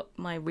still got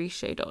my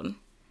reshade on.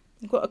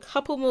 I've got a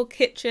couple more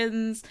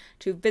kitchens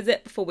to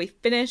visit before we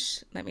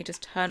finish. Let me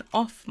just turn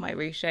off my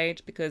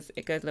reshade because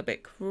it goes a little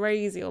bit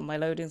crazy on my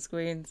loading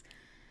screens.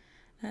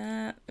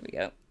 There we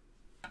go.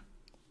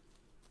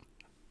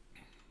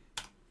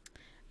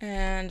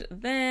 And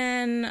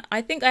then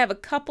I think I have a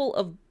couple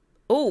of...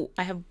 Oh,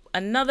 I have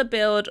another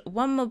build.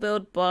 One more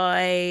build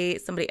by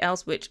somebody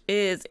else, which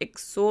is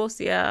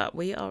Exorcia.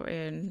 We are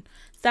in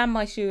San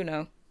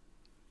Myshuno.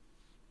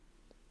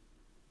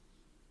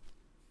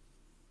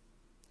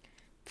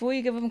 Before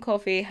you give them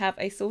coffee, have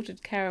a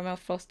salted caramel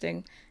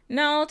frosting.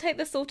 No, I'll take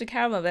the salted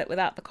caramel bit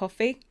without the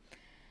coffee.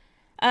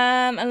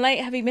 And late,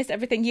 have you missed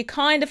everything? You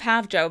kind of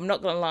have, Joe. I'm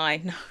not going to lie.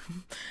 No.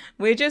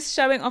 We're just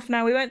showing off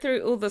now. We went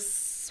through all the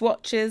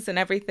swatches and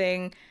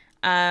everything.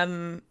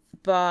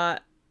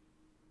 But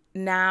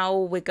now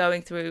we're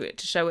going through it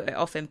to show it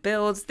off in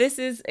builds. This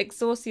is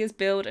Exorcia's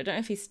build. I don't know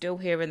if he's still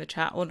here in the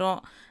chat or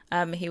not.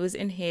 He was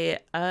in here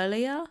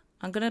earlier.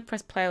 I'm going to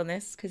press play on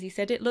this because he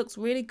said it looks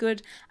really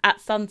good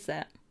at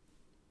sunset.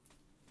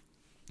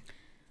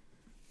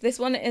 This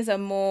one is a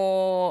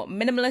more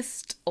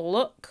minimalist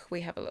look.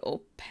 We have a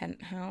little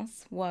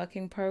penthouse work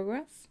in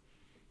progress.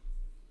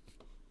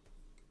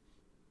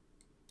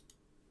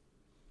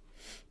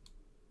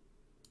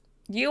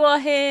 You are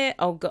here.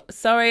 Oh God,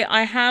 sorry.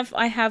 I have.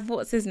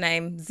 What's his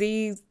name?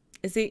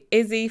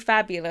 Izzy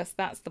Fabulous.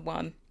 That's the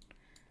one.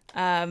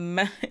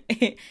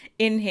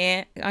 In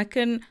here, I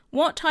can.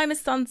 What time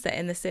is sunset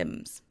in The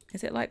Sims?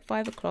 Is it like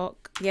 5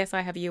 o'clock? Yes, I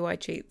have UI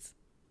cheats.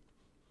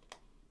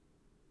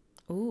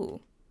 Ooh.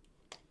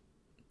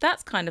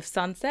 That's kind of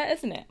sunset,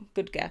 isn't it?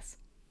 Good guess.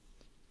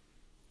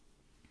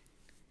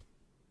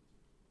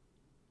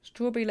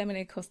 Strawberry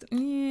lemonade costume.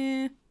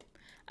 Yeah.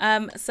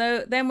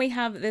 So then we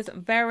have this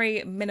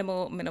very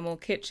minimal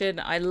kitchen.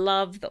 I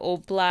love the all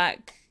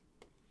black.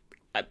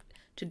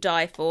 To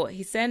die for.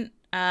 He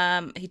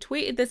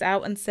tweeted this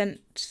out and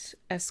sent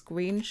a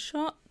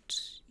screenshot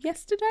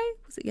yesterday.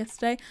 Was it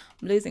yesterday?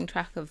 I'm losing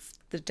track of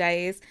the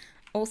days.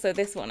 Also,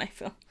 this one I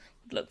feel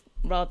would look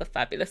rather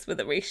fabulous with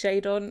a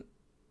reshade on.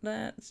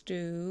 Let's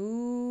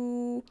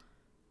do...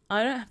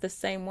 I don't have the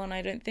same one,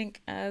 I don't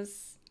think,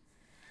 as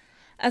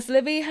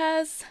Livy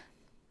has.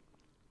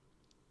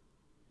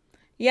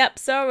 Yep,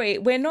 sorry.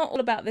 We're not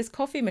all about this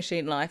coffee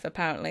machine life,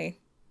 apparently.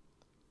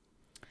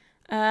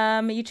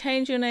 You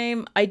changed your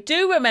name. I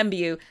do remember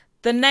you.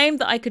 The name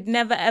that I could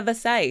never, ever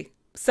say.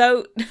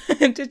 So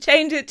to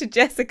change it to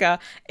Jessica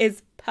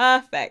is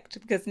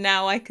perfect because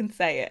now I can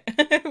say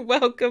it.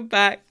 Welcome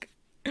back.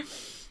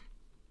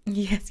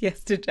 Yes,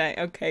 yesterday.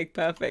 Okay,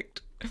 perfect.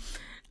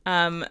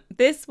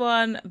 This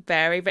one,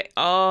 very,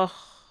 oh,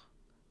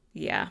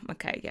 yeah,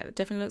 okay, yeah, it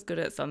definitely looks good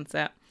at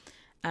sunset.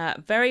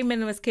 Very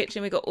minimalist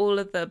kitchen. We got all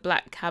of the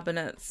black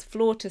cabinets,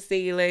 floor to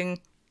ceiling.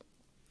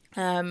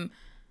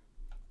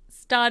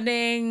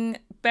 Stunning,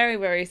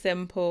 very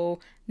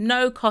simple.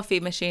 No coffee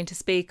machine to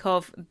speak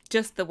of,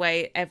 just the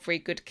way every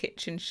good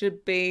kitchen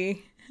should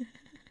be.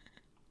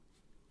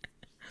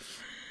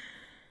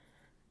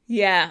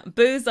 Yeah,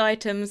 booze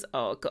items.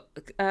 Oh, God.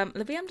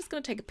 Livy, I'm just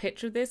going to take a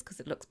picture of this because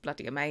it looks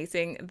bloody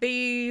amazing.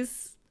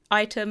 These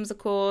items, of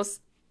course,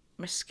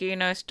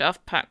 Moschino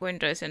stuff, pack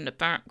windows in the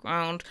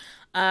background.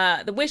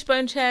 The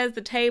wishbone chairs,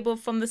 the table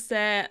from the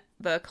set,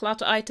 the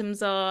clutter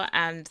items are,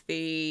 and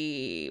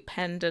the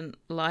pendant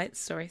lights.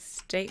 Sorry,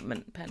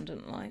 statement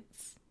pendant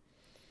lights.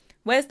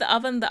 Where's the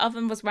oven? The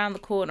oven was round the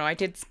corner. I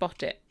did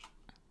spot it.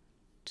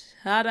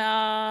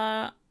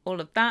 Ta-da! All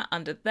of that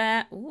under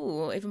there.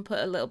 Ooh, even put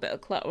a little bit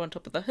of clutter on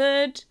top of the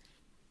hood.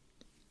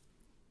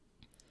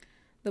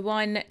 The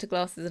wine nectar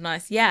glasses are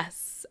nice.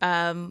 Yes,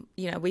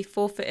 you know, we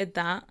forfeited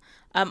that.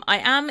 I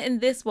am in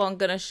this one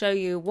going to show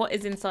you what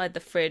is inside the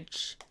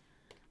fridge.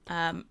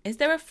 Is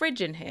there a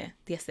fridge in here?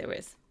 Yes, there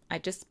is. I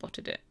just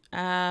spotted it.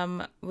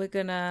 We're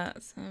gonna,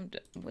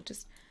 we'll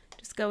just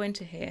go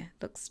into here.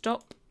 Look,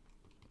 stop.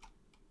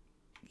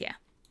 Yeah.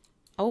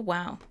 Oh,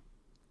 wow.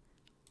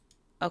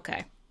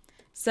 Okay.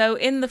 So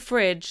in the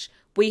fridge,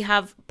 we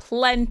have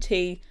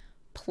plenty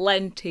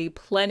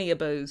of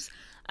booze.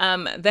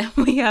 Then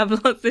we have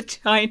lots of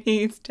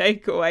Chinese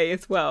takeaway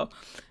as well,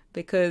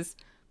 because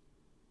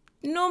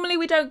normally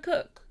we don't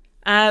cook.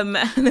 And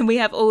then we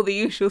have all the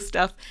usual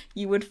stuff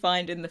you would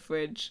find in the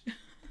fridge.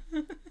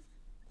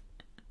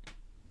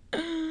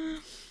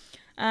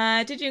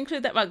 Did you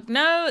include that rug?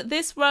 No,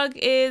 this rug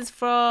is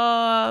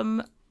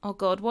from... Oh,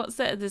 God, what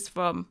set is this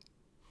from?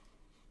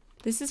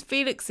 This is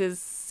Felix's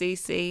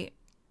CC.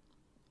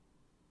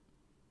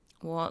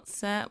 What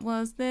set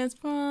was this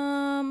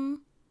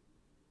from?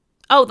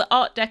 Oh, the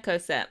Art Deco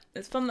set.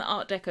 It's from the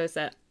Art Deco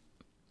set.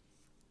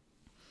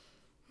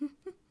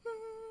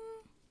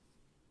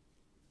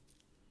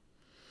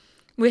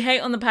 We hate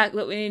on the pack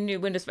that we need new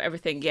windows for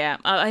everything. Yeah,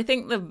 I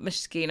think the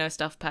Moschino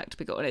stuff pack, to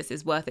be honest,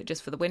 is worth it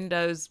just for the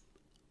windows.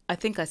 I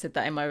think I said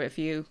that in my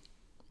review.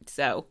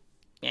 So,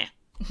 yeah.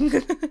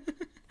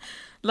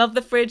 Love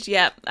the fridge.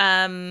 Yeah.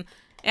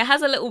 It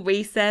has a little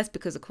recess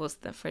because, of course,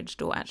 the fridge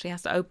door actually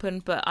has to open.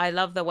 But I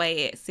love the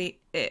way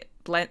it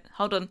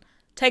hold on.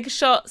 Take a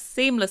shot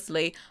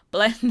seamlessly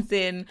blends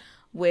in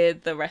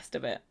with the rest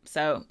of it.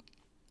 So,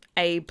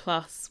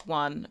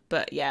 A+1.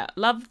 But yeah,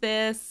 love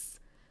this.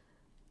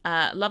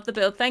 Love the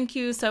build. Thank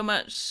you so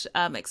much,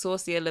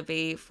 Exorcia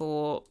Levy,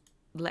 for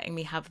letting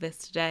me have this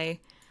today.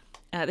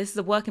 This is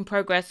a work in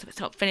progress, so it's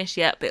not finished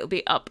yet, but it'll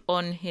be up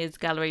on his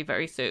gallery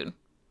very soon.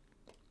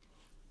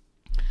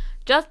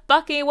 Just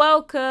Bucky,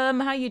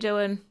 welcome. How you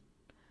doing?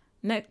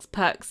 Next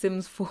pack,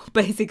 Sims 4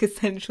 Basic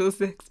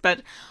Essentials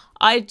expansion.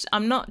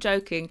 I'm not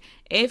joking.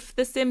 If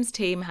the Sims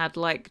team had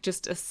like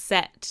just a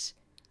set,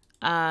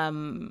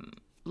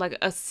 like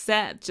a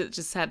set that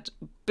just had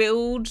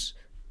build,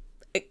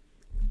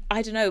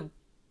 I don't know,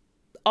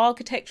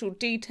 architectural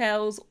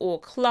details or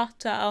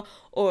clutter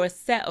or a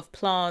set of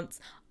plants,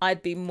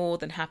 I'd be more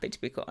than happy,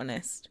 to be quite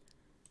honest.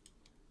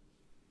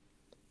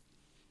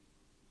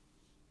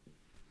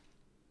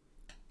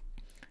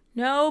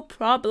 No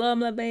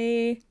problem,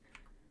 Libby.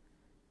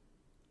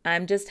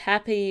 I'm just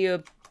happy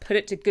you put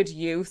it to good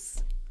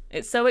use.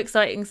 It's so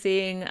exciting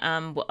seeing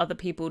what other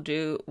people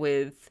do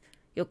with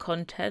your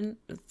content.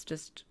 It's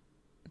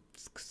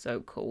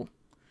so cool.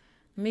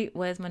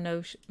 Where's my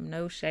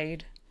no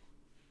shade?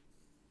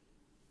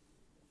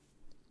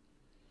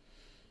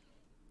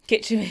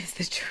 Kitchen is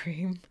the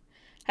dream.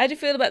 How do you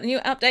feel about the new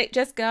update,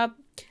 Jessica?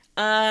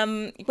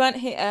 You weren't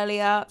here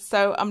earlier,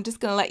 so I'm just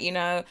going to let you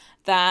know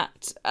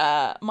that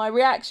my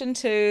reaction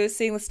to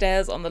seeing the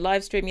stairs on the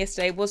live stream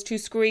yesterday was to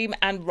scream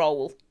and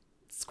roll.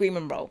 Scream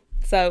and roll.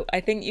 So I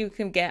think you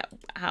can get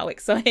how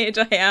excited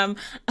I am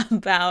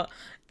about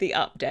the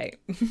update.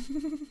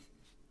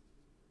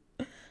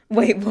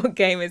 Wait, what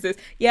game is this?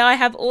 Yeah, I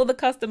have all the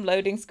custom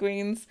loading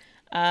screens.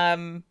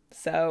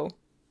 So...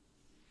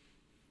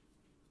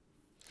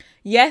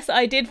 Yes,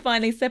 I did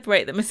finally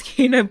separate the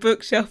Moschino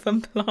bookshelf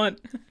and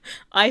plant.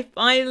 I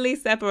finally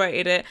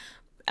separated it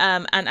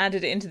and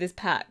added it into this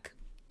pack,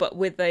 but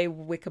with a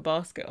wicker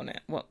basket on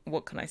it.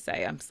 What can I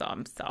say? I'm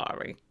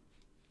sorry.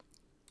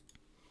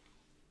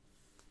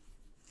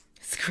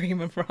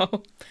 Scream and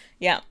roll.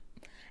 Yeah.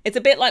 It's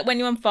a bit like when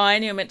you're on fire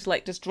and you're meant to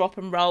like just drop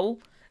and roll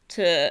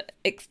to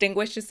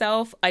extinguish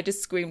yourself. I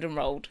just screamed and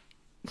rolled.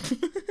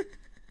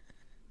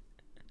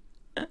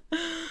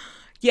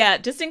 Yeah,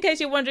 just in case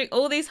you're wondering,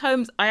 all these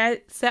homes,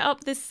 I set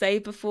up this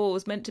save before. It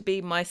was meant to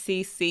be my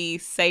CC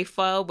save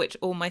file, which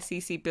all my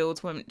CC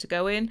builds were meant to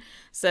go in.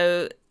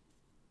 So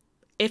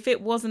if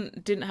it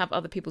didn't have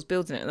other people's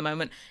builds in it at the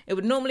moment, it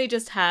would normally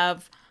just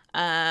have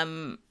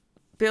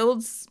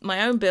builds,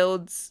 my own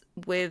builds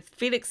with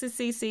Felix's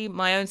CC,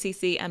 my own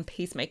CC, and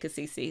Peacemaker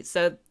CC.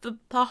 So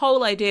the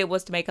whole idea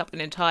was to make up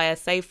an entire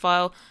save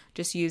file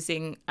just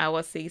using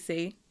our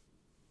CC.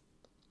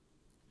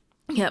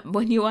 Yeah,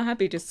 when you are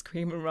happy, just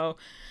scream and roll.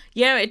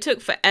 Yeah, it took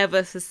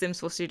forever for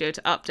Sims 4 Studio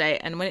to update,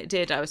 and when it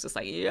did, I was just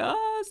like,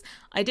 yes!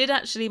 I did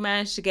actually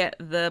manage to get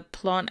the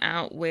plant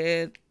out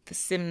with the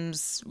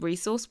Sims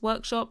Resource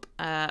Workshop,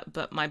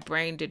 but my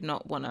brain did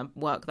not want to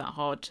work that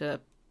hard to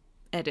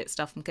edit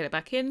stuff and get it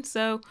back in,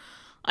 so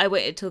I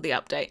waited till the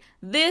update.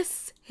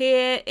 This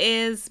here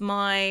is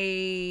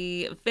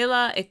my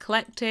Villa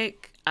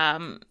Eclectic.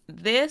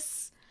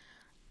 This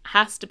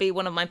has to be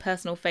one of my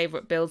personal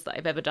favourite builds that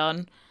I've ever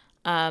done.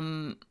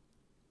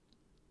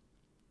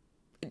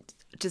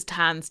 Just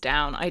hands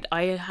down. I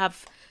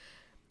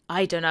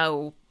don't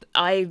know,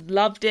 I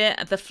loved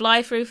it. The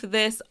fly through for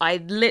this, I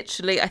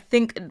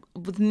think it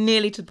was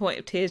nearly to the point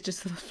of tears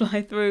just for the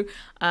fly through.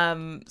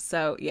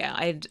 So yeah,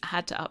 I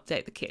had to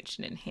update the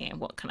kitchen in here.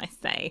 What can I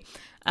say?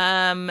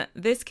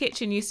 This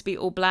kitchen used to be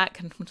all black,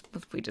 and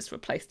we just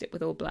replaced it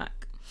with all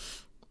black.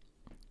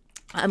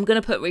 I'm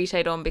gonna put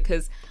reshade on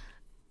because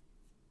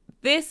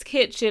this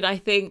kitchen, I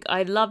think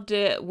I loved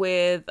it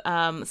with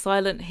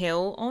Silent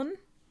Hill on.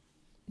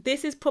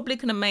 This is probably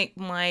going to make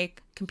my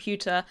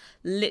computer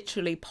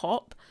literally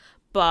pop,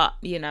 but,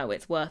 you know,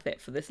 it's worth it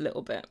for this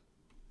little bit.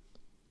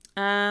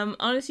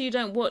 Honestly, you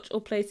don't watch or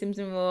play Sims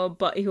anymore,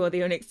 but you are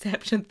the only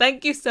exception.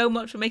 Thank you so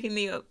much for making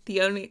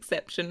the only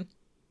exception.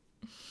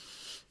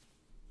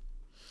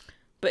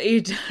 But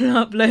you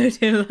don't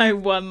upload in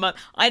like 1 month.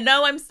 I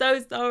know, I'm so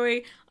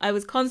sorry. I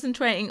was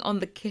concentrating on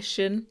the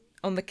kitchen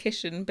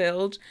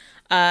build.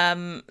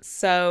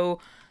 So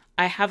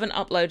I haven't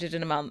uploaded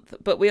in a month,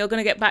 but we are going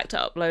to get back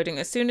to uploading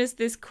as soon as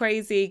this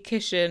crazy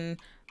kitchen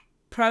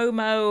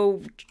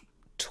promo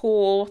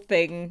tour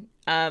thing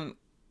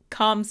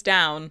calms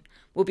down.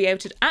 we'll be able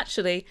to,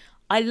 actually,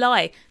 I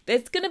lie.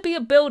 There's going to be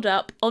a build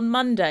up on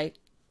Monday.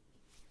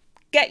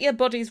 Get your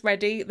bodies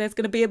ready. There's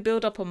going to be a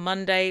build up on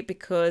Monday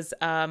because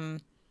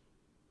Realm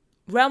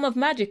of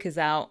Magic is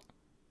out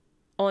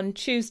on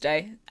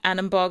Tuesday and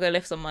embargo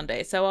lifts on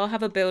Monday. So I'll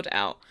have a build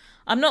out.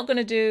 I'm not going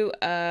to do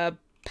a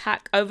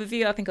pack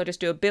overview. I think I'll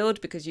just do a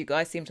build because you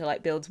guys seem to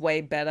like builds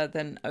way better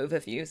than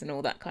overviews and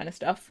all that kind of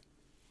stuff.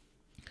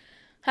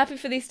 Happy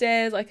for these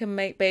stairs. I can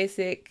make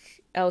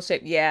basic L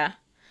shape. Yeah.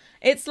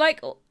 It's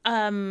like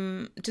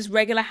just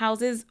regular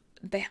houses.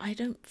 I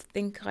don't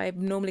think I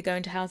normally go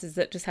into houses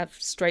that just have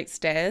straight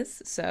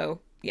stairs. So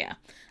yeah,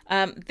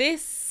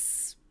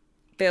 this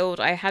build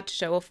I had to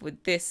show off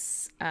with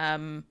this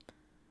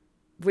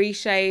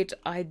reshade.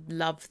 I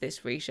love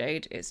this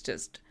reshade. It's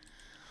just,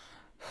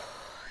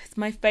 it's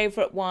my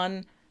favorite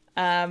one.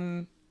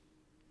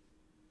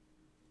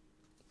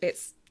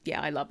 It's,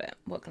 yeah, I love it.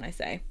 What can I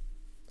say?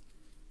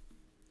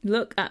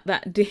 Look at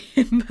that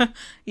dim.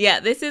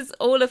 Yeah, this is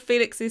all of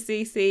Felix's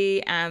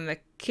CC and the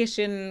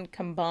KICHEN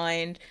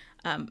combined.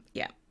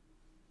 Yeah,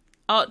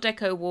 Art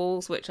Deco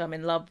walls, which I'm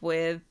in love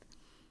with.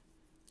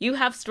 You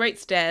have straight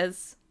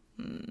stairs.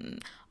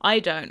 I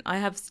don't. I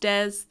have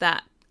stairs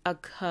that are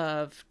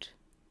curved.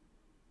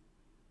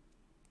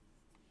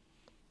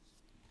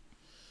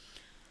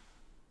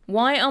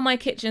 Why are my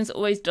kitchens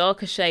always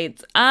darker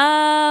shades?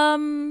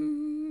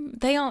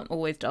 They aren't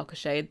always darker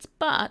shades,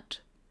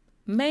 but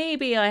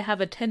maybe I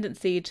have a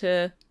tendency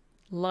to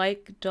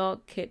like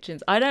dark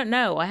kitchens. I don't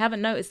know. I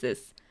haven't noticed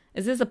this.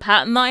 Is this a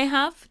pattern that I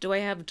have? Do I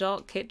have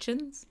dark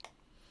kitchens?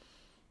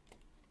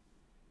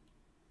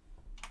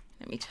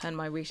 Let me turn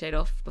my reshade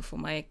off before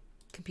my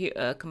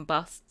computer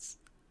combusts.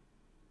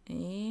 Yeah,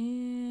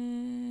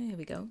 here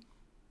we go.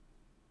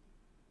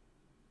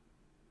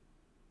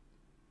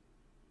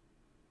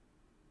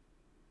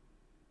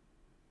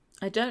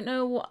 I don't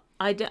know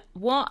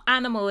what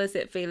animal is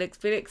it, Felix?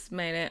 Felix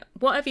made it.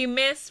 What have you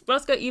missed?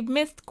 Roscoe, you've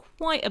missed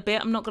quite a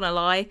bit, I'm not going to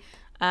lie.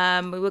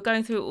 We were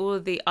going through all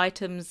of the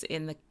items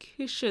in the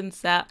KICHEN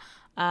set,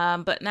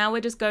 but now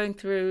we're just going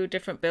through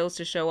different builds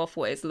to show off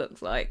what it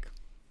looks like.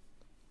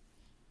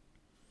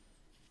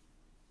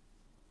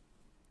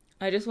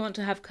 I just want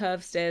to have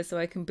curved stairs so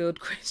I can build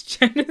Kris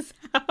Jenner's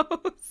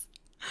house.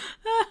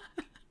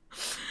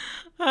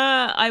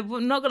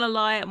 I'm not going to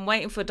lie, I'm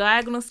waiting for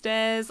diagonal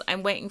stairs.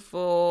 I'm waiting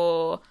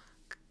for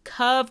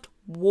curved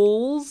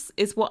walls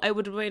is what I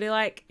would really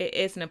like. It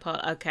is an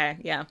apart. Okay,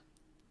 yeah.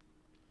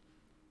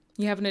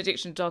 You have an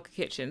addiction to darker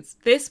kitchens.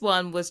 This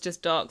one was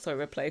just dark, so I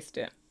replaced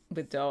it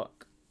with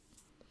dark.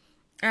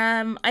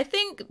 I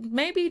think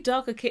maybe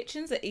darker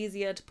kitchens are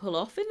easier to pull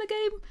off in the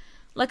game.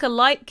 Like a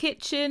light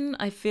kitchen,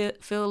 I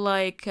feel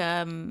like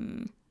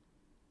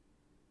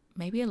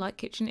maybe a light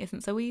kitchen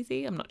isn't so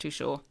easy. I'm not too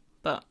sure,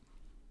 but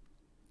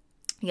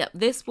yeah,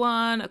 this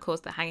one, of course,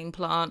 the hanging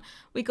plant.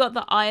 We got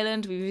the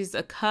island. We used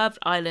a curved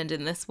island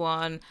in this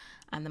one,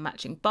 and the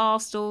matching bar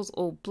stools,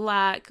 all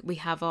black. We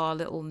have our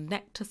little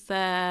nectar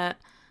set.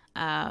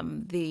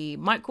 The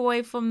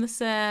microwave from the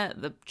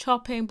set, the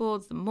chopping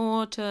boards, the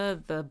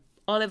mortar, the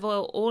olive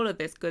oil, all of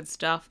this good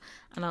stuff,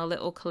 and our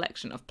little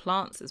collection of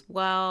plants as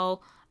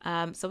well.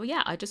 So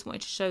yeah, I just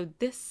wanted to show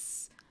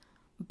this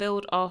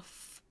build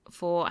off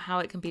for how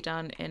it can be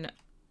done in...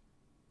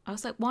 I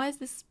was like, why is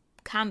this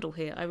candle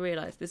here? I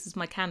realised this is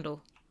my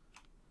candle.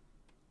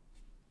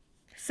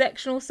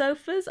 Sectional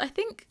sofas, I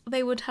think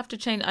they would have to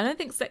change. I don't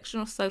think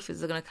sectional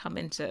sofas are going to come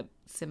into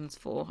Sims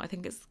 4. I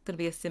think it's going to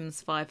be a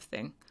Sims 5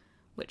 thing,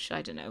 which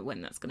I don't know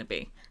when that's going to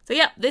be. So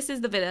yeah, this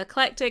is the Villa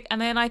Eclectic,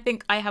 and then I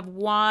think I have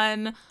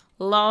one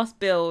last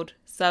build.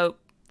 So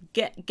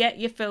get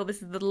your fill.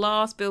 This is the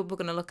last build we're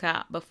going to look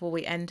at before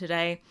we end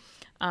today.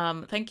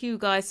 Thank you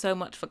guys so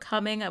much for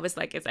coming. I was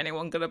like, is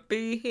anyone going to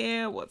be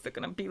here? What's it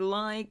going to be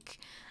like?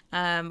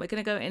 We're going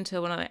to go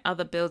into one of the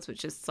other builds,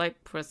 which is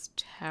Cypress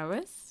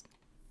Terrace.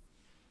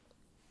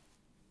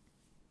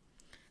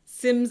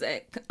 Sims,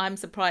 I'm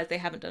surprised they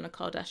haven't done a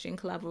Kardashian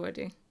collab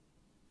already.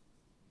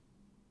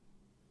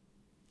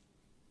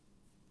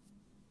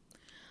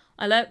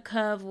 I like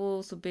curve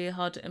walls would be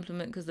hard to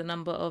implement because the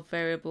number of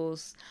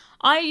variables.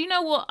 You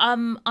know what?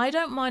 I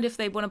don't mind if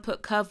they want to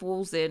put curve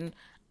walls in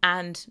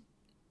and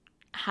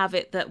have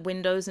it that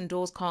windows and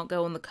doors can't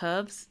go on the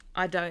curves.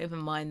 I don't even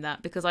mind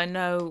that because I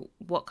know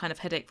what kind of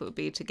headache it would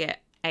be to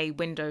get a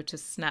window to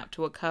snap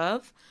to a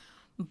curve.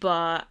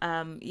 But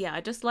yeah,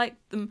 I just like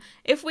them.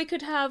 If we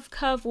could have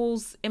curve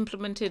walls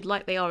implemented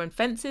like they are in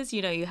fences,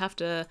 you know, you have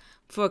to,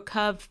 for a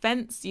curved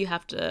fence, you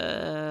have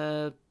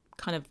to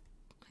kind of,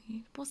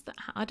 what's that?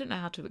 I don't know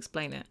how to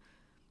explain it.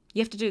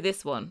 You have to do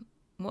this one.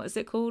 What is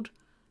it called?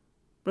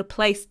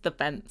 Replace the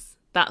fence.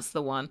 That's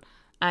the one.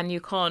 And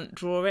you can't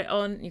draw it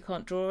on. You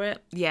can't draw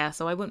it. Yeah,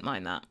 so I wouldn't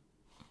mind that.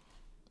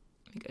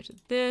 Let me go to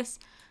this.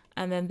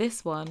 And then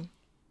this one.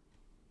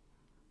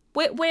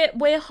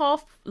 We're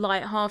half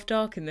light, half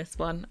dark in this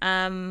one.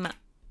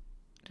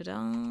 Ta-da.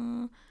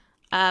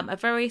 A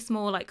very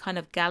small, like, kind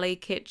of galley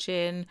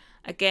kitchen.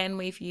 Again,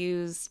 we've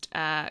used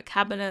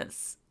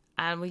cabinets.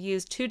 And we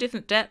used two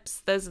different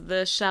depths. Those are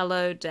the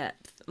shallow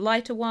depth,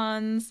 lighter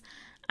ones.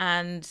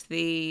 and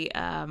the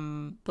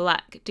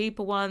black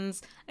deeper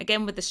ones.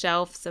 Again with the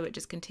shelf, so it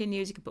just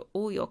continues. You can put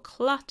all your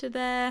clutter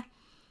there.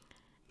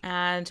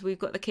 And we've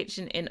got the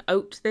kitchen in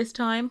oat this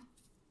time.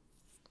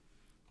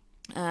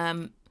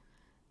 And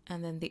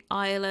then the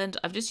island.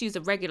 I've just used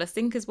a regular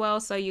sink as well,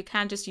 so you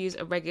can just use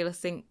a regular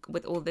sink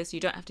with all this.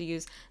 You don't have to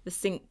use the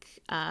sink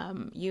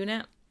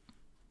unit.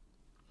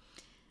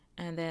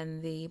 And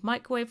then the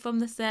microwave from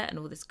the set and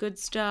all this good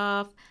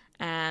stuff.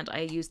 And I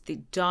used the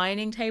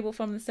dining table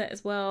from the set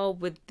as well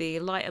with the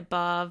light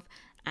above,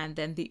 and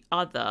then the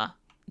other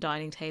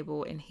dining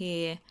table in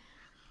here,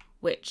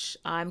 which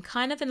I'm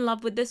kind of in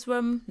love with this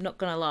room, not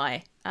gonna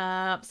lie.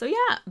 So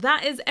yeah,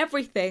 that is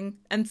everything,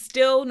 and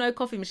still no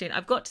coffee machine.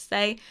 I've got to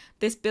say,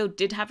 this build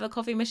did have a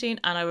coffee machine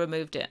and I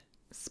removed it,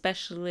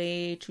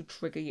 especially to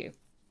trigger you.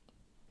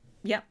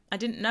 Yep, I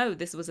didn't know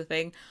this was a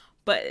thing,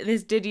 but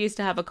this did used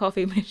to have a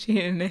coffee machine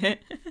in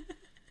it.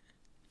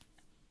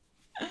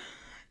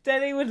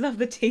 Denny would love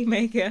the tea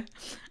maker.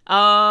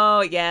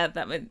 Oh yeah,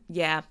 that would,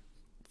 yeah.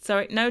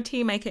 Sorry, no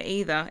tea maker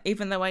either,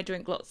 even though I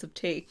drink lots of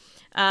tea.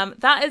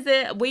 That is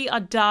it. We are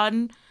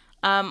done.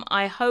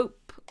 I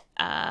hope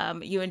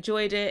you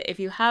enjoyed it. If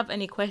you have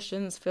any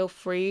questions, feel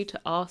free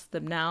to ask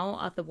them now.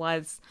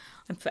 Otherwise,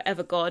 I'm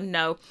forever gone.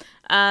 No.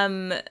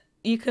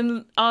 You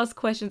can ask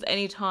questions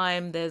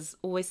anytime. There's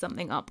always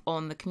something up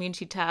on the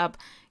community tab.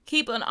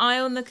 Keep an eye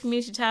on the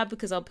community tab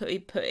because I'll be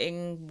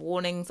putting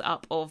warnings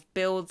up of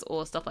builds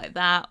or stuff like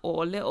that,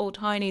 or little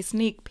tiny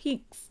sneak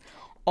peeks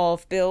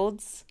of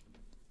builds.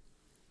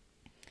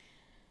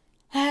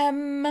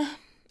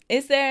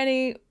 Is there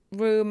any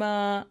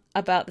rumour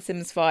about The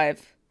Sims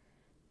 5?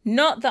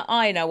 Not that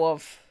I know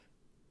of.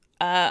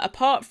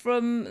 Apart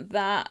from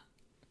that,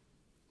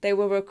 they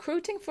were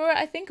recruiting for it,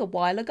 I think, a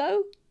while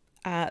ago.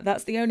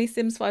 That's the only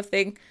Sims 5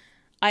 thing.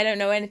 I don't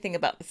know anything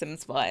about The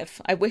Sims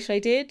 5. I wish I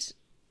did.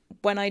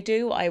 When I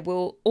do, I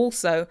will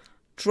also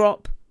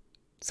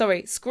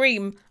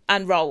scream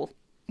and roll.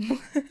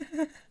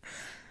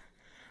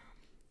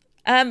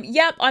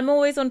 Yep, I'm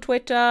always on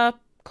Twitter.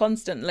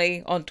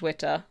 Constantly on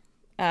Twitter.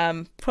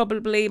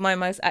 Probably my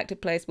most active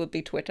place would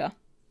be Twitter.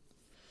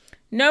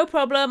 No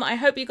problem. I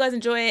hope you guys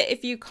enjoy it.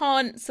 If you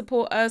can't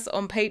support us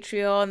on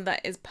Patreon,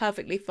 that is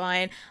perfectly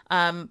fine.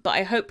 But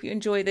I hope you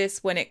enjoy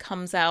this when it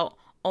comes out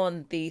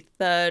on the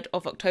 3rd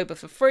of October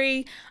for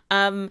free.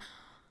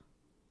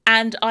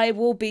 And I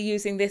will be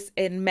using this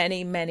in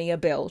many a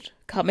build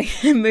coming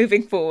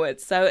moving forward.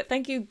 So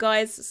thank you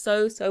guys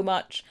so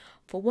much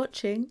for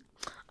watching.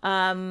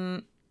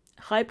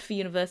 Hyped for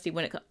university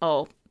when it...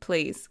 Oh,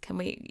 please, can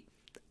we...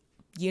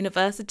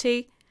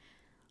 University?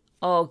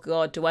 Oh,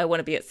 God, do I want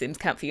to be at Sims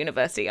Camp for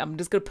university? I'm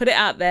just going to put it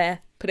out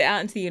there. Put it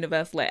out into the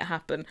universe, let it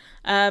happen.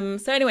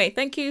 So anyway,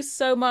 thank you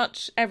so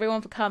much,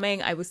 everyone, for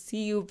coming. I will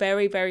see you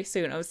very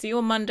soon. I will see you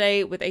on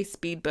Monday with a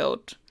speed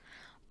build.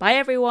 Bye,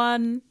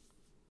 everyone.